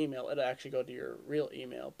that fake email, it'll actually go to your real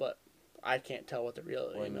email. But I can't tell what the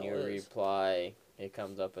real When email you is. reply, it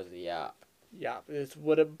comes up as a yop. Yop. It's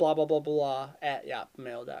what it blah blah blah blah at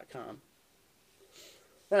yopmail.com.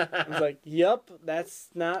 I was like, yep, that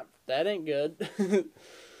ain't good.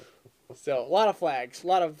 So a lot of flags, a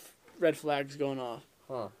lot of red flags going off.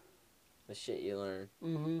 Huh. The shit you learn.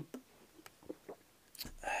 Mm-hmm.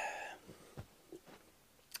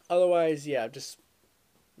 Otherwise, yeah, I've just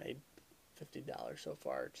made $50 so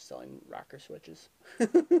far just selling rocker switches.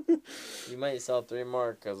 You might sell 3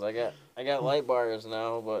 more because I got light bars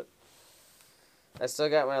now, but I still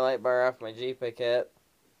got my light bar off my Jeep I kept,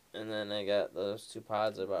 and then I got those 2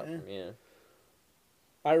 pods I bought from you.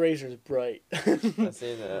 My razor's bright. I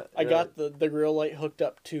seen that. I got the grill light hooked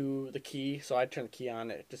up to the key, so I turn the key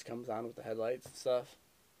on, it just comes on with the headlights and stuff.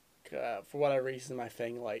 For whatever reason, my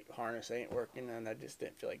Fang light harness ain't working, and I just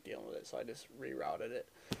didn't feel like dealing with it, so I just rerouted it.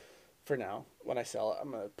 For now, when I sell it,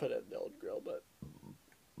 I'm gonna put it in the old grill, but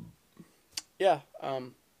yeah,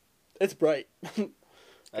 it's bright.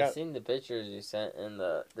 I've seen the pictures you sent in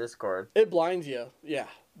the Discord. It blinds you. Yeah,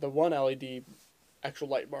 the one LED actual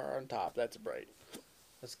light bar on top, that's bright.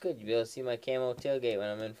 That's good. You'll be able to see my camo tailgate when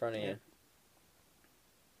I'm in front of you.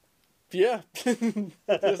 Yeah,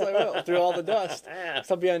 yes I will. Through all the dust.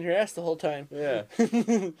 So I'll be on your ass the whole time. Yeah.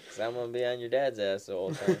 Because I'm going to be on your dad's ass the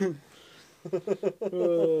whole time.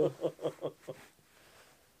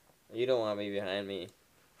 You don't want me behind me.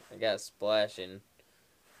 I got splashing.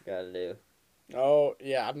 Gotta do. Oh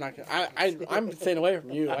yeah, I'm not gonna. I'm staying away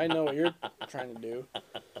from you. I know what you're trying to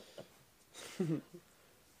do.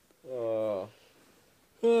 Oh.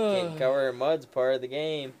 Getting covered in mud's part of the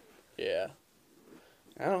game. Yeah.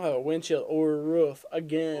 I don't have a windshield or a roof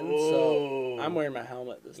again, so I'm wearing my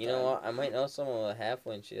helmet this time. You know what? I might know someone with a half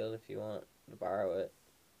windshield if you want to borrow it.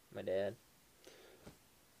 My dad.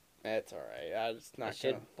 That's alright. I just not It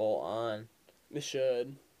should gonna. bolt on. It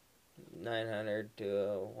should. 900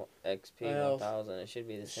 to a XP 1000. It should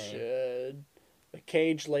be the same. Should. The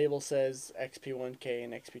cage label says XP1K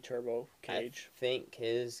and XP Turbo cage. I think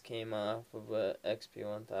his came off of a XP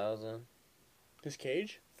 1000. His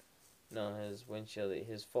cage? No, his windshield,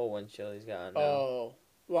 his full windshield he's got on now. Oh.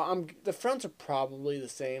 Well, the fronts are probably the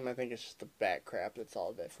same. I think it's just the back crap that's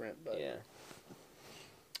all different, but Yeah.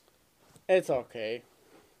 it's okay.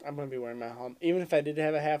 I'm going to be wearing my helmet. Even if I did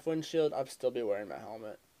have a half windshield, I'd still be wearing my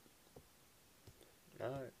helmet.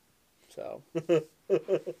 Alright. So.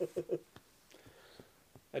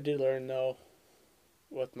 I did learn, though,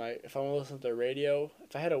 if I want to listen to the radio,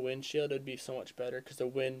 if I had a windshield, it'd be so much better because the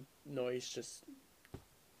wind noise just,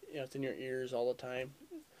 it's in your ears all the time.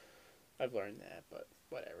 I've learned that, but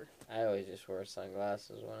whatever. I always just wear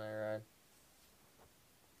sunglasses when I ride.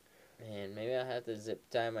 Man, maybe I'll have to zip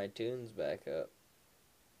tie my tunes back up.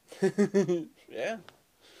 Yeah.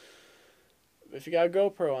 If you got a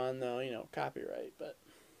GoPro on, though, copyright, but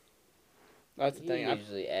that's the thing. You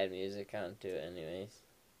usually add music onto it anyways.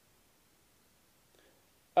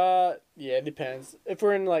 Yeah, it depends. If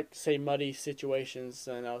we're in, say, muddy situations,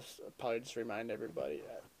 then I'll probably just remind everybody,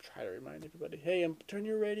 try to remind everybody, hey, turn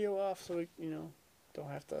your radio off so we, don't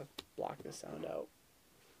have to block the sound out.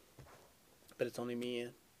 But it's only me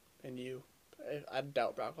and you. I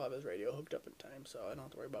doubt Brock will have his radio hooked up in time, so I don't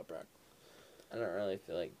have to worry about Brock. I don't really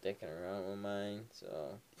feel like dicking around with mine,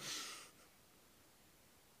 so...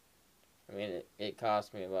 I mean, it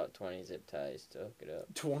cost me about 20 zip ties to hook it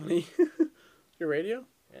up. 20? Your radio?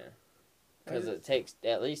 Yeah. Because it takes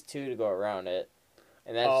at least 2 to go around it.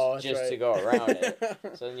 And that's just to go around it.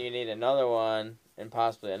 So then you need another one and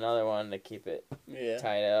possibly another one to keep it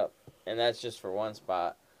tied up. And that's just for one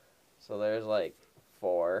spot. So there's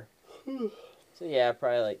 4. So yeah,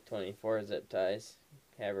 probably 24 zip ties.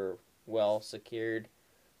 Have her well secured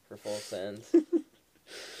for full sends.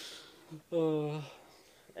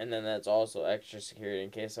 And then that's also extra security in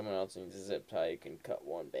case someone else needs a zip tie. You can cut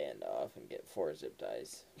one band off and get 4 zip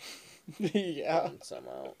ties. Yeah. And some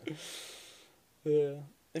out. Yeah.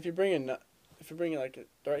 If you bring like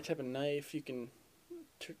the right type of knife, you can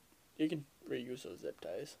reuse those zip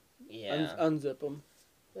ties. Yeah. Unzip them.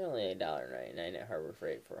 They're only $1.99 at Harbor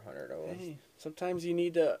Freight for 100 of them. Hey, sometimes you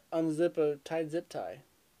need to unzip a tight zip tie.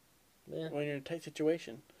 Yeah. When you're in a tight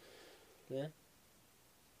situation. Yeah.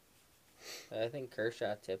 I think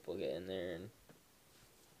Kershaw Tip will get in there and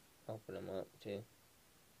open them up too.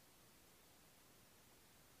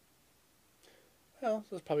 Well,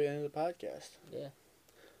 that's probably the end of the podcast. Yeah.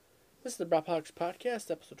 This is the Bra Politics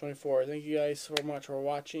Podcast, episode 24. Thank you guys so much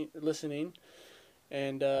for listening.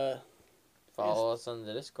 And, Follow us on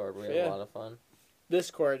the Discord. We have a lot of fun.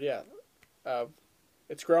 Discord, yeah.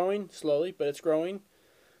 It's growing slowly, but it's growing.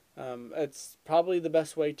 It's probably the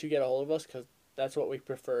best way to get a hold of us because that's what we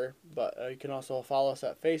prefer. But you can also follow us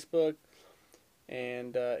at Facebook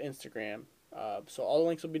and Instagram. So all the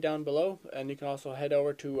links will be down below. And you can also head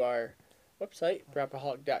over to our website,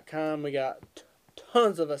 brapaholic.com. We got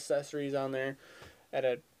tons of accessories on there at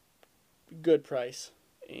a good price.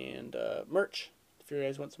 And merch. If you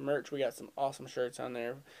guys want some merch, we got some awesome shirts on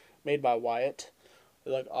there made by Wyatt.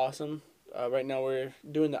 They look awesome. Right now we're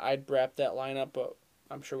doing the I'd Brap That lineup, but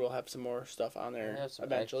I'm sure we'll have some more stuff on there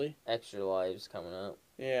eventually. Extra lives coming up.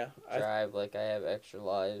 Yeah. Drive like I have extra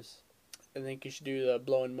lives. I think you should do the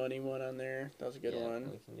Blowing Money one on there. That was a good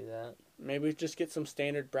one. We can do that. Maybe just get some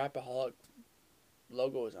standard Brapaholic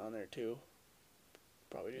logos on there too.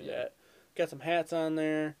 Probably do that. Got some hats on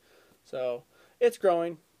there. So it's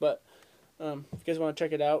growing, but if you guys want to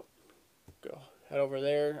check it out, go head over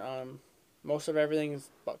there. Most of everything is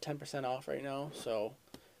about 10% off right now, so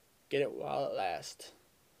get it while it lasts.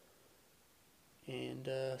 And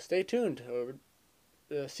stay tuned.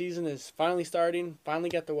 The season is finally starting, finally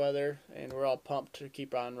got the weather, and we're all pumped to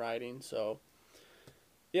keep on riding. So,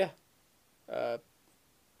 yeah.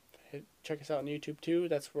 Check us out on YouTube too.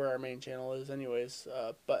 That's where our main channel is anyways.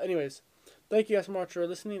 But anyways, thank you guys so much for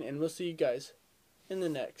listening, and we'll see you guys in the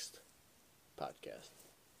next podcast.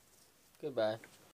 Goodbye.